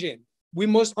Triangle region, we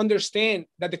must understand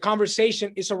that the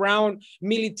conversation is around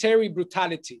military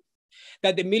brutality,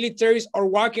 that the militaries are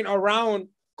walking around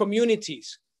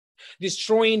communities,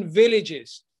 destroying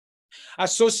villages,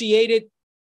 associated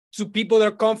to people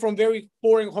that come from very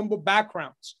poor and humble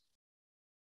backgrounds.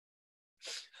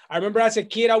 I remember as a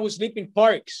kid, I would sleep in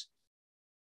parks.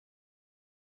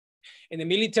 And the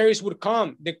militaries would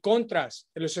come, the Contras,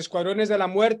 los Escuadrones de la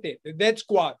Muerte, the death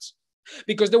squads,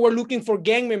 because they were looking for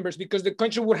gang members, because the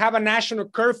country would have a national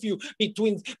curfew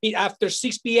after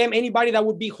 6 p.m. Anybody that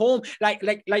would be home, like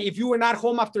if you were not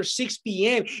home after 6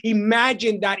 p.m.,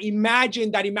 imagine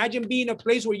being a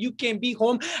place where you can be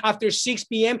home after 6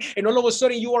 p.m. and all of a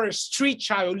sudden you are a street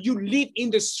child. You live in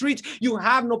the streets. You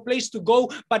have no place to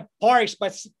go but parks,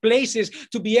 but places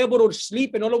to be able to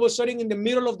sleep. And all of a sudden in the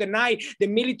middle of the night, the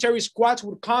military squads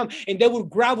would come and they would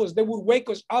grab us. They would wake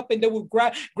us up and they would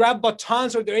grab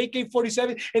batons or their AK-47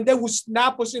 and they would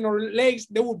snap us in our legs.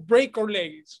 They would break our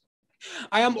legs.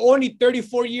 I am only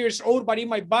 34 years old, but in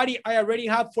my body, I already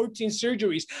have 14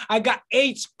 surgeries. I got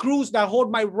 8 screws that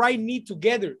hold my right knee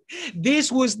together. This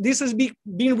has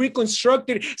been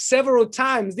reconstructed several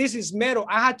times. This is metal.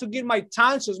 I had to get my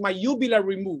tonsils, my uvula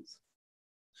removed.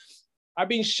 I've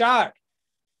been shot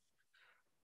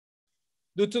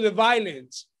due to the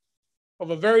violence of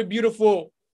a very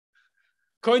beautiful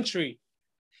country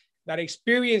that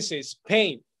experiences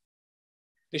pain.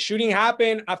 The shooting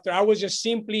happened after I was just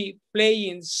simply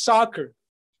playing soccer.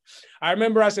 I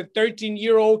remember as a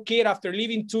 13-year-old kid, after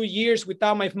living 2 years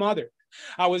without my mother,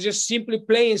 I was just simply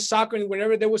playing soccer, and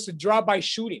whenever there was a drive-by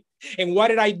shooting. And what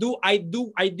did I do? I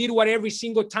did what every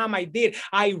single time I did.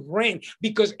 I ran,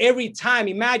 because every time,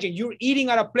 imagine you're eating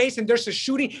at a place and there's a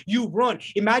shooting, you run.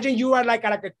 Imagine you are like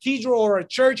at a cathedral or a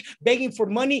church begging for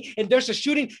money and there's a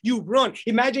shooting, you run.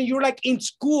 Imagine you're like in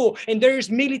school and there's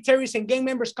militaries and gang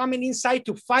members coming inside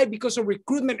to fight because of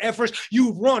recruitment efforts.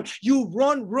 You run.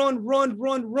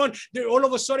 There, all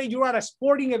of a sudden you're at a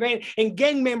sporting event and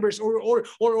gang members or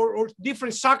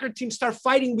different soccer teams start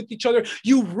fighting with each other.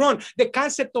 You run. The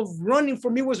concept of running for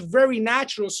me was very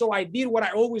natural. So I did what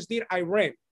I always did. I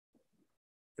ran.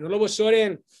 And all of a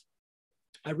sudden,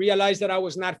 I realized that I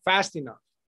was not fast enough.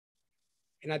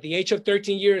 And at the age of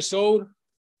 13 years old,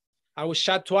 I was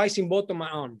shot twice in both of my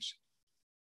arms.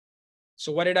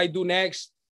 So what did I do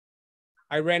next?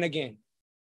 I ran again.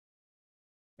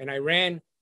 And I ran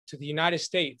to the United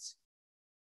States.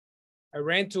 I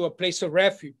ran to a place of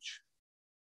refuge.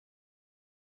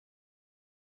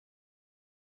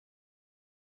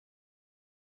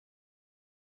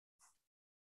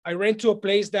 I ran to a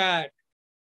place that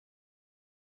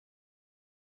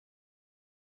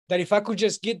if I could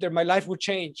just get there, my life would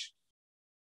change.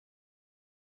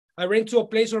 I ran to a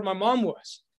place where my mom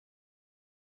was.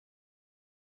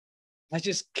 I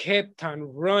just kept on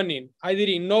running. I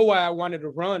didn't know why I wanted to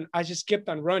run. I just kept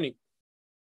on running.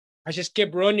 I just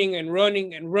kept running and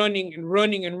running and running and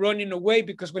running and running away,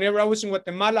 because whenever I was in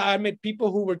Guatemala, I met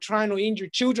people who were trying to injure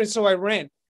children, so I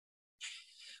ran.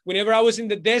 Whenever I was in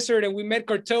the desert and we met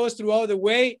cartels throughout the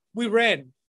way, we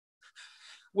ran.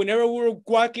 Whenever we were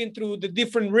walking through the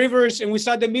different rivers and we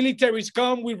saw the militaries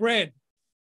come, we ran.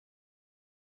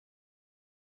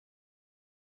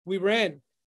 We ran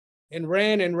and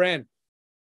ran and ran.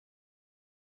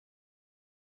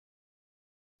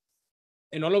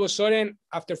 And all of a sudden,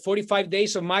 after 45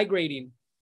 days of migrating,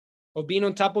 of being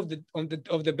on top of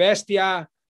the bestia,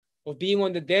 of being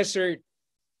on the desert,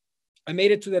 I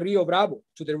made it to the Rio Bravo,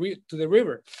 to the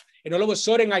river. And all of a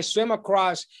sudden I swam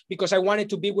across, because I wanted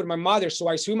to be with my mother. So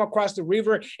I swim across the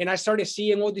river and I started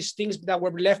seeing all these things that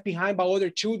were left behind by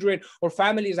other children or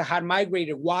families that had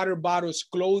migrated: water bottles,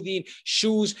 clothing,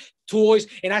 shoes, toys.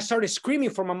 And I started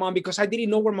screaming for my mom because I didn't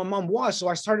know where my mom was. So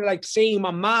I started like saying,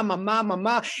 "Mama, mama,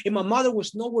 mama," and my mother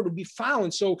was nowhere to be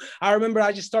found. So I remember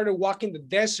I just started walking the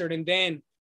desert, and then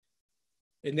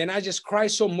And then I just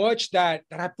cried so much that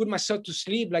I put myself to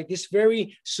sleep. Like this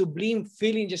very sublime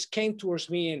feeling just came towards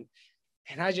me.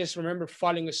 And I just remember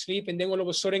falling asleep. And then all of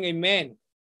a sudden, a man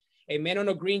on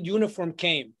a green uniform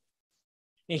came.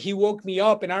 And he woke me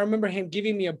up. And I remember him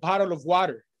giving me a bottle of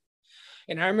water.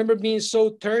 And I remember being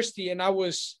so thirsty and I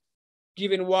was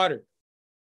given water.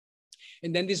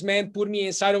 And then this man put me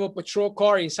inside of a patrol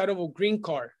car, inside of a green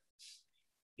car,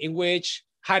 in which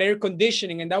had air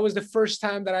conditioning. And that was the first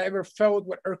time that I ever felt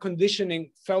what air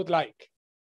conditioning felt like.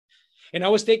 And I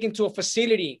was taken to a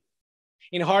facility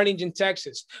in Harlingen,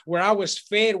 Texas, where I was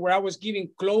fed, where I was given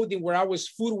clothing, where I was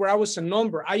food, where I was a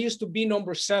number. I used to be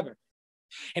number 7.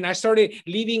 And I started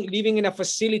living in a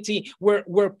facility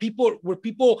where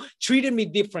people treated me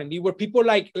differently, where people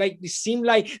like they seemed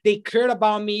like they cared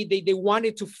about me. They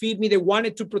wanted to feed me. They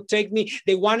wanted to protect me.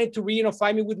 They wanted to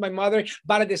reunify me with my mother.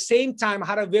 But at the same time, I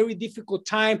had a very difficult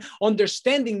time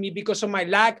understanding me because of my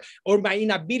lack or my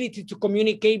inability to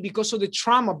communicate, because of the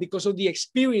trauma, because of the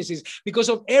experiences, because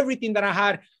of everything that I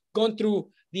had gone through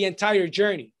the entire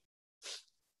journey.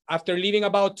 After living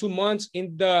about 2 months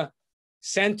in the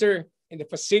center, in the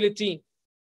facility,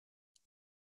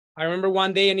 I remember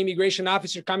one day an immigration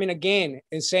officer coming again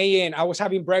and saying, I was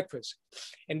having breakfast.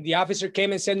 And the officer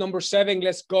came and said, number 7,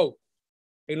 let's go.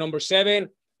 And number 7,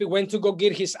 we went to go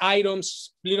get his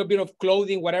items, a little bit of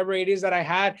clothing, whatever it is that I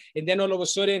had. And then all of a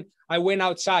sudden, I went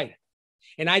outside.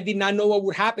 And I did not know what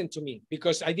would happen to me,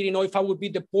 because I didn't know if I would be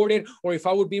deported or if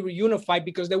I would be reunified,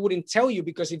 because they wouldn't tell you.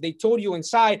 Because if they told you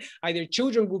inside, either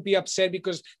children would be upset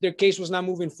because their case was not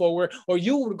moving forward, or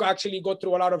you would actually go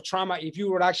through a lot of trauma if you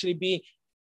would actually be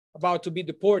about to be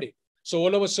deported. So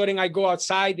all of a sudden I go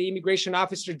outside, the immigration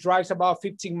officer drives about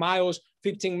 15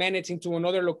 minutes into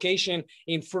another location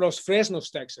in Los Fresnos,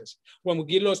 Texas. When we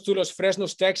get to Los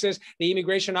Fresnos, Texas, the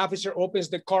immigration officer opens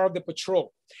the car of the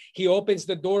patrol. He opens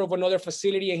the door of another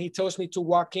facility and he tells me to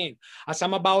walk in. As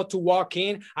I'm about to walk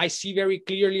in, I see very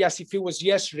clearly, as if it was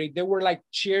yesterday, there were like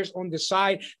chairs on the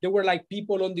side. There were like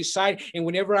people on the side. And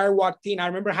whenever I walked in, I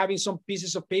remember having some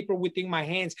pieces of paper within my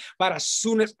hands. But as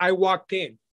soon as I walked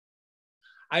in,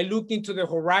 I looked into the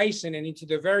horizon, and into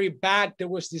the very back, there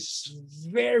was this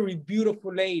very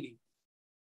beautiful lady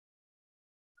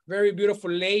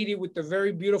with a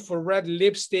very beautiful red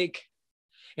lipstick.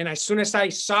 And as soon as I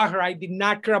saw her, I did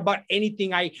not care about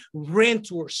anything. I ran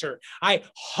towards her. I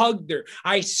hugged her.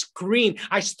 I screamed.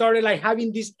 I started like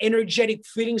having these energetic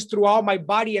feelings throughout my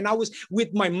body. And I was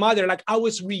with my mother, like I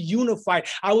was reunified.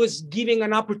 I was given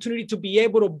an opportunity to be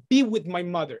able to be with my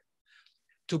mother,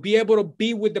 to be able to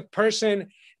be with the person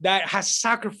that has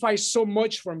sacrificed so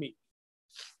much for me.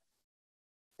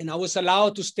 And I was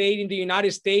allowed to stay in the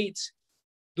United States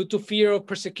due to fear of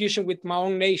persecution with my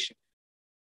own nation.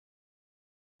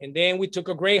 And then we took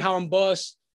a Greyhound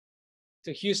bus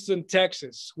to Houston,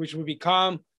 Texas, which would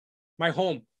become my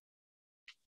home.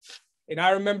 And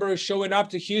I remember showing up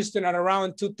to Houston at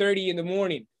around 2:30 in the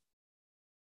morning.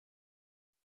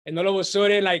 And all of a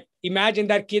sudden, like, imagine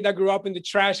that kid that grew up in the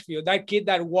trash field, that kid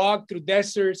that walked through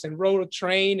deserts and rode a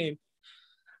train and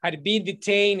had been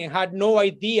detained and had no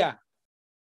idea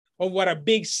of what a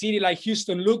big city like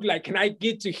Houston looked like. And I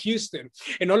get to Houston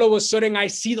and all of a sudden I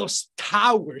see those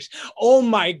towers. Oh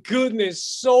my goodness,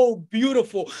 so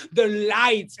beautiful. The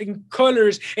lights and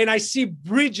colors. And I see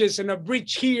bridges, and a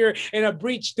bridge here and a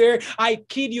bridge there. I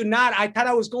kid you not. I thought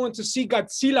I was going to see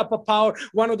Godzilla pop out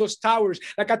one of those towers.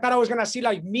 Like I thought I was going to see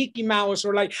like Mickey Mouse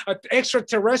or like an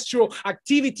extraterrestrial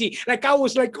activity. Like I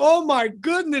was like, oh my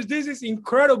goodness, this is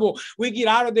incredible. We get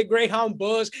out of the Greyhound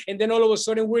bus and then all of a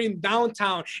sudden we're in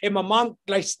downtown. And my mom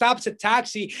like stops a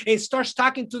taxi and starts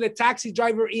talking to the taxi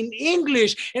driver in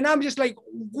English. And I'm just like,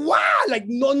 wow, like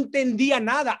no entendía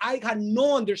nada. I had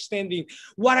no understanding.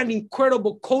 What an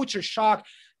incredible culture shock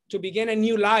to begin a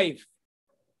new life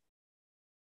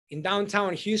in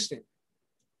downtown Houston.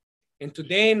 And to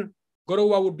then go to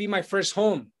what would be my first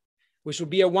home, which would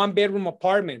be a 1-bedroom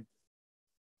apartment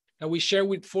that we share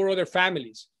with 4 other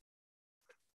families.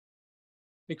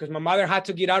 Because my mother had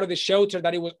to get out of the shelter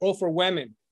that it was all for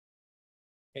women.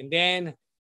 And then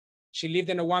she lived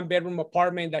in a 1-bedroom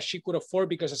apartment that she could afford,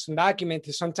 because as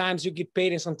undocumented, sometimes you get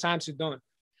paid and sometimes you don't.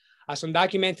 As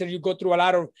undocumented, you go through a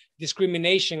lot of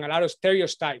discrimination, a lot of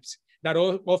stereotypes that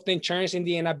often turns in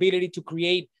the inability to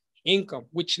create income,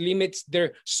 which limits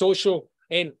their social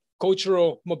and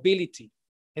cultural mobility.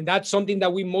 And that's something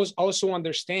that we must also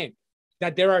understand,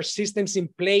 that there are systems in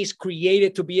place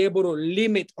created to be able to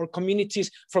limit our communities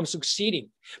from succeeding.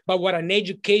 But what an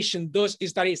education does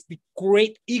is that it's the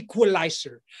great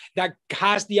equalizer that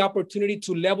has the opportunity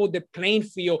to level the playing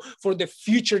field for the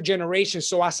future generations.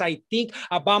 So as I think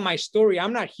about my story,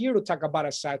 I'm not here to talk about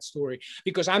a sad story,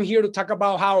 because I'm here to talk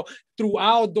about how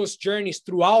throughout those journeys,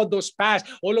 throughout those paths,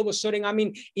 all of a sudden I'm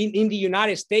in the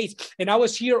United States. And I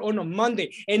was here on a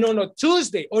Monday. And on a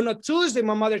Tuesday,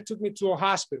 my mother took me to a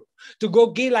hospital to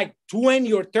go get like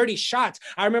 20 or 30 shots.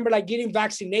 I remember like getting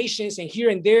vaccinations and here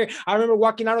and there. I remember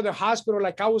walking out of the hospital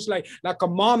like I was like a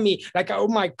mommy, like, oh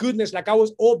my goodness, like I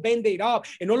was all bandaged up.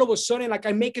 And all of a sudden, like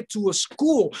I make it to a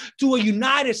school, to a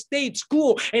United States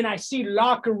school, and I see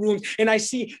locker rooms, and I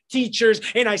see teachers,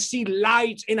 and I see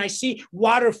lights, and I see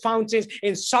water fountains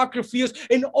and soccer fields.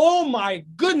 And oh my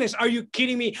goodness, are you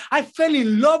kidding me? I fell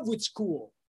in love with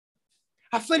school.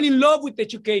 I fell in love with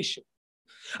education.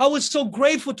 I was so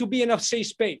grateful to be in a safe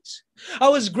space. I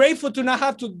was grateful to not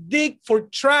have to dig for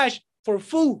trash for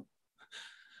food.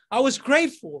 I was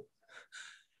grateful.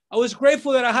 I was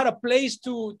grateful that I had a place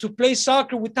to play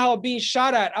soccer without being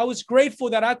shot at. I was grateful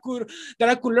that I could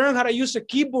learn how to use a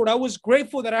keyboard. I was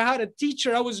grateful that I had a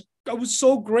teacher. I was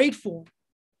so grateful.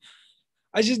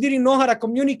 I just didn't know how to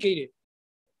communicate it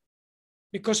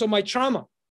because of my trauma,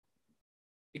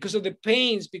 because of the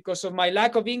pains, because of my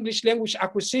lack of English language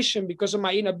acquisition, because of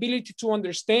my inability to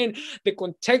understand the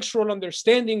contextual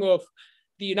understanding of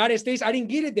the United States. I didn't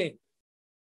get it then.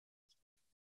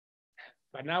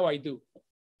 But now I do.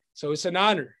 So it's an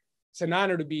honor. It's an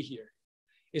honor to be here.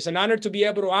 It's an honor to be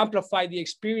able to amplify the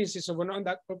experiences of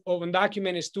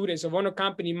undocumented students, of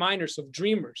unaccompanied minors, of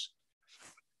dreamers.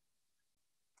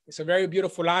 It's a very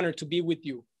beautiful honor to be with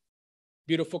you,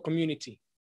 beautiful community,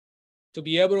 to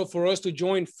be able for us to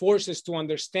join forces to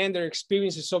understand their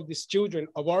experiences of these children,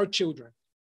 of our children,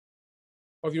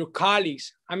 of your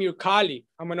colleagues. I'm your colleague.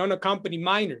 I'm an unaccompanied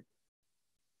minor.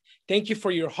 Thank you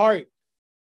for your heart.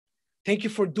 Thank you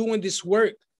for doing this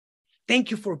work.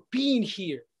 Thank you for being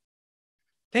here.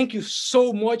 Thank you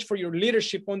so much for your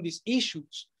leadership on these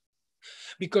issues,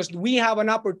 because we have an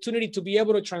opportunity to be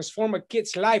able to transform a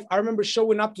kid's life. I remember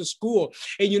showing up to school,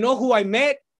 and you know who I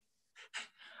met?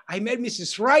 I met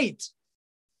Mrs. Wright.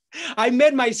 I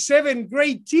met my 7th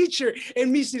grade teacher,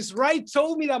 and Mrs. Wright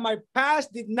told me that my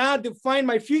past did not define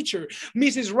my future.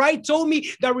 Mrs. Wright told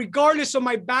me that regardless of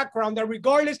my background, that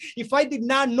regardless if I did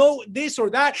not know this or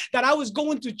that I was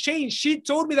going to change. She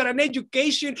told me that an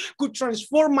education could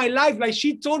transform my life. Like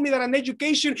she told me that an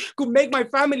education could make my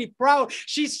family proud.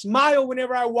 She smiled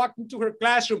whenever I walked into her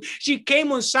classroom. She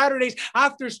came on Saturdays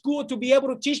after school to be able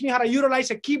to teach me how to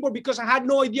utilize a keyboard because I had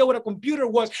no idea what a computer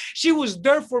was. She was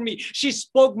there for me. She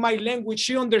spoke my language.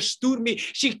 She understood me.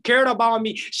 She cared about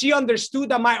me. She understood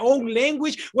that my own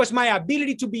language was my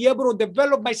ability to be able to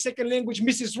develop my second language.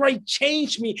 Mrs. Wright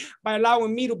changed me by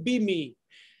allowing me to be me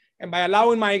and by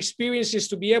allowing my experiences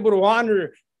to be able to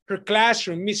honor her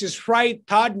classroom. Mrs. Wright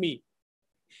taught me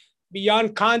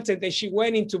beyond content, and she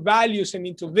went into values and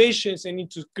into visions and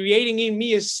into creating in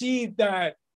me a seed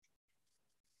that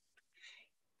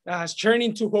has turned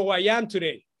into who I am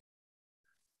today.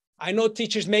 I know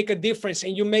teachers make a difference,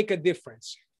 and you make a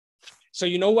difference. So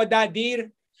you know what that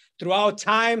did? Throughout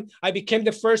time, I became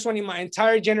the first one in my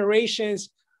entire generations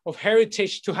of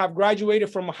heritage to have graduated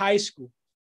from high school.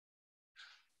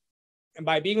 And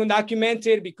by being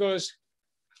undocumented, because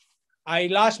I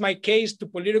lost my case to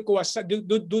political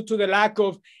due to the lack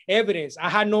of evidence. I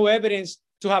had no evidence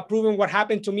to have proven what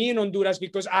happened to me in Honduras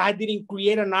because I didn't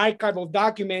create an archive of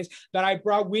documents that I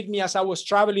brought with me as I was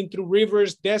traveling through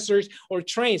rivers, deserts, or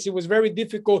trains. It was very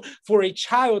difficult for a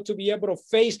child to be able to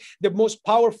face the most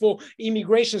powerful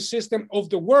immigration system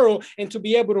of the world and to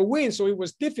be able to win. So it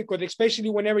was difficult, especially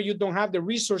whenever you don't have the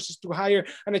resources to hire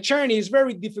an attorney. It's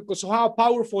very difficult. So how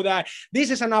powerful that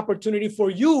this is an opportunity for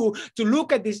you to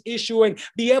look at this issue and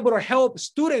be able to help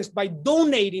students by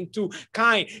donating to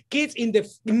kids in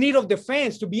need of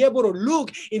defense, to be able to look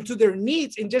into their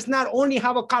needs and just not only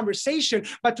have a conversation,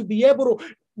 but to be able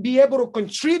to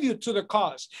contribute to the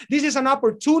cause. This is an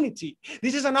opportunity.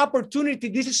 This is an opportunity.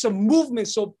 This is a movement.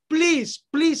 So please,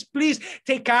 please, please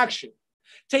take action.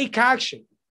 Take action.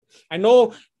 I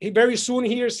know very soon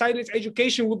here, Silence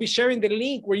Education will be sharing the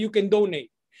link where you can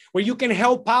donate, where you can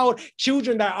help out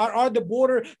children that are at the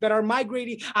border, that are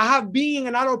migrating. I have been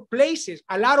in a lot of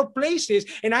places,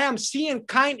 and I am seeing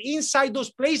kind inside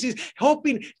those places,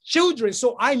 helping children.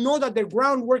 So I know that the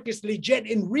groundwork is legit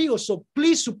and real. So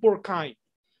please support kind,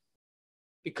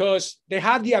 because they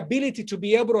have the ability to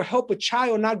be able to help a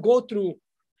child not go through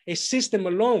a system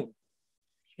alone,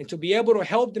 and to be able to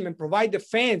help them and provide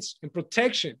defense and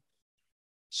protection.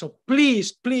 So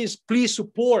please, please, please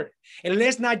support. And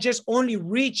let's not just only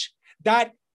reach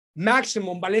that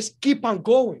maximum, but let's keep on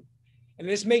going. And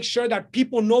let's make sure that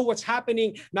people know what's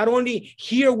happening, not only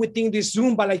here within this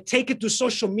Zoom, but like take it to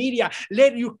social media.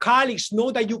 Let your colleagues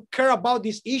know that you care about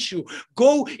this issue.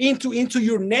 Go into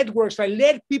your networks, like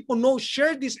let people know,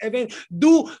 share this event,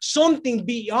 do something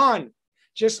beyond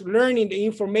just learning the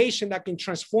information that can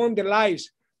transform the lives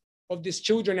of these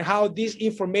children, and how this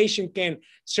information can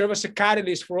serve as a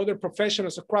catalyst for other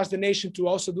professionals across the nation to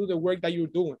also do the work that you're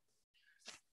doing.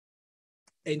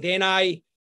 And then I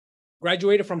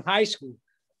graduated from high school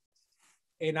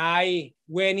and I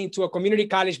went into a community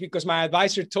college because my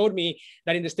advisor told me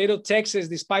that in the state of Texas,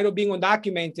 despite of being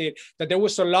undocumented, that there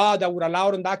was a law that would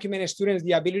allow undocumented students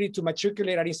the ability to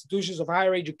matriculate at institutions of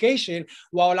higher education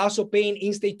while also paying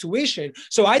in-state tuition.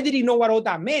 So I didn't know what all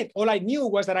that meant. All I knew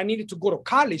was that I needed to go to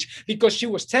college because she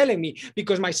was telling me,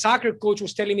 because my soccer coach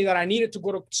was telling me that I needed to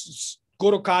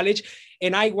go to college.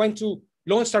 And I went to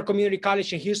Lone Star Community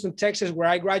College in Houston, Texas, where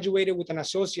I graduated with an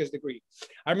associate's degree.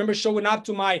 I remember showing up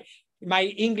to my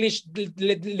English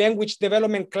language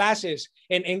development classes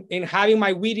and having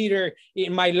my weed eater,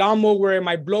 in my lawnmower, and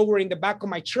my blower in the back of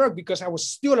my truck, because I was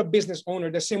still a business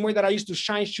owner. The same way that I used to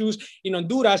shine shoes in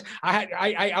Honduras,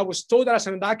 I was told that as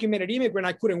an undocumented immigrant,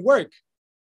 I couldn't work.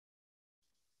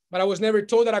 But I was never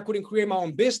told that I couldn't create my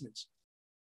own business.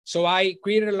 So I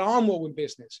created a lawnmowing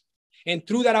business. And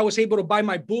through that, I was able to buy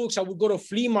my books. I would go to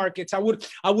flea markets. I would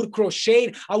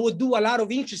crochet. I would do a lot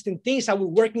of interesting things. I would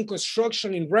work in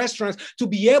construction, in restaurants, to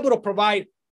be able to provide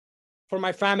for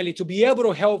my family, to be able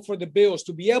to help for the bills,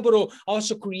 to be able to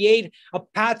also create a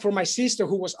path for my sister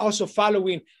who was also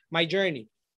following my journey.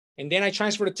 And then I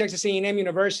transferred to Texas A&M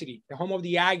University, the home of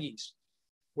the Aggies,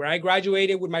 where I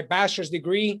graduated with my bachelor's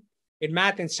degree in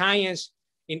math and science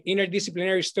in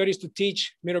interdisciplinary studies to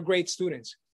teach middle grade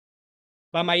students.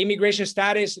 But my immigration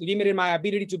status limited my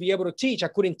ability to be able to teach. I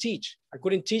couldn't teach. I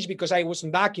couldn't teach because I was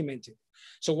undocumented.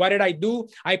 So what did I do?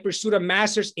 I pursued a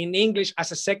master's in English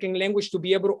as a second language to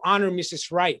be able to honor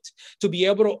Mrs. Wright, to be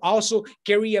able to also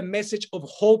carry a message of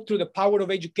hope through the power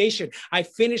of education. I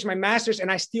finished my master's and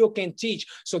I still can't teach.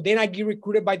 So then I get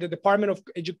recruited by the Department of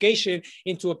Education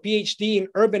into a PhD in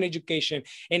urban education.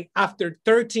 And after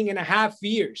 13 and a half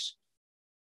years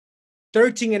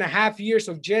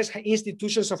of just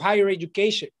institutions of higher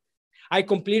education, I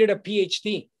completed a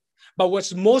PhD. But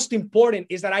what's most important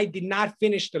is that I did not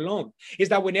finish alone. Is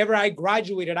that whenever I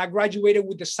graduated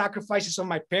with the sacrifices of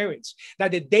my parents.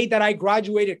 That the day that I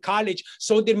graduated college,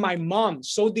 so did my mom,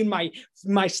 so did my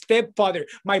stepfather.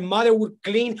 My mother would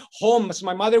clean homes.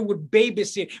 My mother would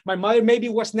babysit. My mother maybe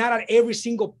was not at every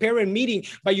single parent meeting,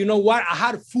 but you know what? I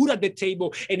had food at the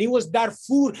table, and it was that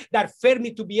food that fed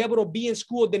me to be able to be in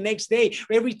school the next day.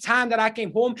 Every time that I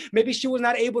came home, maybe she was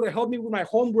not able to help me with my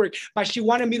homework, but she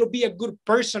wanted me to be a good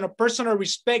person, a person of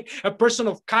respect, a person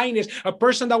of kindness, a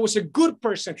person that was a good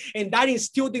person. And that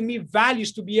instilled in me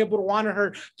values to be able to honor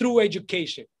her through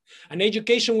education. And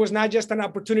education was not just an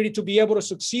opportunity to be able to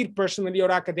succeed personally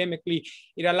or academically.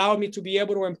 It allowed me to be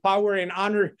able to empower and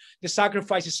honor the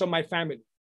sacrifices of my family.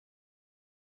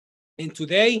 And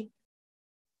today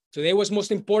what's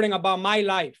most important about my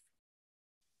life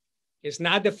is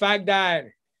not the fact that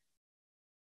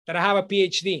I have a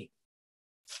PhD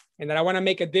and that I want to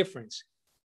make a difference.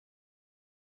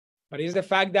 But it's the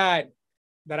fact that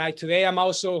I'm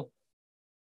also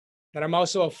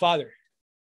a father.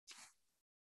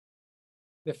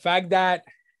 The fact that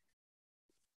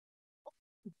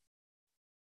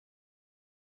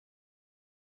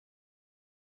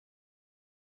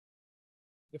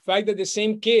the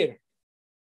same kid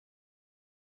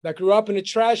that grew up in a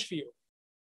trash field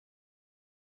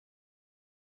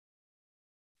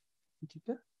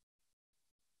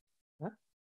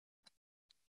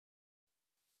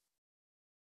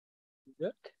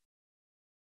Look.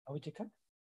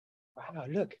 Wow,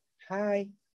 look. Hi.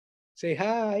 Say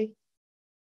hi.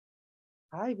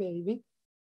 Hi, baby.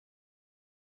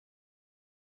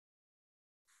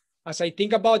 As I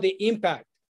think about the impact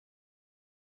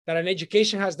that an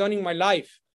education has done in my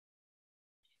life,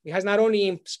 it has not only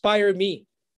inspired me,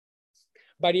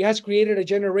 but it has created a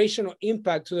generational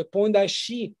impact to the point that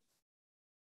she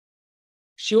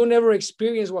will never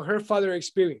experience what her father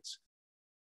experienced.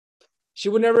 She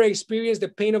would never experience the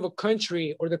pain of a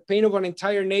country or the pain of an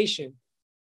entire nation,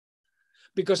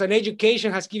 because an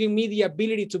education has given me the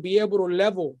ability to be able to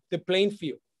level the playing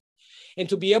field and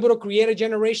to be able to create a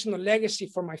generational legacy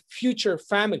for my future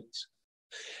families.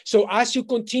 So as you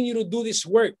continue to do this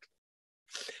work,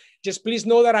 just please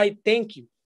know that I thank you,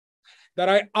 that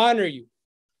I honor you,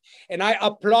 and I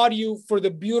applaud you for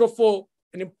the beautiful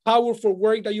and powerful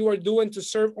work that you are doing to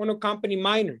serve unaccompanied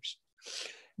minors,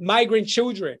 migrant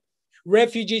children,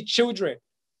 refugee children,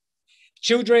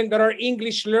 children that are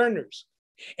English learners.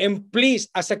 And please,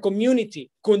 as a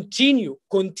community, continue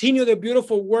the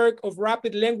beautiful work of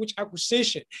rapid language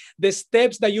acquisition, the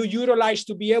steps that you utilize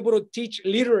to be able to teach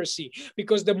literacy,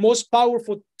 because the most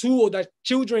powerful tool that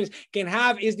children can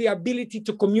have is the ability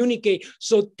to communicate.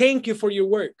 So thank you for your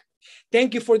work.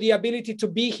 Thank you for the ability to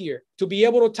be here, to be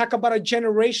able to talk about a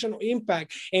generational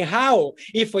impact and how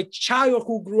if a child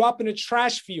who grew up in a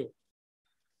trash field,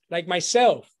 like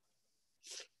myself,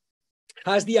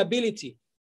 has the ability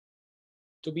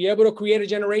to be able to create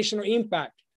a generational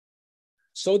impact,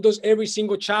 so does every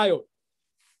single child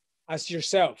as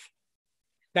yourself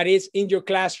that is in your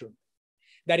classroom,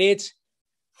 that is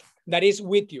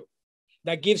with you,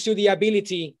 that gives you the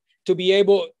ability to be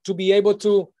able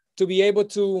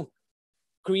to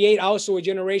create also a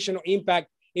generational impact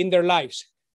in their lives.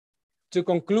 To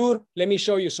conclude, let me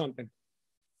show you something.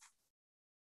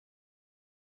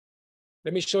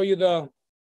 Let me show you the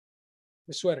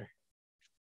sweater.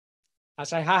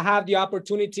 As I have the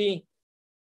opportunity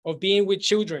of being with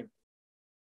children,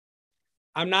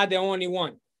 I'm not the only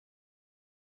one.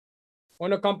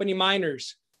 Unaccompanied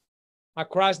minors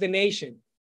across the nation,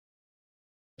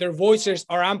 their voices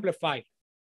are amplified.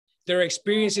 Their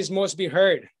experiences must be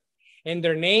heard, and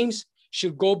their names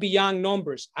should go beyond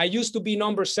numbers. I used to be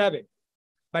number 7,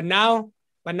 but now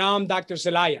I'm Dr.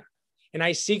 ZELAYA, and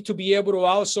I seek to be able to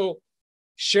also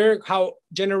share how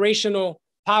generational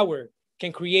power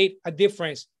can create a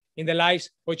difference in the lives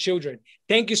of children.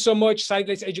 Thank you so much,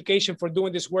 Sightless Education, for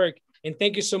doing this work. And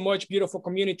thank you so much, beautiful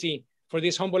community, for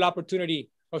this humble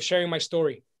opportunity of sharing my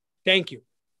story. Thank you.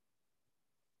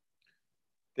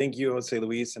 Thank you, Jose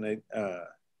Luis. And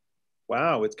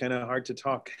wow, it's kind of hard to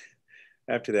talk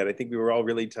after that. I think we were all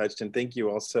really touched. And thank you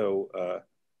also,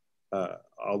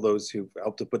 all those who've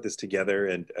helped to put this together,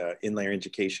 and Inlayer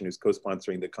Education, who's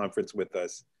co-sponsoring the conference with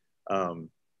us.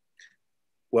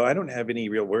 Well, I don't have any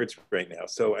real words right now,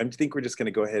 so I think we're just going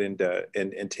to go ahead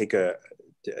and take a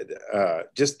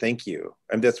just thank you.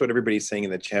 And that's what everybody's saying in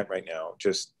the chat right now.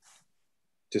 Just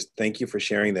thank you for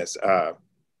sharing this.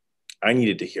 I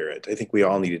needed to hear it. I think we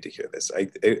all needed to hear this.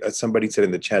 Somebody said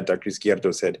in the chat, Dr.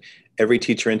 Izquierdo said, every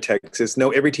teacher in Texas,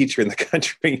 no, every teacher in the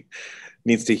country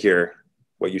needs to hear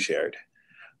what you shared.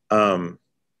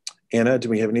 Anna, do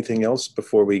we have anything else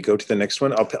before we go to the next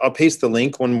one? I'll paste the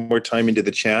link one more time into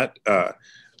the chat.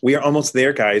 We are almost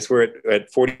there, guys. We're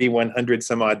at $4,100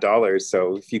 some odd.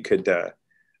 So if you could,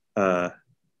 if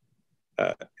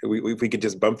we could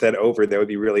just bump that over, that would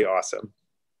be really awesome.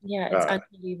 Yeah, it's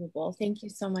unbelievable. Thank you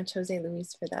so much, Jose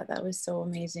Luis, for that. That was so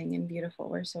amazing and beautiful.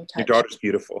 We're so touched. Your daughter's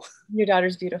beautiful. Your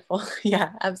daughter's beautiful.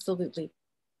 Yeah, absolutely.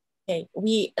 Okay,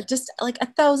 we just like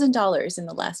 $1,000 in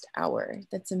the last hour.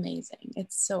 That's amazing.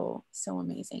 It's so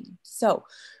amazing. So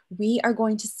we are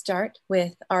going to start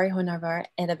with Ari HONAVAR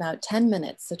at about 10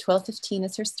 minutes. So 12:15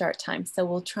 is her start time. So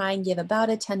we'll try and give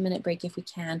about a 10-minute break if we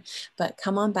can, but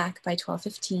come on back by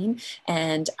 12:15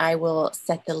 and I will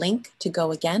set the link to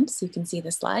go again so you can see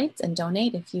the slides and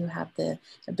donate if you have the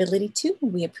ability to.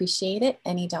 We appreciate it.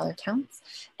 Any dollar counts.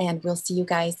 And we'll see you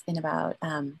guys in about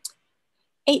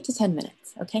 8 to 10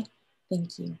 minutes, okay?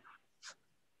 Thank you.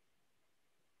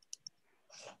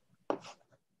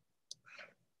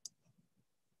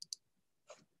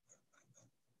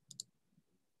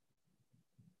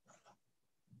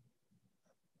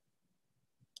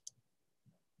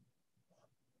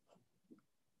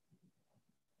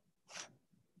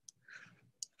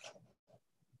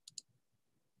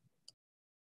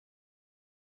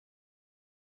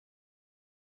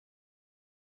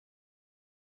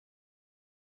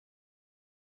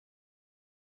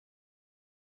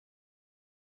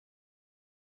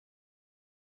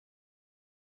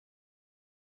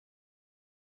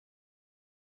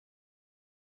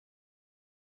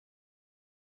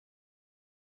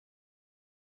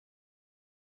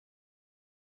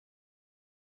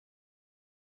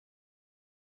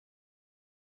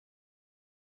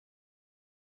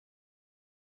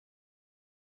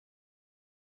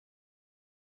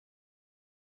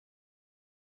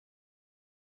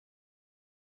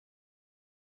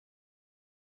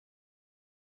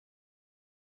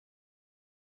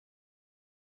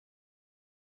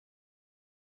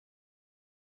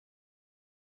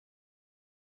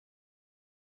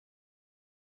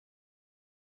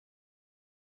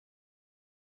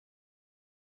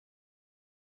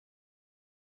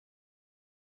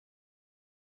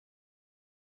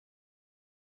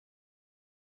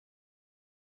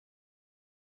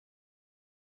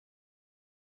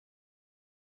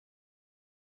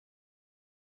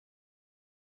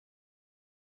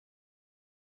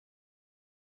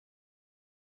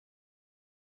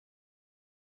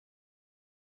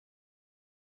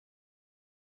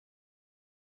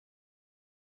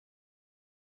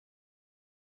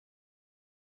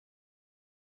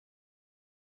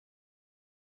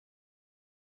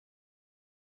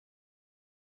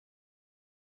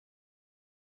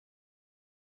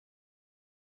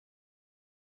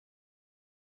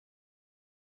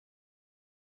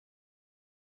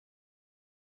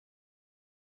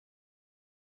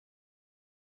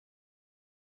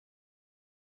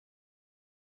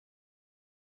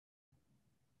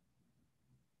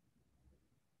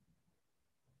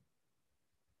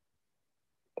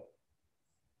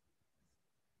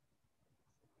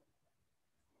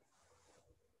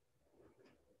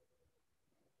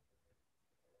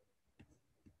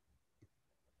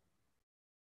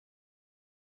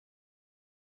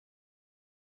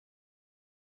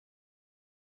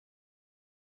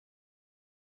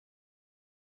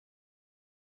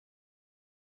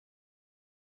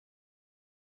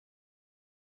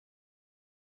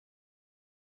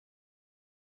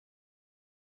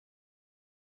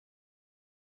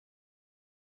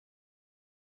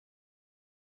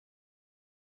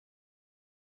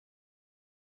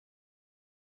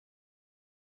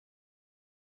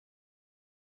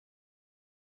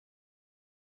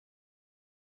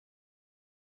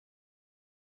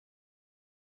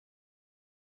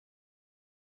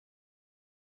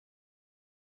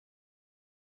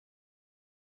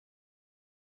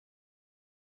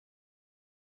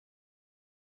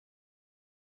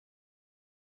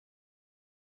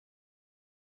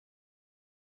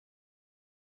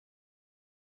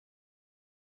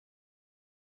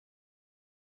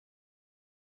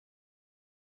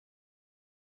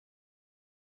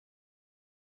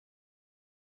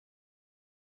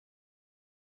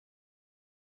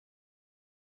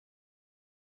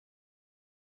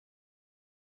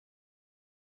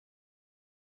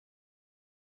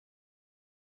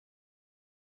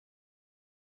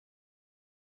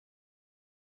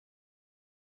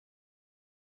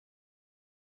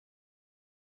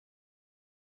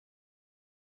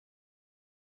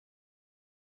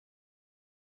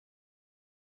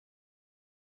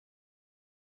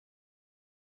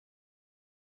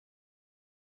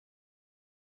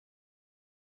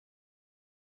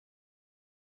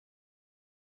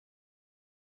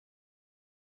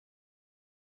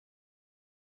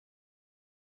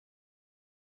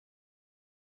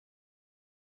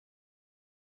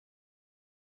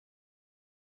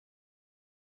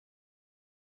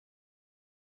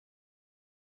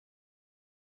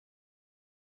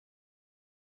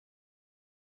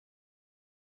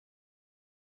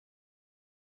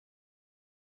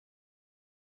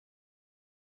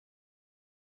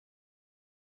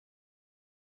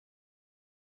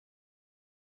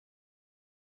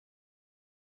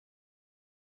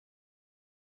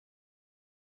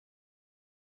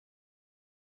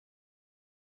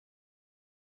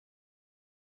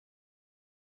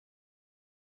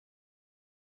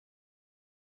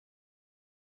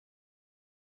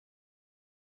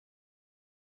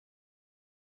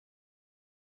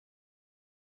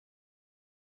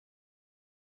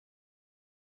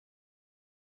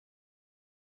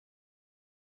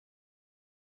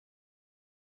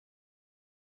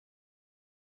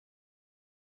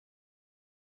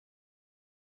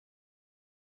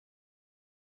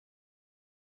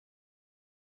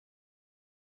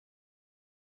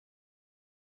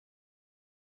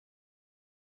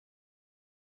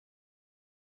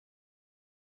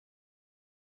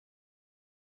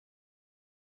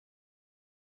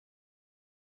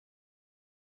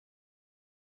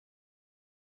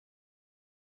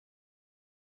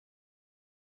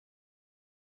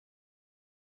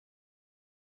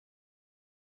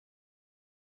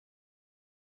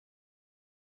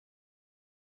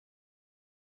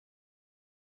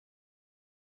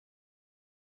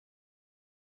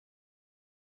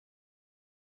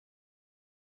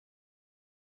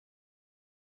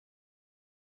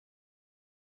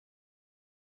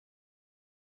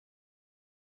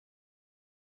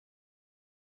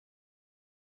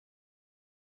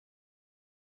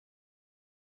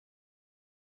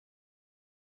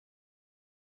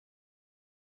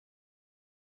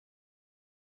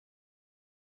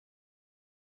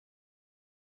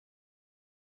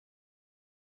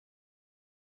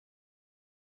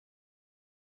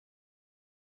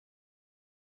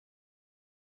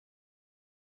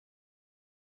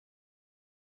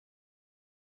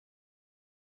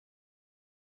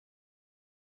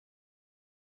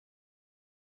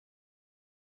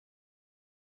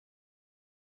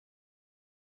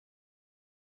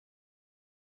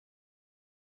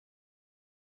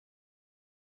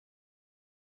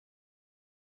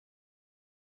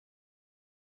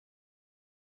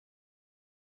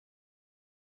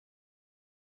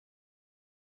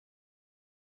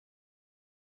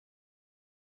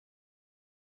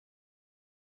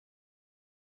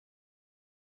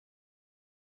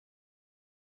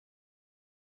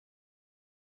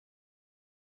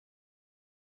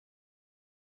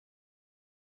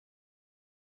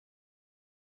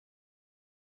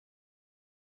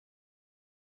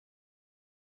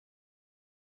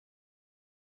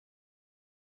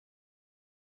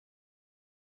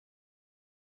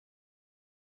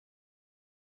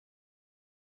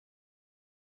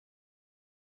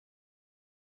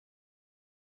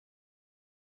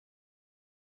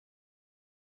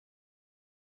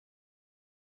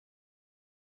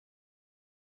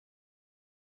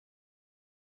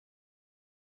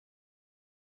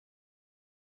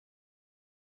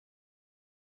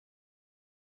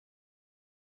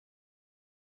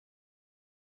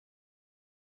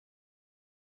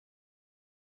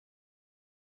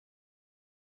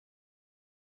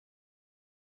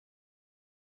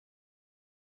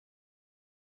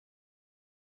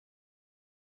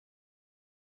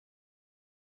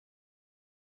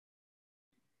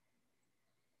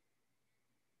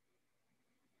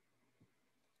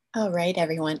 All right,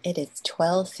 everyone, it is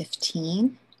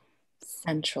 12:15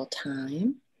 Central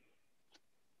Time.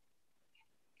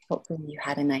 Hopefully you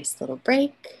had a nice little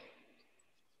break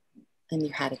and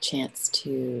you had a chance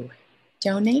to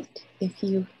donate if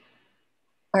you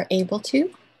are able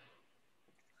to.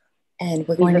 And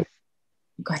we're going to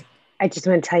go ahead. I just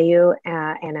want to tell you,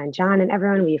 Anna and John and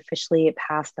everyone, we officially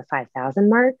passed the 5,000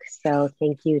 mark. So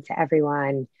thank you to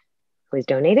everyone who is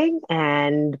donating,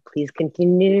 and please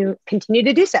continue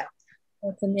to do so.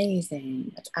 That's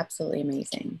amazing. That's absolutely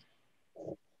amazing.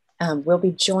 We'll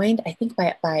be joined, I think,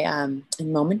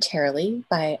 momentarily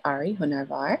by Ari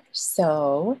HONAVAR.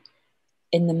 So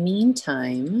in the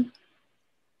meantime,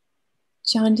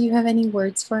 John, do you have any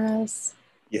words for us?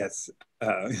 Yes.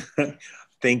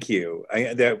 Thank you.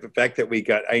 The fact that we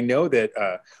got, I know that,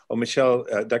 Michelle,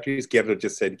 Dr. Izquierdo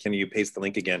just said, can you paste the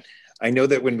link again? I know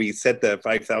that when we set the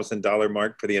 $5,000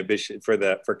 mark for the ambition,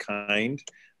 for kind,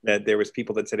 that there was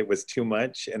people that said it was too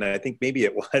much. And I think maybe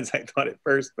it was, I thought at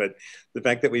first, but the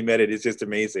fact that we met it is just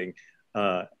amazing.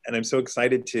 And I'm so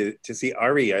excited to see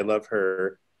Ari. I love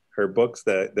her books,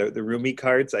 the Rumi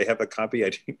cards. I have a copy.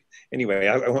 Anyway,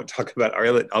 I won't talk about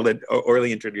Ari. I'll let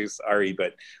Orly introduce Ari,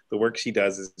 but the work she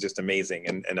does is just amazing.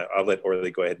 And I'll let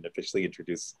Orly go ahead and officially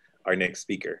introduce our next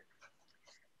speaker.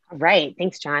 All right,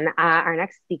 thanks, John. Our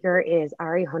next speaker is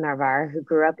Ari HONAVAR, who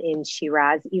grew up in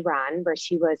Shiraz, Iran, where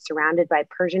she was surrounded by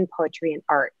Persian poetry and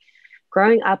art.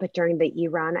 Growing up during the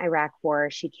Iran-Iraq War,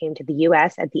 she came to the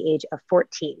US at the age of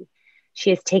 14. She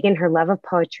has taken her love of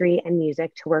poetry and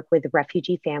music to work with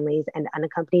refugee families and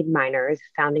unaccompanied minors,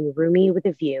 founding Rumi with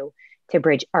a View to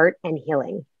bridge art and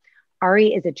healing.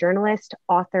 Ari is a journalist,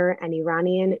 author, and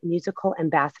Iranian musical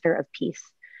ambassador of peace.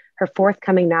 Her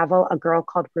forthcoming novel, A Girl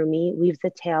Called Rumi, weaves a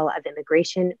tale of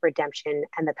immigration, redemption,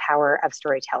 and the power of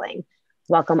storytelling.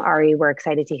 Welcome, Ari. We're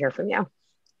excited to hear from you.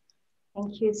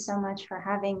 Thank you so much for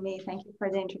having me. Thank you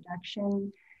for the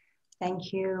introduction.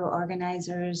 Thank you,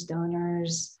 organizers,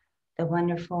 donors, the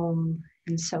wonderful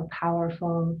and so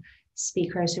powerful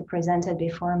speakers who presented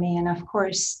before me. And of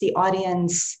course, the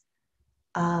audience,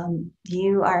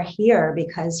 you are here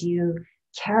because you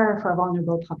care for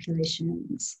vulnerable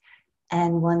populations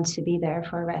and want to be there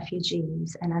for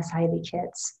refugees and asylum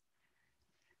kids.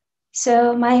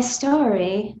 So my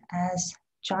story, as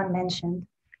John mentioned,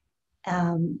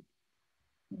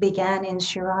 began in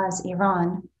Shiraz,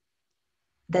 Iran,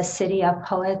 the city of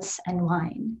poets and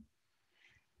wine.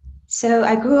 So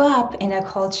I grew up in a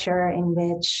culture in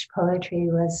which poetry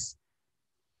was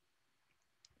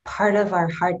part of our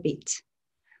heartbeat.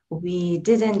 We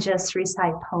didn't just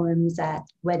recite poems at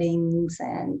weddings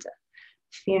and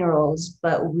funerals,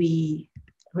 but we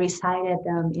recited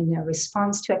them in a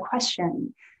response to a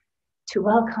question, to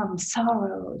welcome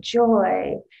sorrow,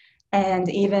 joy, and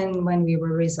even when we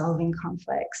were resolving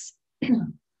conflicts.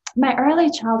 My early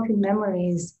childhood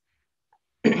memories,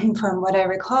 from what I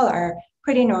recall, are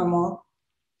pretty normal.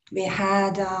 We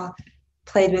had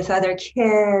played with other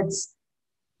kids.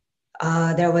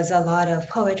 There was a lot of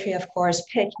poetry, of course,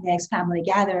 picnics, family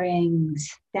gatherings,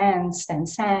 danced and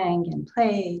sang and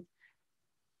played.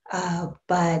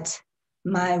 But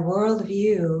my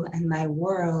worldview and my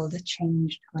world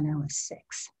changed when I was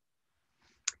 6.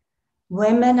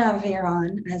 Women of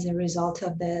Iran, as a result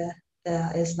of the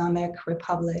Islamic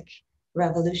Republic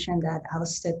revolution that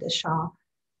ousted the Shah,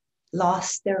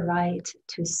 lost their right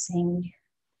to sing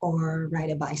or ride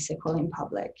a bicycle in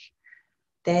public.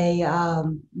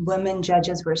 Women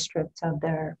judges were stripped of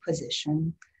their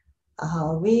position.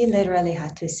 We literally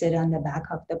had to sit on the back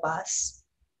of the bus.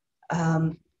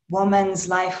 Woman's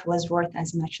life was worth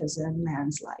as much as a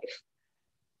man's life,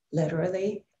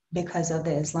 literally, because of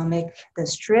the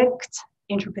strict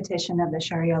interpretation of the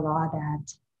Sharia law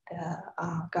that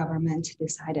the government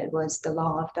decided was the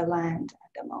law of the land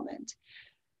at the moment.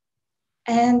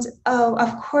 And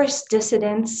of course,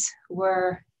 dissidents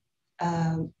were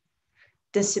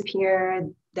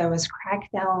disappeared. There was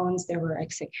crackdowns, there were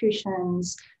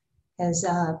executions, as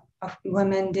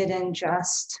women didn't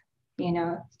just,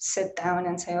 sit down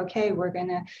and say, okay, we're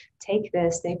gonna take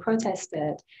this. They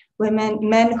protested.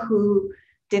 Men who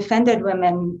defended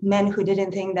women, men who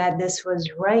didn't think that this was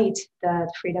right, that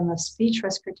freedom of speech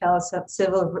was curtailed, so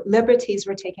civil liberties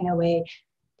were taken away.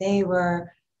 They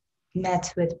were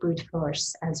met with brute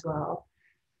force as well.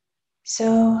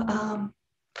 So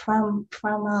from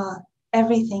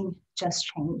everything just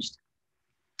changed.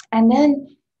 And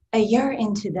then a year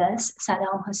into this,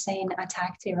 Saddam Hussein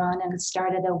attacked Iran and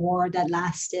started a war that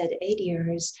lasted 8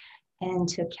 years and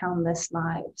took countless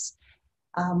lives,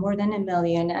 more than 1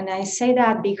 million. And I say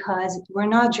that because we're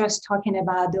not just talking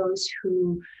about those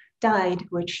who died,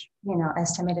 which,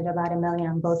 estimated about 1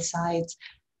 million on both sides.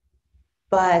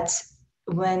 But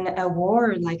when a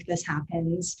war like this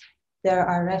happens, there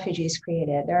are refugees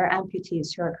created, there are amputees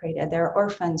who are created, there are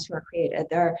orphans who are created,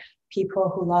 there are people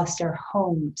who lost their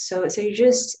home. So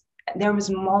there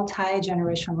was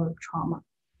multi-generational trauma.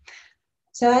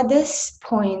 So at this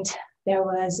point, there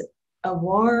was a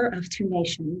war of two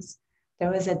nations.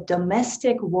 There was a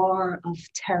domestic war of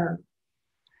terror.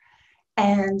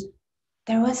 And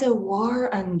there was a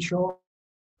war on joy,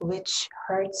 which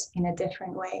hurts in a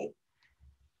different way.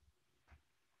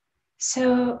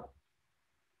 So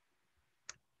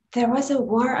there was a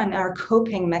war on our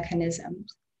coping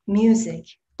mechanisms: music,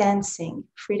 dancing,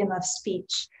 freedom of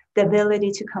speech, the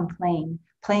ability to complain,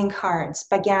 playing cards,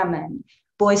 backgammon,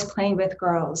 boys playing with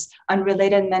girls,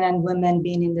 unrelated men and women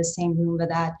being in the same room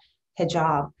without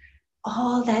hijab.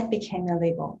 All that became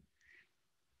illegal.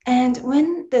 And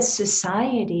when the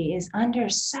society is under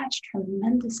such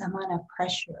tremendous amount of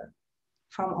pressure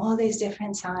from all these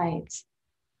different sides,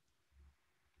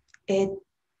 it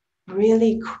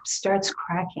really starts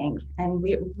cracking. And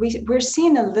we're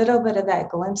seeing a little bit of that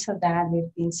glimpse of that.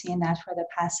 We've been seeing that for the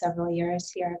past several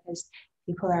years here, because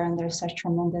people are under such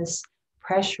tremendous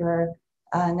pressure,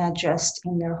 not just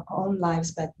in their own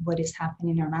lives, but what is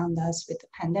happening around us with the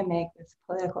pandemic, with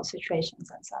political situations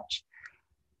and such.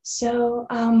 So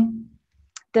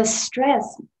the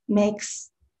stress makes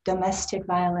domestic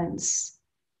violence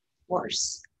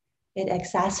worse. It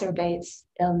exacerbates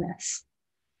illness.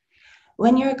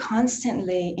 When you're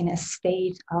constantly in a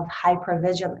state of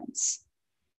hypervigilance,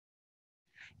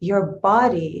 your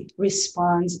body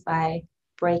responds by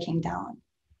breaking down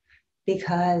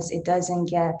because it doesn't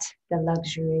get the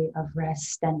luxury of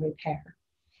rest and repair.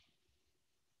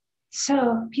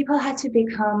 So people had to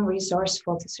become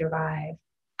resourceful to survive.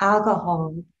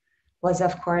 Alcohol was,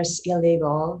 of course,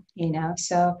 illegal,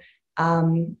 so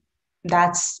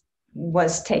that's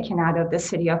was taken out of the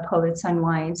city of poets and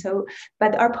wine. So,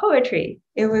 but our poetry,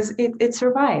 it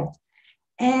survived.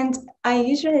 And I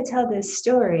usually tell this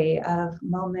story of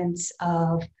moments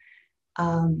of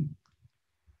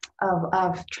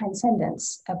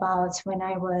transcendence, about when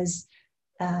I was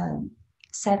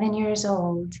 7 years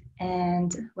old,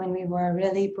 and when we were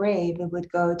really brave, we would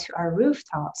go to our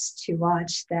rooftops to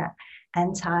watch the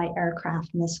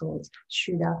anti-aircraft missiles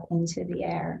shoot up into the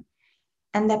air.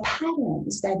 And the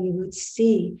patterns that you would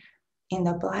see in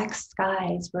the black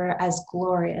skies were as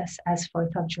glorious as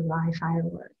 4th of July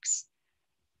fireworks.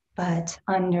 But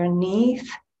underneath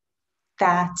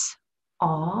that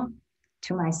awe,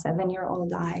 to my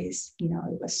 7-year-old eyes,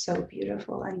 it was so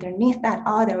beautiful. Underneath that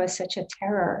awe, there was such a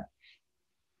terror.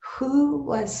 Who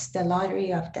was the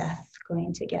lottery of death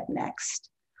going to get next?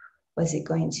 Was it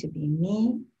going to be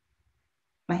me,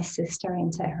 my sister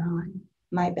in Tehran,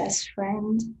 my best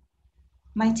friend,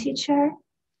 my teacher?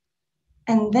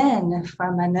 And then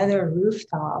from another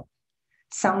rooftop,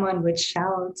 someone would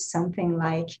shout something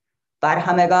like, بر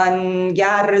همگان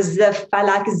گرز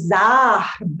فلک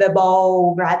زهر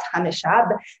ببارد همه شب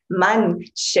من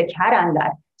شکر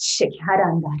اندر شکر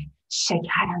اندر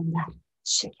شکر اندر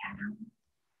شکرم.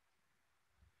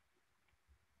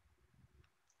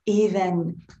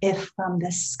 Even if from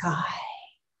the sky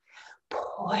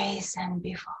poison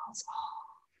befalls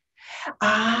all,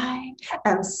 I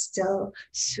am still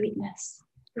sweetness,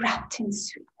 wrapped in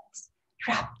sweetness,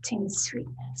 wrapped in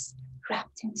sweetness,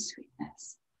 wrapped in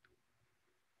sweetness.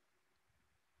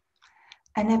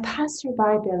 And a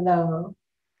passerby below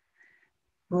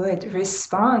would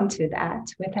respond to that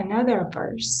with another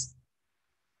verse.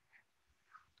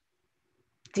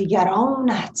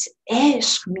 دیگرانت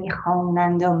عشق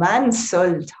میخوانند و من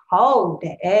سلطان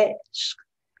عشق.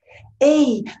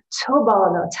 ای تو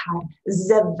بالاتر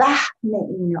ز وهم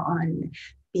این و آن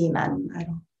بی من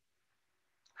مرو.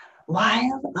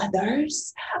 While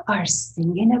others are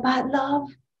singing about love,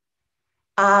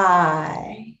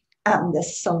 I am the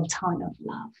Sultan of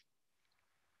love.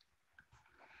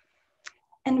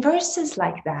 And verses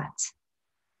like that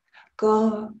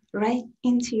go right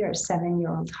into your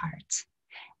 7-year-old heart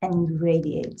and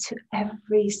radiate to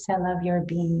every cell of your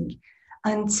being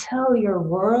until your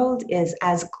world is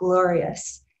as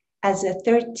glorious as a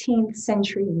 13th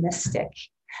century mystic,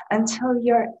 until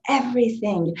you're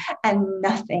everything and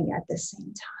nothing at the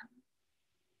same time.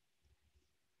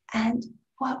 And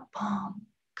what balm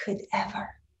could ever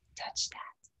touch that?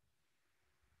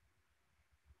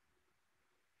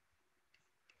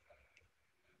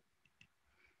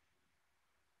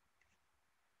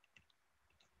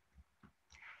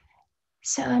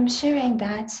 So I'm sharing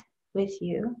that with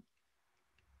you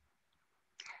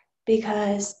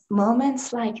because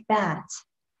moments like that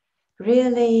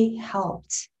really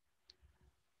helped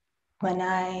when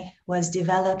I was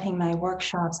developing my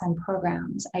workshops and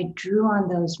programs, I drew on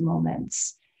those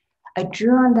moments. I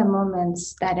drew on the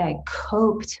moments that I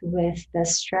coped with the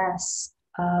stress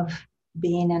of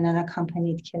being an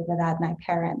unaccompanied kid without my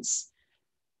parents.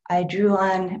 I drew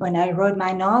on, when I wrote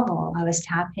my novel, I was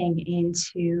tapping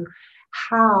into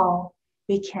how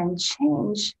we can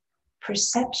change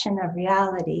perception of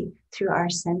reality through our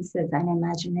senses and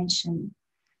imagination.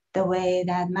 The way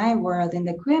that my world, in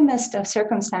the grimmest of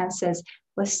circumstances,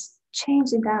 was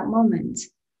changed in that moment,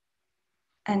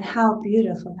 and how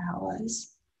beautiful that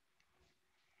was.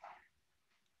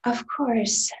 Of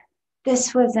course,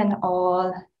 this wasn't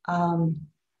all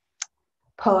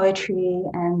poetry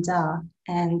and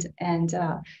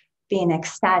being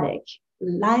ecstatic.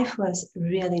 Life was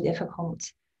really difficult.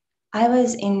 I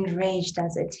was enraged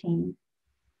as a teen.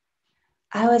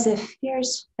 I was a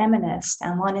fierce feminist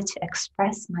and wanted to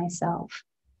express myself.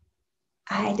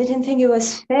 I didn't think it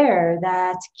was fair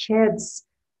that kids,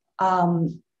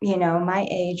 my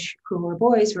age, who were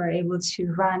boys, were able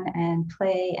to run and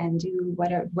play and do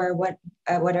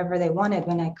whatever they wanted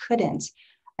when I couldn't.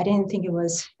 I didn't think it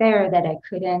was fair that I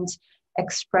couldn't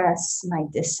express my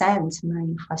dissent, my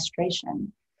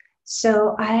frustration.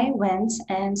 So I went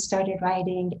and started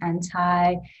writing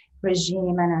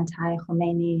anti-regime and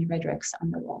anti-Khomeini rhetorics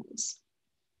on the walls.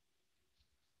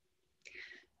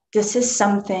 This is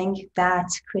something that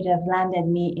could have landed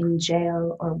me in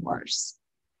jail or worse.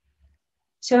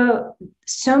 So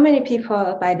many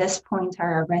people by this point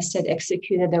are arrested,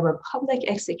 executed. There were public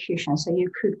executions. So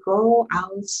you could go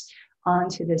out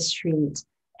onto the street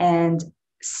and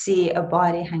see a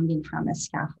body hanging from a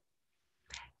scaffold.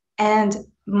 And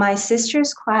my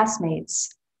sister's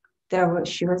classmates,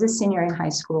 she was a senior in high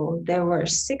school. There were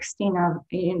 16 of,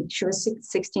 she was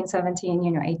 16,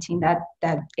 17, 18,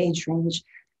 that age range.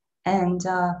 And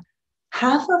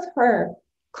half of her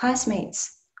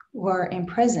classmates were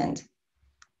imprisoned.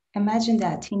 Imagine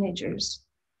that, teenagers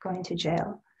going to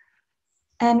jail.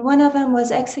 And one of them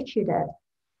was executed.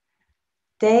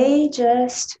 They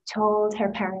just told her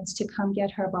parents to come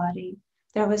get her body.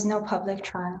 There was no public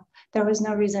trial. There was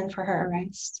no reason for her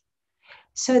arrest.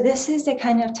 So this is the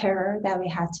kind of terror that we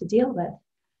had to deal with.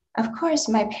 Of course,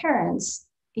 my parents,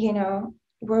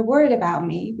 were worried about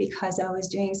me because I was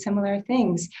doing similar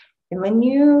things. And when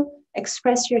you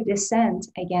express your dissent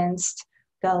against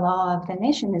the law of the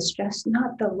nation, it's just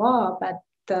not the law, but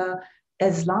the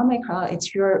Islamic law.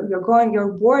 It's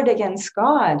you're warred against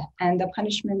God, and the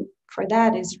punishment for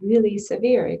that is really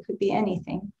severe. It could be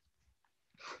anything.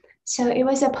 So it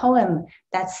was a poem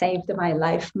that saved my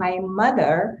life. My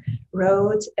mother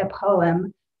wrote a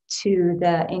poem to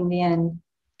the Indian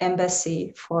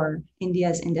embassy for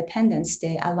India's Independence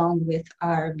Day, along with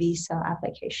our visa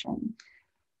application.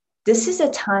 This is a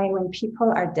time when people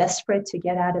are desperate to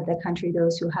get out of the country,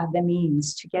 those who have the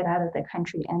means to get out of the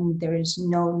country, and there is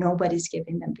nobody's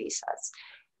giving them visas.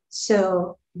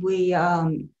 So we,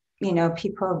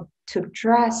 people took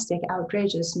drastic,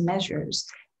 outrageous measures.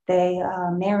 They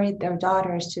married their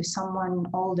daughters to someone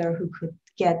older who could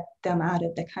get them out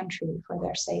of the country for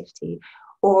their safety.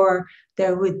 Or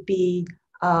there would be,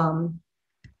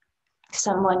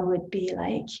 someone would be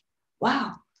like,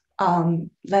 wow,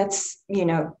 let's,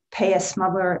 pay a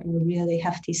smuggler a really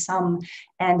hefty sum.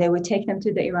 And they would take them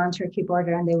to the Iran-Turkey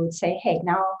border and they would say, hey,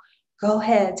 now go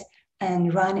ahead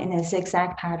and run in a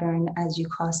zigzag pattern as you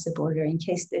cross the border. In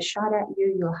case they shot at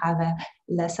you, you'll have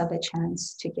less of a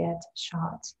chance to get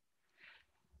shot.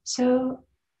 So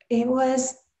it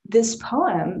was this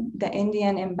poem, the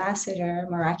Indian ambassador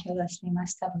miraculously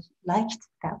must have liked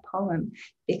that poem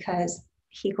because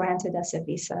he granted us a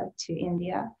visa to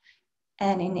India.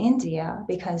 And in India,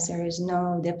 because there is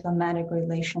no diplomatic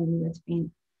relation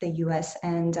between the US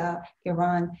and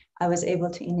Iran, I was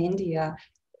able to, in India,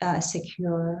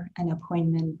 secure an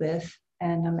appointment with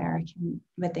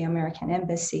the American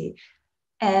embassy.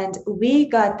 And we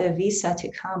got the visa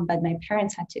to come, but my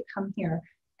parents had to come here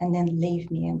and then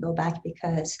leave me and go back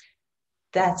because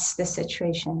that's the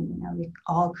situation. We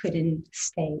all couldn't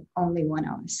stay. Only one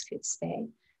of us could stay.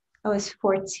 I was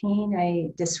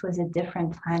 14. This was a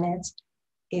different planet.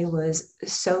 It was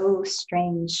so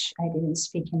strange. I didn't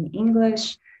speak any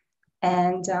English,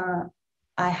 and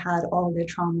I had all the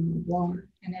trauma of war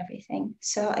and everything.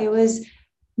 So it was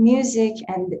music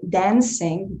and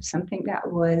dancing, something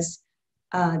that was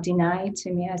denied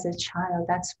to me as a child.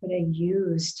 That's what I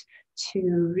used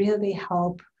to really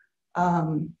help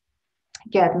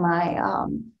get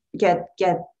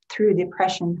through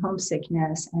depression,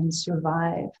 homesickness, and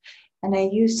survive. And I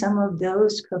use some of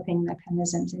those coping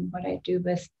mechanisms in what I do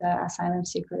with the asylum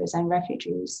seekers and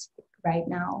refugees right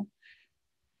now.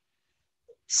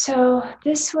 So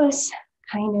this was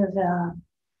kind of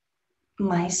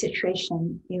my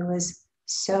situation. It was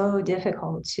so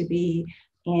difficult to be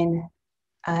in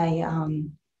a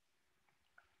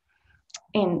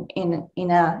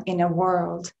in a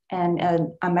world, and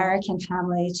an American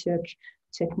family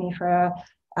took me for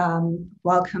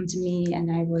welcomed me, and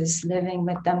I was living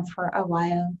with them for a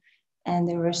while, and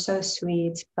they were so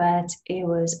sweet, but it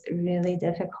was really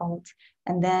difficult.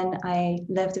 And then I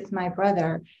lived with my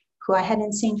brother, who I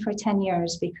hadn't seen for 10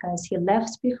 years because he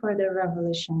left before the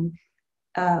revolution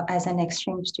as an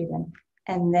exchange student,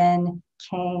 and then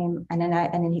came, and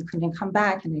then he couldn't come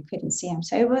back, and I couldn't see him.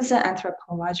 So it was an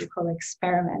anthropological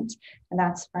experiment, and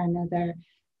that's for another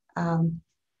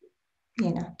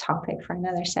topic for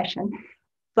another session.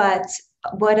 But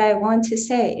what I want to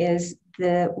say is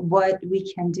what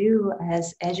we can do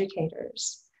as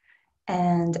educators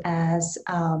and as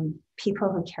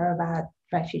people who care about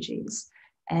refugees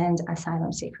and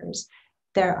asylum seekers.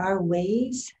 There are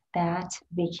ways that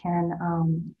we can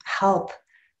help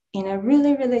in a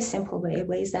really, really simple way,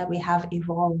 ways that we have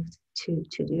evolved to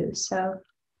do. So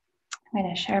I'm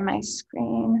going to share my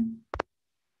screen.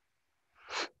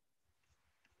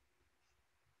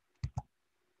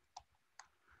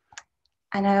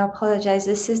 And I apologize,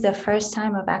 this is the first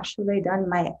time I've actually done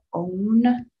my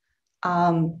own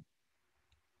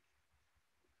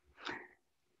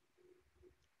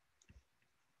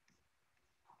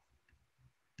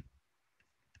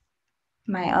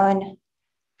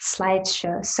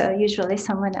slideshow. So usually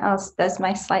someone else does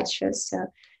my slideshow, so I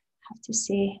have to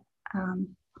see.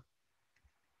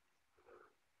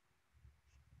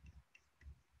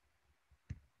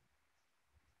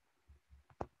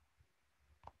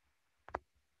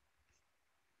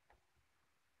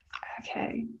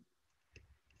 Okay,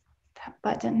 that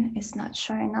button is not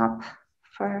showing up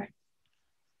for.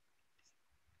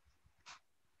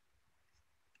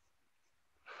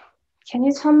 Can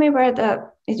you tell me where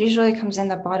it usually comes in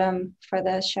the bottom for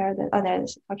the share? Oh, there it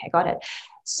is. Okay, got it.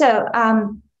 So,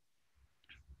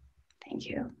 thank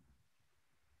you.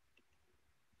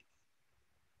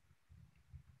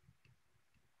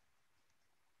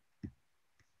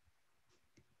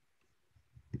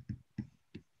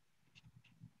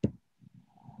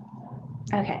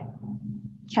 Okay,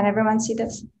 can everyone see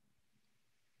this?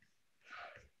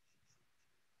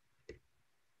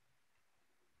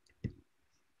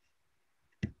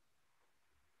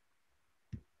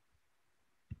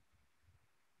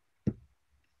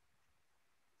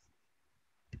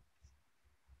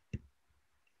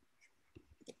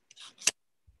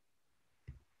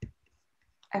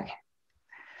 Okay.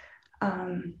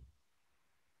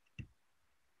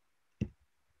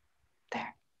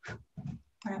 There.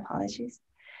 My apologies.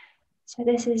 So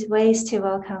this is ways to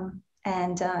welcome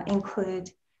and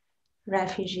include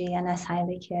refugee and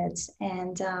asylee kids.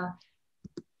 And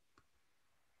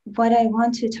what I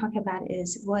want to talk about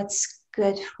is what's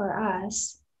good for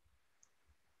us.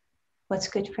 What's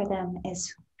good for them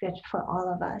is good for all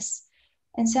of us.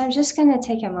 And so I'm just going to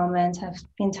take a moment. I've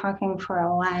been talking for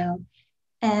a while,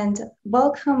 and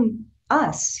welcome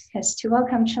us, because to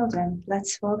welcome children,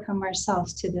 let's welcome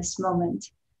ourselves to this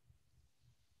moment.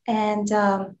 And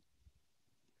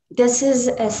this is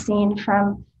a scene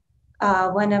from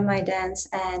one of my dance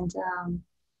and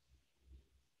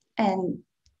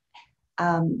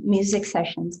music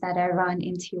sessions that I run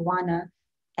in Tijuana,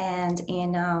 and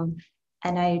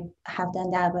I have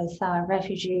done that with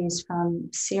refugees from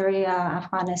Syria,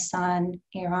 Afghanistan,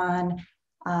 Iran,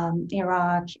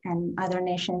 Iraq, and other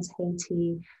nations,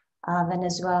 Haiti,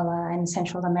 Venezuela, and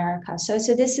Central America. So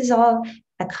this is all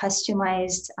a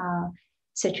customized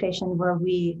situation where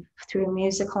we, through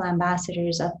musical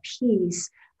ambassadors of peace,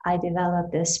 I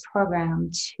developed this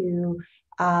program to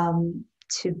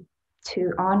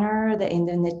honor the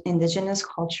indigenous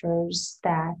cultures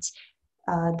that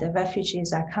the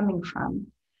refugees are coming from,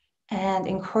 and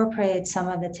incorporate some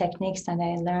of the techniques that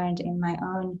I learned in my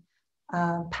own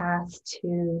path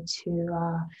to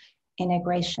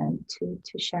integration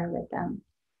to share with them.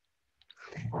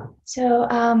 So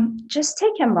just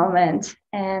take a moment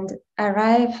and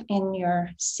arrive in your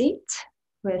seat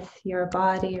with your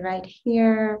body right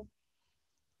here,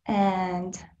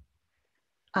 and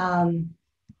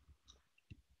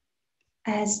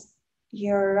as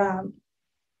you're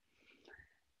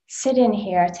sitting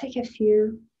here, take a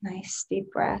few nice deep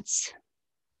breaths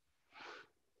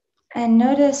and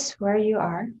notice where you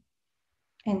are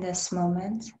in this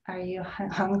moment. Are you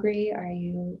hungry? Are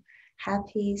you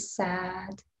happy,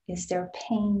 sad? Is there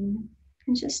pain?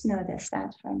 And just notice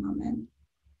that for a moment.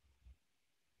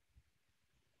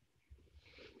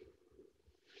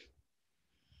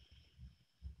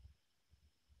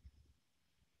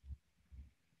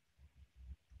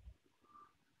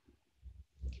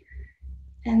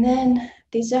 And then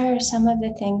these are some of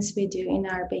the things we do in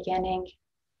our beginning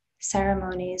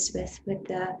ceremonies with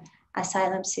the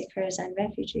asylum seekers and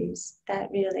refugees that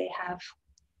really have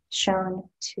shown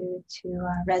to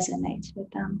resonate with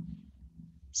them.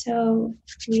 So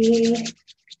we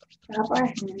drop our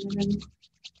hand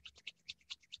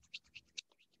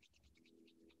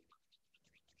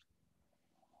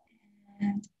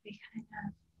and we kind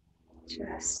of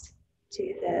just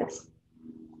do this.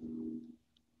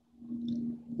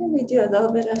 And we do a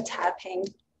little bit of tapping.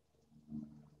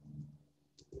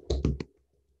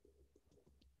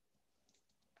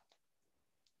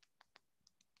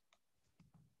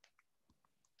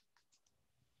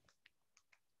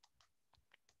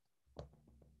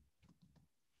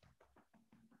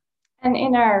 And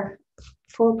in our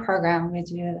full program, we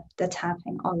do the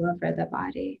tapping all over the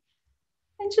body.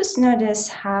 And just notice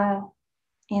how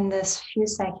in this few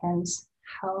seconds,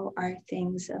 how are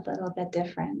things a little bit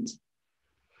different?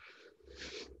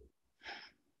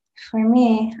 For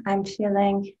me, I'm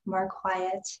feeling more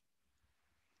quiet,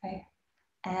 right?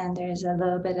 And there's a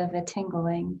little bit of a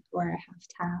tingling where I have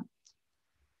tapped.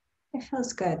 It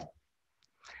feels good.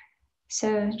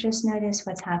 So just notice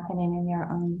what's happening in your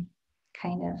own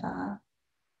kind of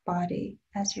body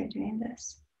as you're doing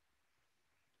this.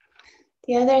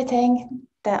 The other thing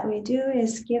that we do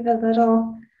is give a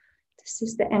little, this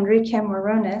is the Enrique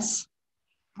Morones,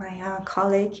 my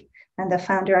colleague and the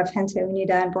founder of Gente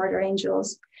Unida and Border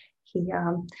Angels. He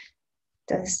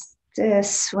does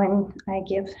this when I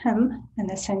give him an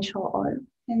essential oil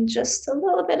and just a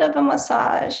little bit of a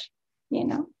massage, you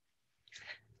know.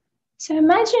 So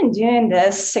imagine doing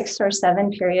this 6 or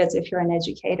 7 periods if you're an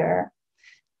educator,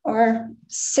 or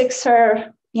 6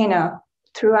 or, you know,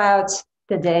 throughout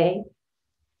the day,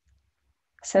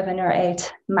 7 or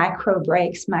 8 macro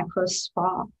breaks, macro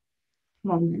spa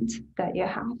moment that you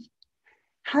have.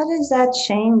 How does that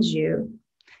change you?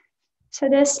 So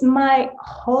my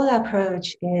whole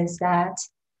approach is that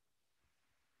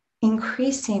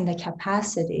increasing the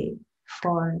capacity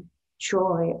for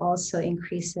joy also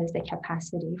increases the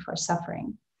capacity for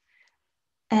suffering.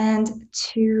 And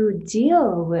to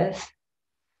deal with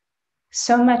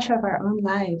so much of our own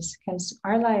lives, because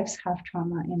our lives have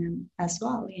trauma in them as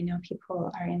well. You know,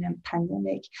 people are in a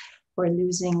pandemic, we're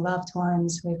losing loved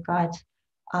ones, we've got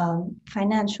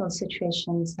financial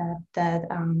situations that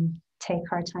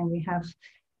take our time, we have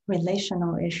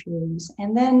relational issues,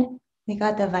 and then we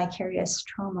got the vicarious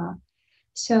trauma.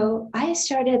 So I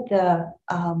started the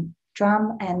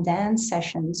drum and dance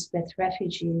sessions with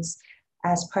refugees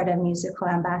as part of Musical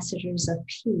Ambassadors of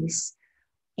Peace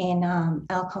in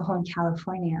El Cajon,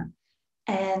 California.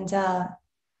 And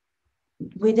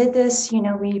we did this, you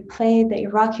know, we played the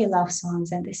Iraqi love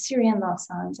songs and the Syrian love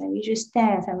songs, and we just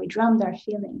danced and we drummed our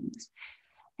feelings.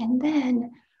 And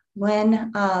then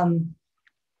when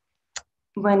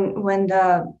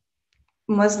the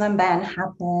Muslim ban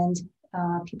happened,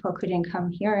 people couldn't come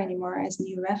here anymore as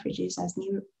new refugees, as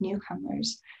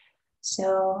newcomers.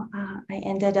 So I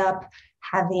ended up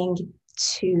having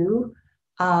to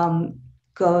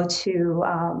go to,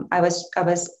 I was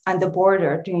on the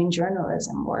border doing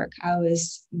journalism work. I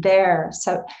was there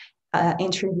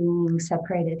interviewing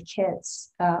separated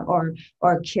kids or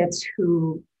kids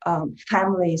who,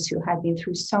 families who had been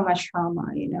through so much trauma,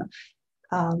 you know,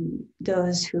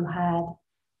 those who had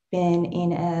been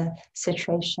in a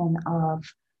situation of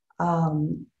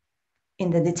in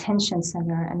the detention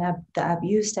center and the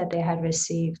abuse that they had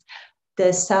received.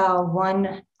 This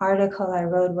one article I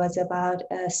wrote was about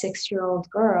a 6-year-old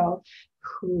girl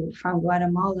from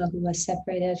Guatemala who was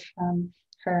separated from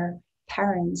her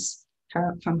parents,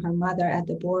 from her mother at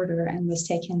the border, and was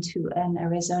taken to an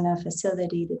Arizona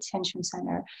facility detention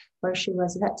center where she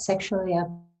was sexually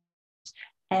abused.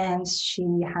 And she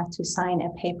had to sign a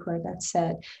paper that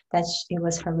said that it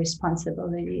was her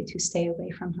responsibility to stay away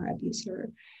from her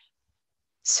abuser.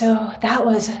 So that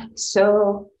was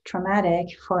so traumatic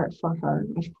for her.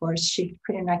 Of course, she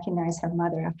couldn't recognize her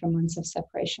mother after months of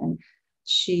separation.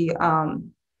 She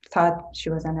thought she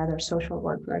was another social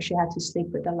worker. She had to sleep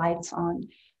with the lights on.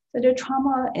 So the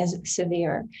trauma is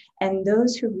severe. And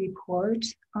those who report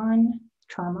on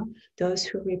trauma, those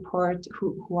who report,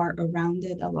 who are around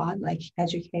it a lot, like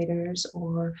educators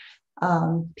or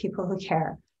people who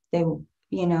care, they,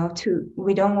 you know,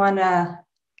 we don't want to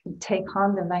take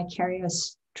on the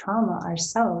vicarious trauma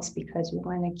ourselves because we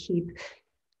want to keep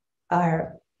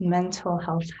our mental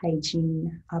health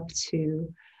hygiene up to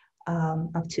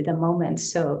the moment.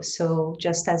 So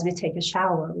just as we take a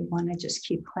shower, we want to just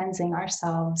keep cleansing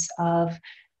ourselves of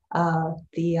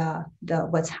the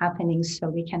what's happening, so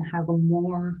we can have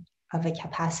more of a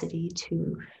capacity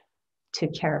to to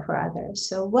care for others.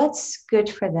 So what's good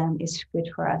for them is good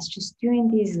for us. Just doing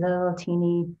these little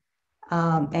teeny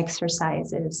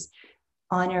exercises,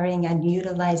 honoring and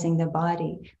utilizing the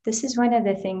body. This is one of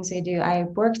the things we do. I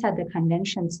worked at the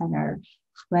convention center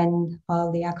when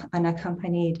all the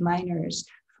unaccompanied minors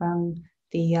from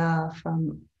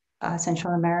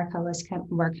Central America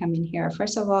were coming here.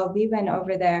 First of all, we went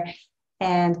over there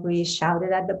and we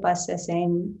shouted at the buses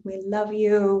saying, "We love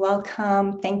you,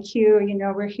 welcome, thank you, you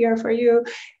know, we're here for you."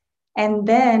 And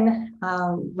then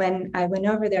when I went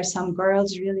over there, some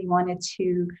girls really wanted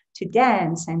to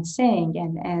dance and sing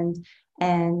and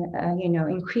you know,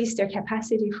 increase their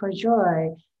capacity for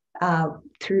joy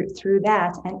through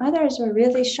that. And others were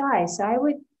really shy. So I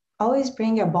would always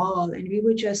bring a ball and we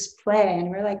would just play, and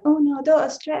we're like, "Oh no,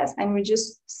 don't stress," and we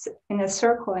just sit in a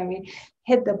circle and we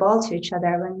hit the ball to each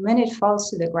other. When it falls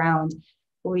to the ground,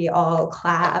 we all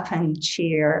clap and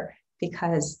cheer,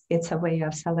 because it's a way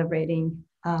of celebrating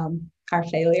our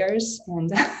failures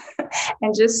and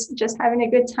and just having a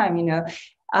good time, you know.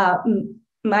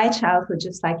 My childhood,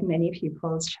 just like many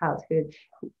people's childhood,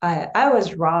 I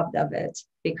was robbed of it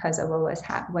because of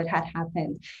what had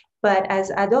happened. But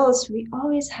as adults, we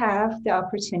always have the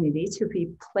opportunity to be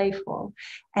playful,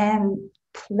 and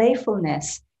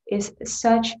playfulness is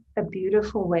such a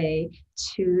beautiful way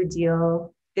to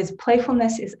deal.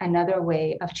 Playfulness is another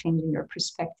way of changing your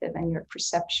perspective and your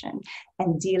perception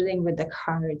and dealing with the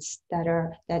cards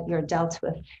that you're dealt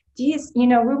with. These, you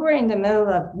know, we were in the middle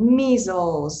of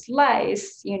measles,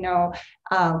 lice, you know,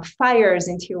 fires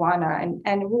in Tijuana,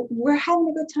 and we're having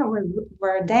a good time.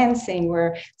 We're dancing,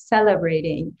 we're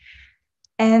celebrating,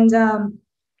 and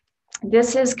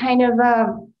this is kind of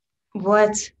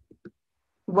what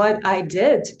I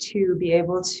did to be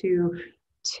able to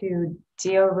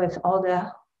deal with all the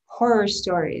horror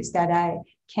stories that I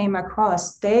came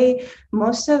across.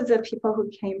 Most of the people who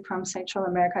came from Central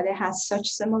America, they had such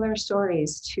similar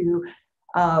stories to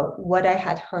what I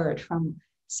had heard from,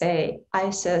 say,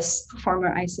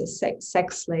 former ISIS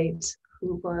sex slaves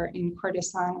who were in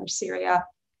Kurdistan or Syria,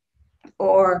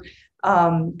 or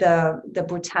the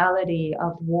brutality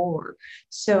of war.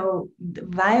 So the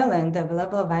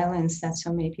level of violence that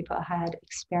so many people had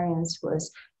experienced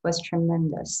was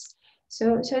tremendous.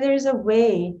 So there's a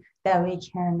way that we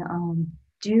can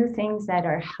do things that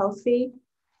are healthy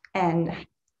and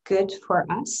good for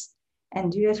us,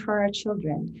 and do it for our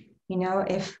children. You know,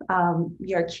 if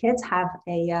your kids have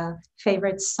a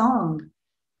favorite song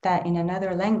that in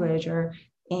another language or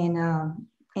in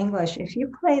English, if you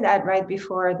play that right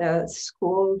before the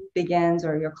school begins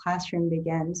or your classroom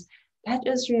begins, that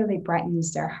just really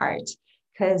brightens their heart,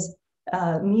 because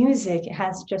music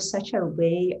has just such a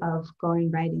way of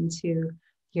going right into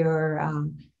your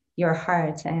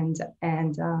heart, and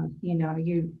you know,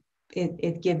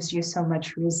 it gives you so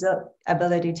much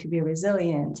ability to be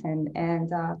resilient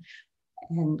and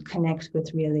connect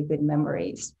with really good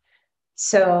memories.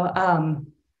 So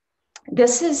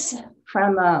this is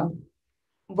from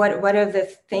one of the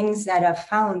things that I've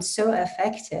found so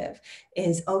effective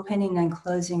is opening and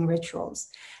closing rituals.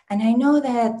 And I know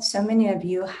that so many of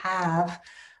you have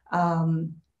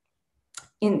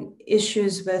in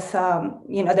issues with,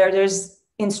 you know, there's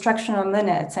instructional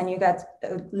minutes and you got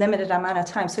a limited amount of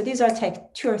time. So these are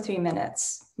take 2 or 3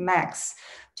 minutes max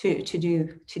to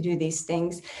do these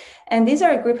things. And these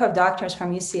are a group of doctors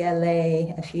from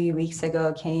UCLA a few weeks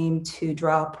ago came to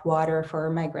drop water for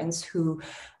migrants who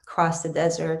crossed the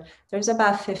desert. There's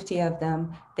about 50 of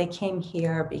them. They came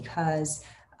here because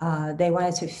they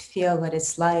wanted to feel what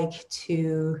it's like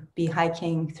to be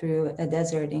hiking through a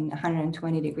desert in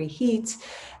 120-degree heat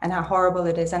and how horrible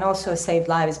it is, and also save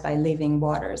lives by leaving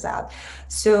waters out.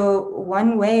 So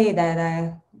one way that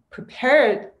I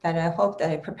hope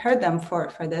that I prepared them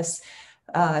for this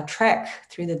trek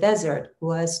through the desert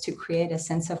was to create a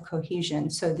sense of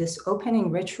cohesion. So this opening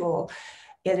ritual,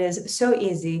 it is so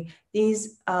easy.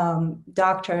 These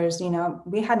doctors, you know,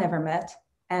 we had never met,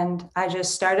 and I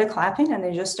just started clapping and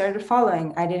they just started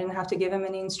following. I didn't have to give them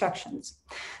any instructions.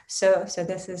 So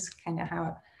this is kind of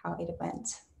how it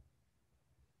went.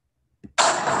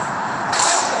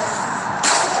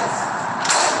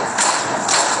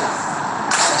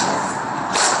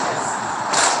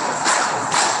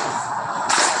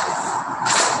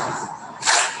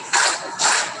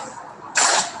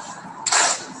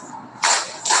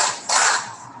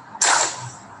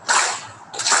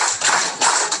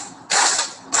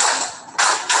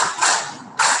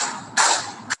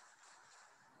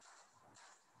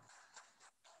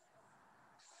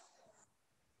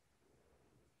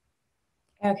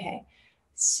 Okay,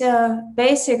 so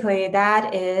basically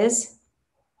that is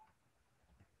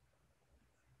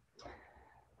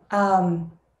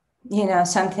you know,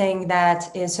 something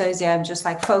that is so easy. I'm just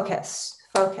like, focus,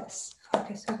 focus,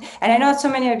 focus. And I know so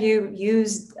many of you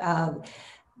use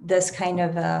this kind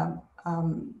of,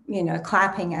 you know,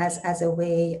 clapping as a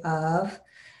way of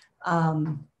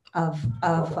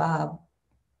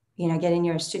you know, getting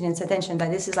your students' attention.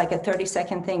 But this is like a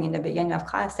 30-second thing in the beginning of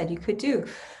class that you could do.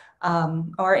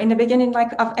 Or in the beginning,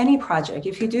 like of any project,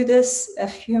 if you do this a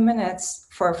few minutes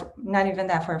for not even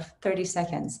that, for 30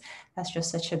 seconds, that's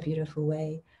just such a beautiful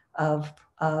way of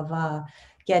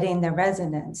getting the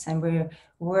resonance. And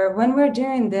when we're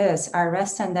doing this, our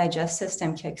rest and digest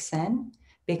system kicks in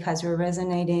because we're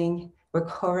resonating, we're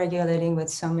co-regulating with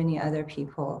so many other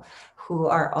people who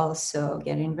are also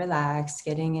getting relaxed,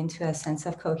 getting into a sense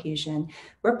of cohesion.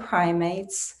 We're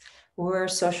primates. We're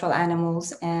social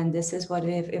animals, and this is what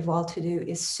we've evolved to do.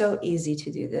 It's so easy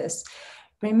to do this.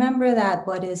 Remember that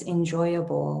what is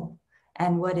enjoyable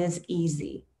and what is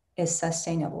easy is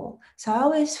sustainable. So I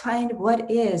always find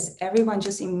what is everyone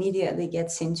just immediately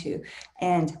gets into,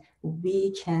 and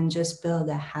we can just build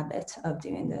a habit of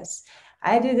doing this.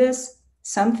 I do this,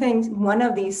 one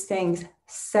of these things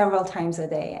several times a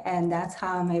day, and that's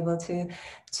how I'm able to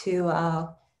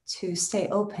stay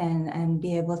open and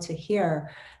be able to hear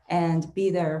and be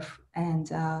there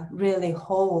and really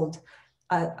hold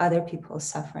other people's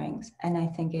sufferings. And I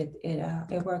think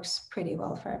it works pretty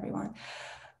well for everyone.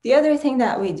 The other thing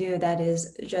that we do that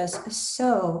is just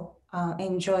so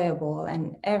enjoyable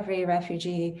and every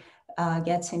refugee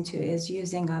gets into is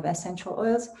using of essential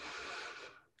oils,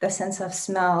 the sense of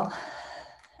smell.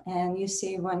 And you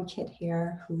see one kid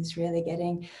here who's really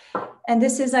getting, and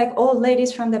this is like old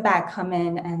ladies from the back come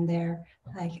in and they're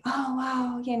like, oh,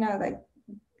 wow, you know, like,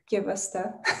 give us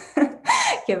the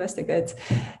give us the goods.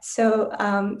 So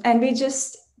and we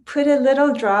just put a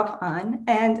little drop on,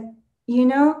 and you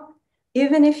know,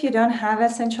 even if you don't have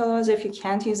essential oils, if you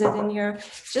can't use it in your,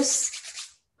 just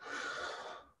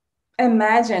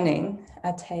imagining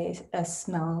a taste, a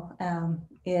smell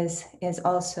is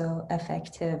also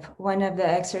effective. One of the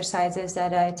exercises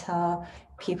that I tell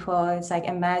people is like,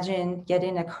 imagine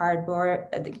getting a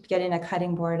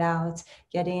cutting board out,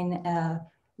 getting a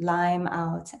lime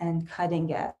out and cutting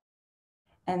it.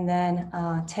 And then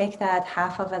take that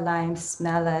half of a lime,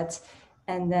 smell it,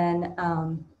 and then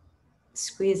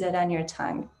squeeze it on your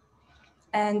tongue.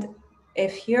 And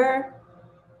if you're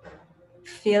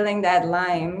feeling that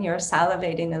lime, you're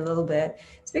salivating a little bit,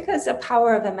 it's because the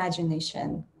power of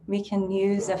imagination. We can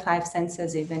use the five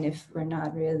senses even if we're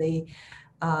not really,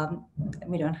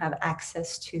 we don't have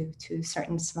access to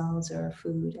certain smells or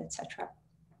food, etc.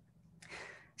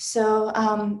 So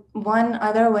one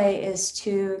other way is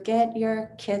to get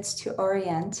your kids to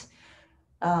orient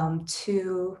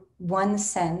to one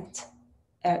scent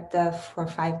for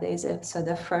 5 days. So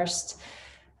the first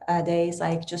days,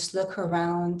 like just look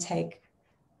around,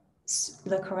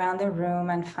 look around the room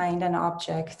and find an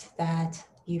object that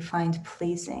you find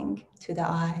pleasing to the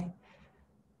eye.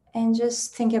 And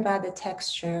just think about the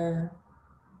texture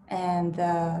and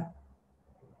the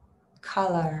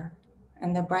color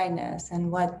and the brightness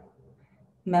and what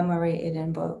memory it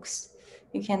invokes.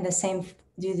 You can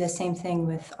do the same thing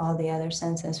with all the other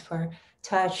senses. For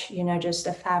touch, you know, just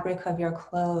the fabric of your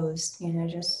clothes, you know,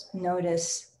 just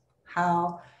notice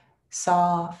how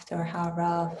soft or how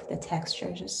rough the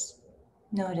texture, just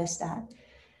notice that.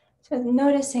 So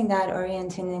noticing that,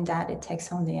 orienting in that, it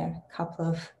takes only a couple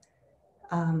of,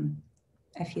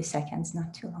 a few seconds,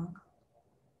 not too long.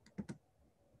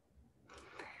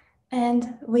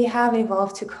 And we have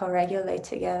evolved to co-regulate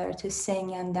together, to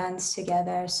sing and dance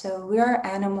together. So we are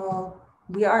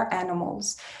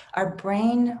animals. Our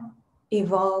brain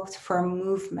evolved for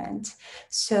movement.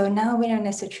 So now we're in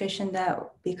a situation that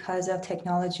because of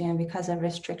technology and because of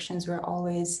restrictions, we're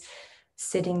always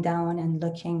sitting down and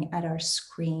looking at our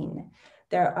screen.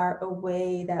 There are a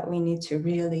way that we need to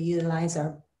really utilize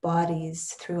our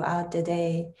bodies throughout the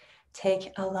day.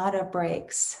 Take a lot of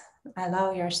breaks.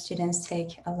 Allow your students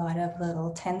take a lot of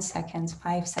little 10 seconds,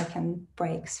 5-second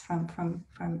breaks from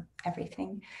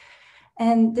everything.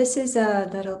 And this is a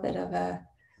little bit of a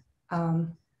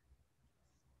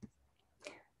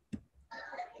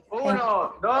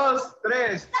Uno, dos,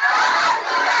 tres.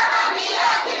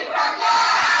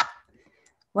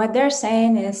 What they're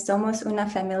saying is somos una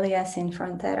familia sin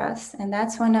fronteras, and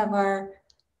that's one of our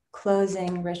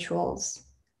closing rituals.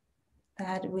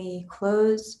 That we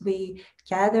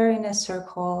gather in a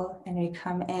circle and we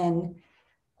come in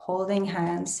holding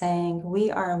hands saying,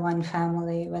 we are one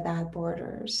family without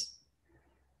borders.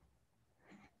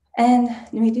 And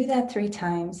we do that 3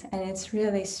 times and it's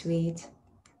really sweet.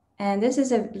 And this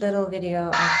is a little video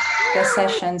of the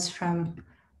sessions from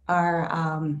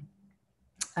our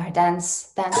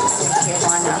dances in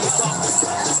Tijuana.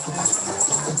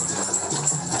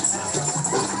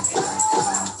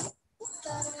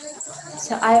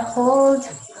 So I hold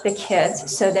the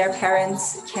kids so their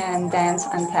parents can dance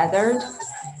untethered.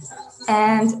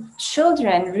 And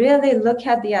children really look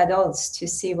at the adults to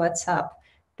see what's up.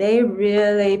 They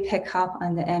really pick up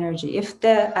on the energy. If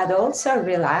the adults are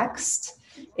relaxed,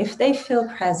 if they feel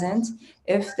present,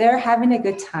 if they're having a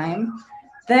good time,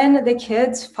 then the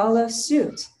kids follow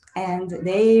suit and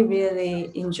they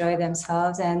really enjoy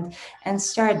themselves and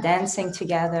start dancing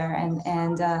together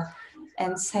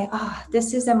and say, oh,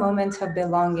 this is a moment of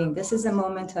belonging. This is a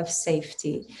moment of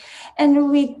safety.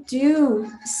 And we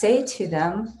do say to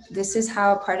them, this is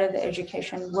how part of the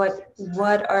education,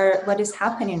 what is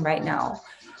happening right now?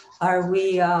 Are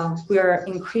we are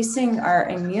increasing our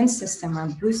immune system, or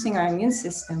boosting our immune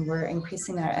system, we're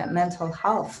increasing our mental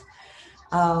health.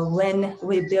 When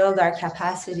we build our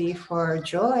capacity for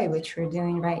joy, which we're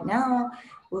doing right now,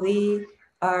 we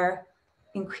are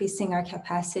increasing our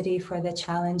capacity for the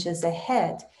challenges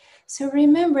ahead. So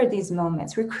remember these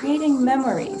moments. We're creating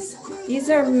memories.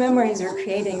 These are memories we're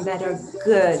creating that are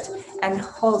good and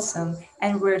wholesome,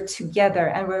 and we're together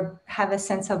and we have a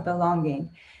sense of belonging.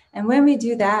 And when we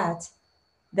do that,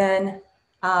 then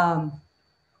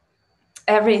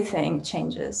everything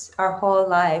changes. Our whole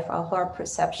life, our whole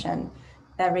perception,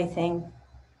 everything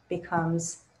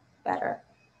becomes better.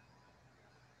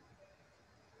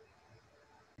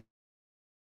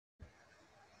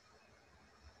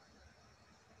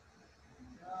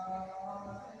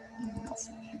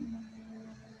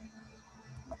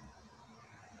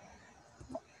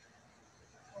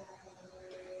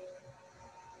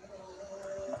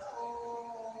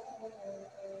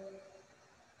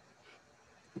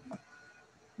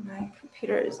 My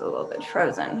computer is a little bit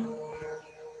frozen.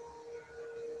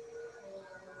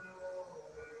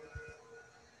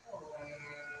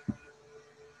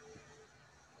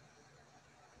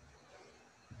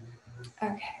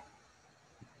 Okay.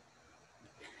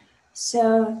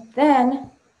 So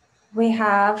then we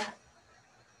have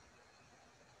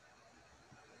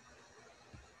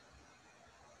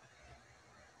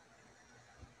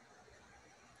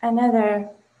another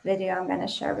video I'm going to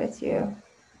share with you.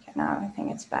 Okay, now I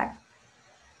think it's back.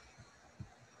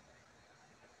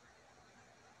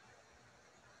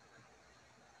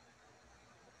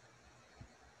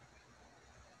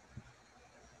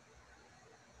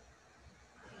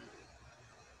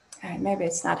 All right, maybe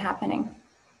it's not happening.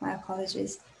 My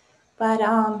apologies. But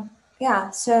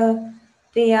yeah, so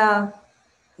the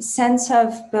sense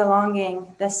of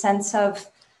belonging, the sense of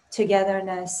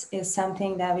togetherness is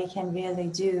something that we can really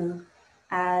do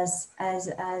as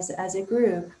a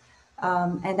group.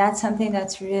 And that's something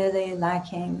that's really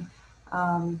lacking.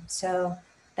 So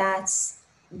that's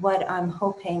what I'm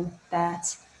hoping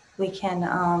that we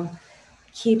can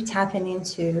keep tapping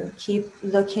into, keep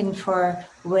looking for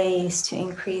ways to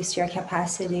increase your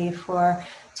capacity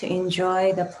to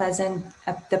enjoy the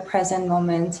present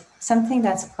moment, something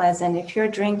that's pleasant. If you're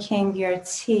drinking your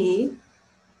tea,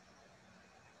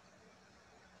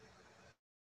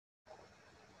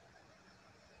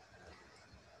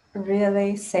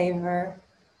 really savor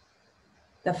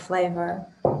the flavor.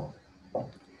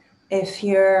 If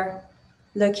you're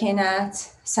looking at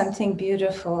something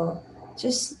beautiful,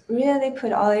 just really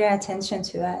put all your attention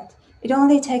to it. It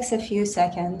only takes a few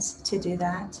seconds to do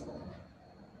that.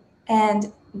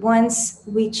 And once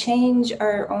we change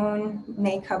our own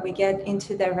makeup, we get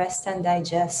into the rest and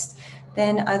digest,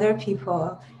 then other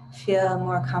people feel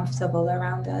more comfortable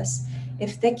around us.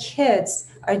 If the kids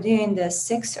are doing this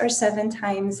 6 or 7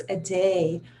 times a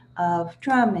day of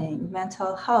drumming,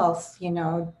 mental health,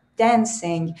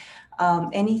 dancing,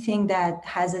 anything that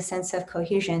has a sense of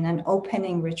cohesion, an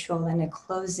opening ritual and a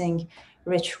closing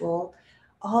ritual,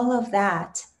 all of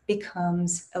that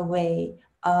becomes a way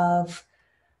of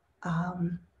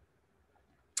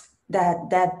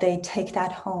that they take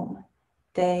that home.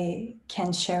 They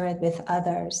can share it with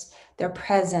others. Their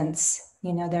presence,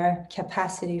 their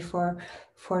capacity for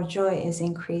joy is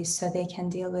increased, so they can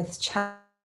deal with challenges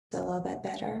a little bit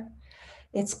better.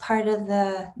 It's part of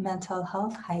the mental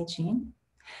health hygiene.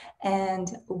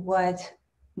 And what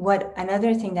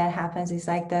another thing that happens is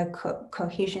like the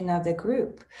cohesion of the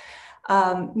group.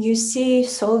 You see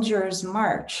soldiers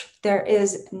march. There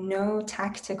is no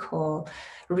tactical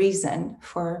reason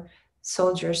for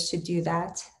soldiers to do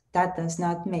that. That does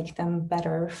not make them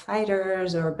better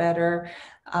fighters or better,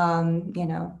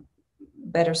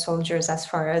 better soldiers as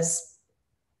far as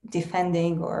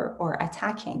defending or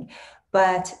attacking.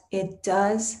 But it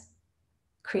does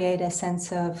create a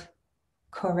sense of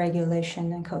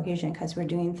co-regulation and cohesion because we're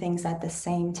doing things at the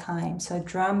same time. So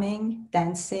drumming,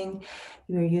 dancing,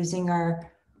 we're using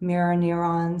our mirror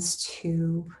neurons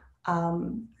to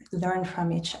learn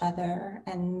from each other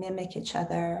and mimic each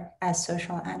other as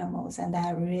social animals, and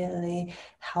that really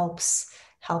helps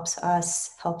us,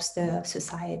 helps the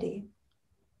society.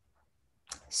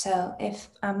 So if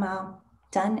I'm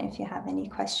done, if you have any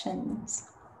questions.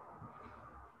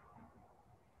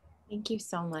 Thank you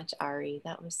so much, Ari.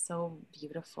 That was so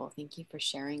beautiful. Thank you for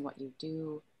sharing what you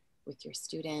do with your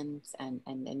students and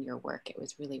your work. It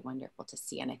was really wonderful to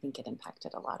see, and I think it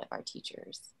impacted a lot of our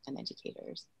teachers and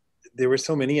educators. There were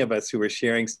so many of us who were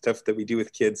sharing stuff that we do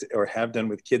with kids or have done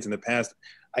with kids in the past.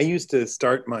 I used to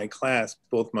start my class,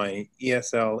 both my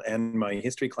ESL and my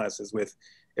history classes, with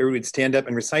everyone would stand up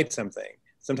and recite something.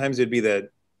 Sometimes it'd be the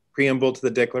preamble to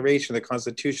the Declaration, the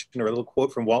Constitution, or a little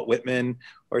quote from Walt Whitman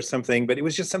or something, but it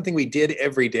was just something we did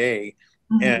every day.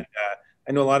 Mm-hmm. And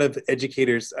I know a lot of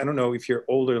educators, I don't know if you're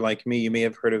older like me, you may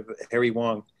have heard of Harry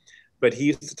Wong, but he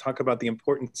used to talk about the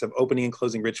importance of opening and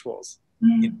closing rituals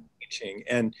in teaching.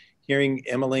 And hearing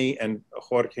Emily and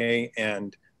Jorge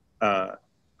and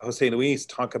Jose Luis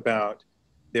talk about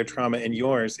their trauma and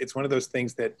yours, it's one of those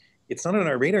things that it's not on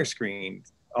our radar screen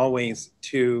always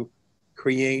to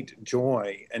create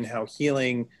joy, and how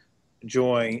healing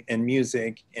joy and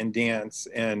music and dance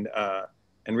and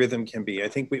rhythm can be. I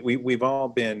think we've all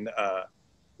been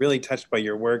really touched by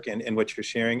your work and what you're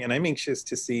sharing. And I'm anxious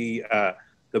to see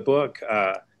the book,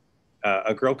 A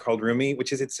Girl Called Rumi,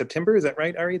 which is in September. Is that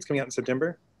right, Ari? It's coming out in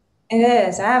September? It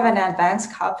is. I have an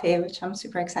advanced copy, which I'm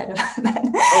super excited about.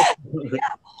 Oh.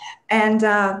 Yeah. And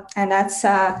that's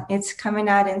it's coming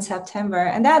out in September.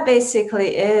 And that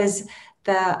basically is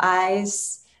the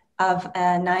eyes of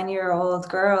a 9-year-old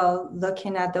girl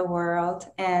looking at the world,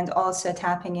 and also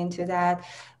tapping into that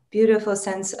beautiful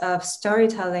sense of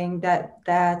storytelling that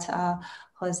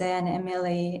Jose and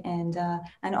Emily and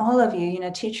all of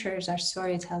you, teachers are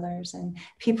storytellers, and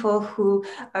people who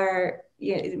are,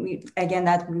 again,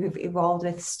 that we've evolved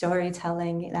with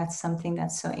storytelling. That's something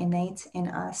that's so innate in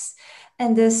us.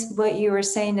 And this, what you were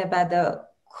saying about the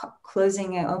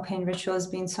closing and opening rituals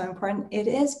being so important, it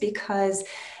is because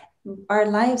our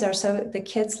lives are the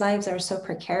kids' lives are so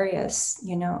precarious,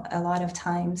 a lot of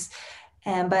times.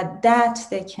 But that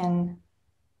they can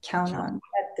count on,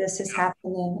 that this is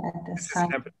happening at this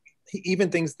time. Even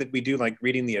things that we do, like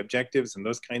reading the objectives and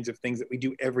those kinds of things that we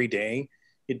do every day,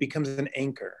 it becomes an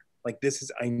anchor. Like,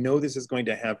 I know this is going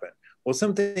to happen. Well,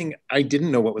 something I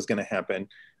didn't know what was going to happen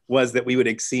was that we would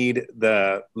exceed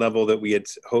the level that we had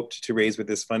hoped to raise with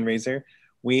this fundraiser.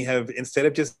 We have, instead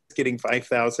of just getting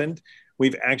 5,000,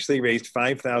 we've actually raised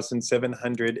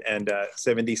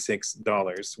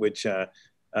 $5,776, which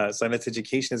Silence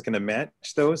Education is going to match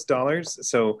those dollars.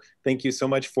 So thank you so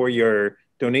much for your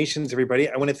donations, everybody.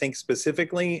 I want to thank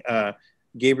specifically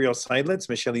Gabriel Seidlitz,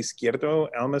 Michelle Izquierdo,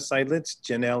 Alma Seidlitz,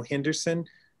 Janelle Henderson,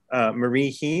 Marie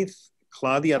Heath,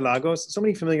 Claudia Lagos, so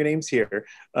many familiar names here,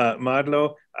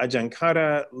 Marlo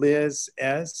Ajankara, Liz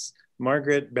S.,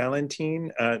 Margaret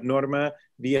Valentine, Norma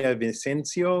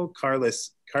Villavicencio,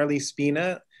 Carly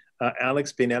Spina,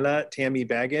 Alex Pinella, Tammy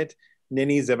Baggett,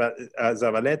 Nini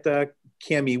Zavaleta,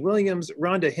 Cami Williams,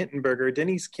 Rhonda Hintenberger,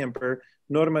 Denise Kemper,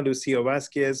 Norma Lucio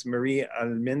Vasquez, Marie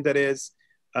Almendarez,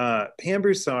 Pam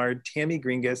Broussard, Tammy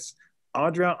Gringas,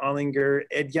 Audra Ollinger,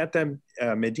 Edyata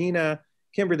Medina,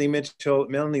 Kimberly Mitchell,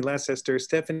 Melanie Leicester,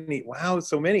 Stephanie, wow,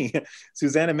 so many,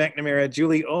 Susanna McNamara,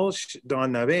 Julie Olsch,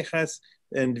 Dawn Navejas,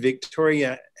 and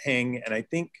Victoria Hung, and I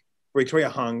think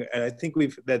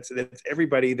that's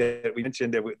everybody that we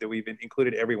mentioned, that we've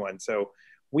included everyone. So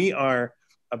we are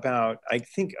about, I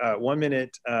think, 1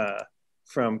 minute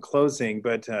from closing,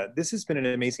 but this has been an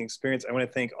amazing experience. I want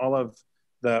to thank all of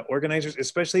the organizers,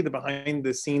 especially the behind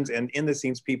the scenes and in the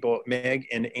scenes people, Meg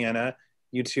and Anna.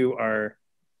 You two are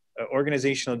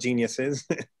organizational geniuses.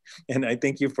 And I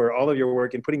thank you for all of your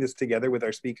work in putting this together with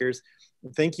our speakers.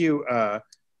 Thank you.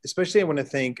 Especially I want to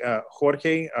thank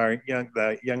Jorge,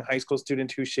 the young high school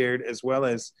student who shared, as well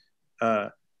as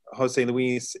Jose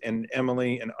Luis and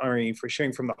Emily and Ari, for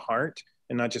sharing from the heart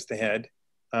and not just the head.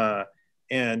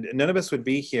 And none of us would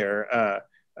be here.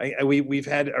 We've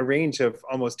had a range of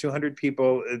almost 200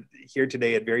 people here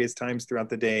today at various times throughout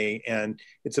the day, and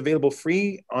it's available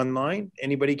free online.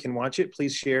 Anybody can watch it.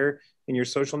 Please share in your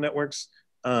social networks.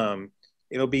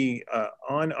 It'll be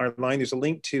on our line. There's a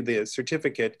link to the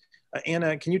certificate.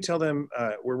 Anna, can you tell them,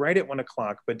 we're right at 1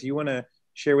 o'clock, but do you want to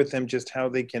share with them just how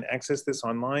they can access this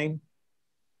online?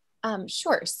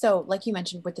 Sure. So like you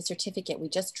mentioned with the certificate, we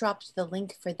just dropped the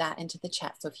link for that into the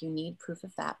chat. So if you need proof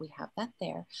of that, we have that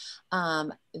there.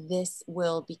 This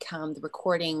will become, the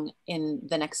recording in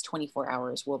the next 24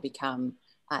 hours will become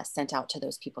sent out to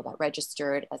those people that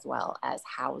registered, as well as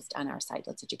housed on our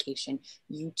ZELAYA Education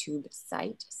YouTube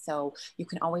site. So you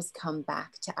can always come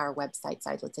back to our website,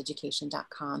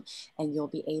 ZELAYAeducation.com, and you'll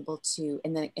be able to,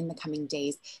 in the coming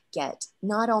days, get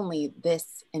not only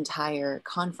this entire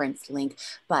conference link,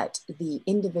 but the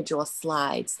individual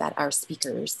slides that our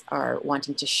speakers are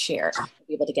wanting to share. You'll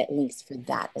be able to get links for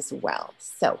that as well.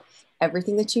 So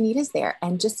everything that you need is there.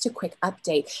 And just a quick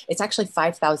update, it's actually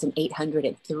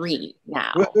 5,803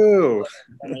 now. Woohoo!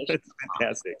 That's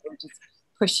fantastic. We're just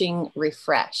pushing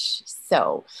refresh.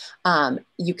 So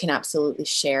you can absolutely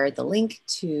share the link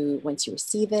to, once you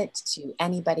receive it, to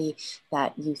anybody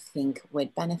that you think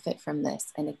would benefit from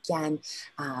this. And again,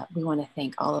 we want to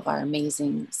thank all of our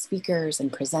amazing speakers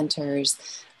and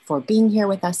presenters for being here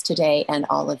with us today, and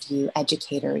all of you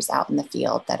educators out in the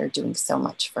field that are doing so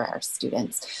much for our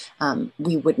students.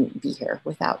 We wouldn't be here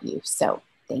without you, so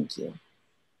thank you.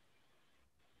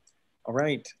 All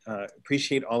right,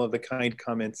 appreciate all of the kind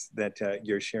comments that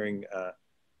you're sharing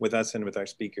with us and with our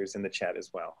speakers in the chat as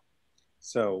well.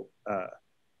 So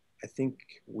I think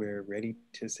we're ready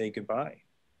to say goodbye.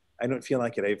 I don't feel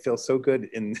like it. I feel so good.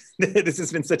 This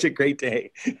has been such a great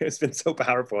day. It's been so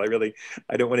powerful. I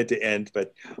don't want it to end,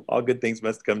 but all good things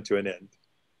must come to an end.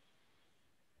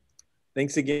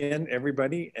 Thanks again,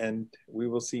 everybody, and we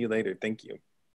will see you later. Thank you.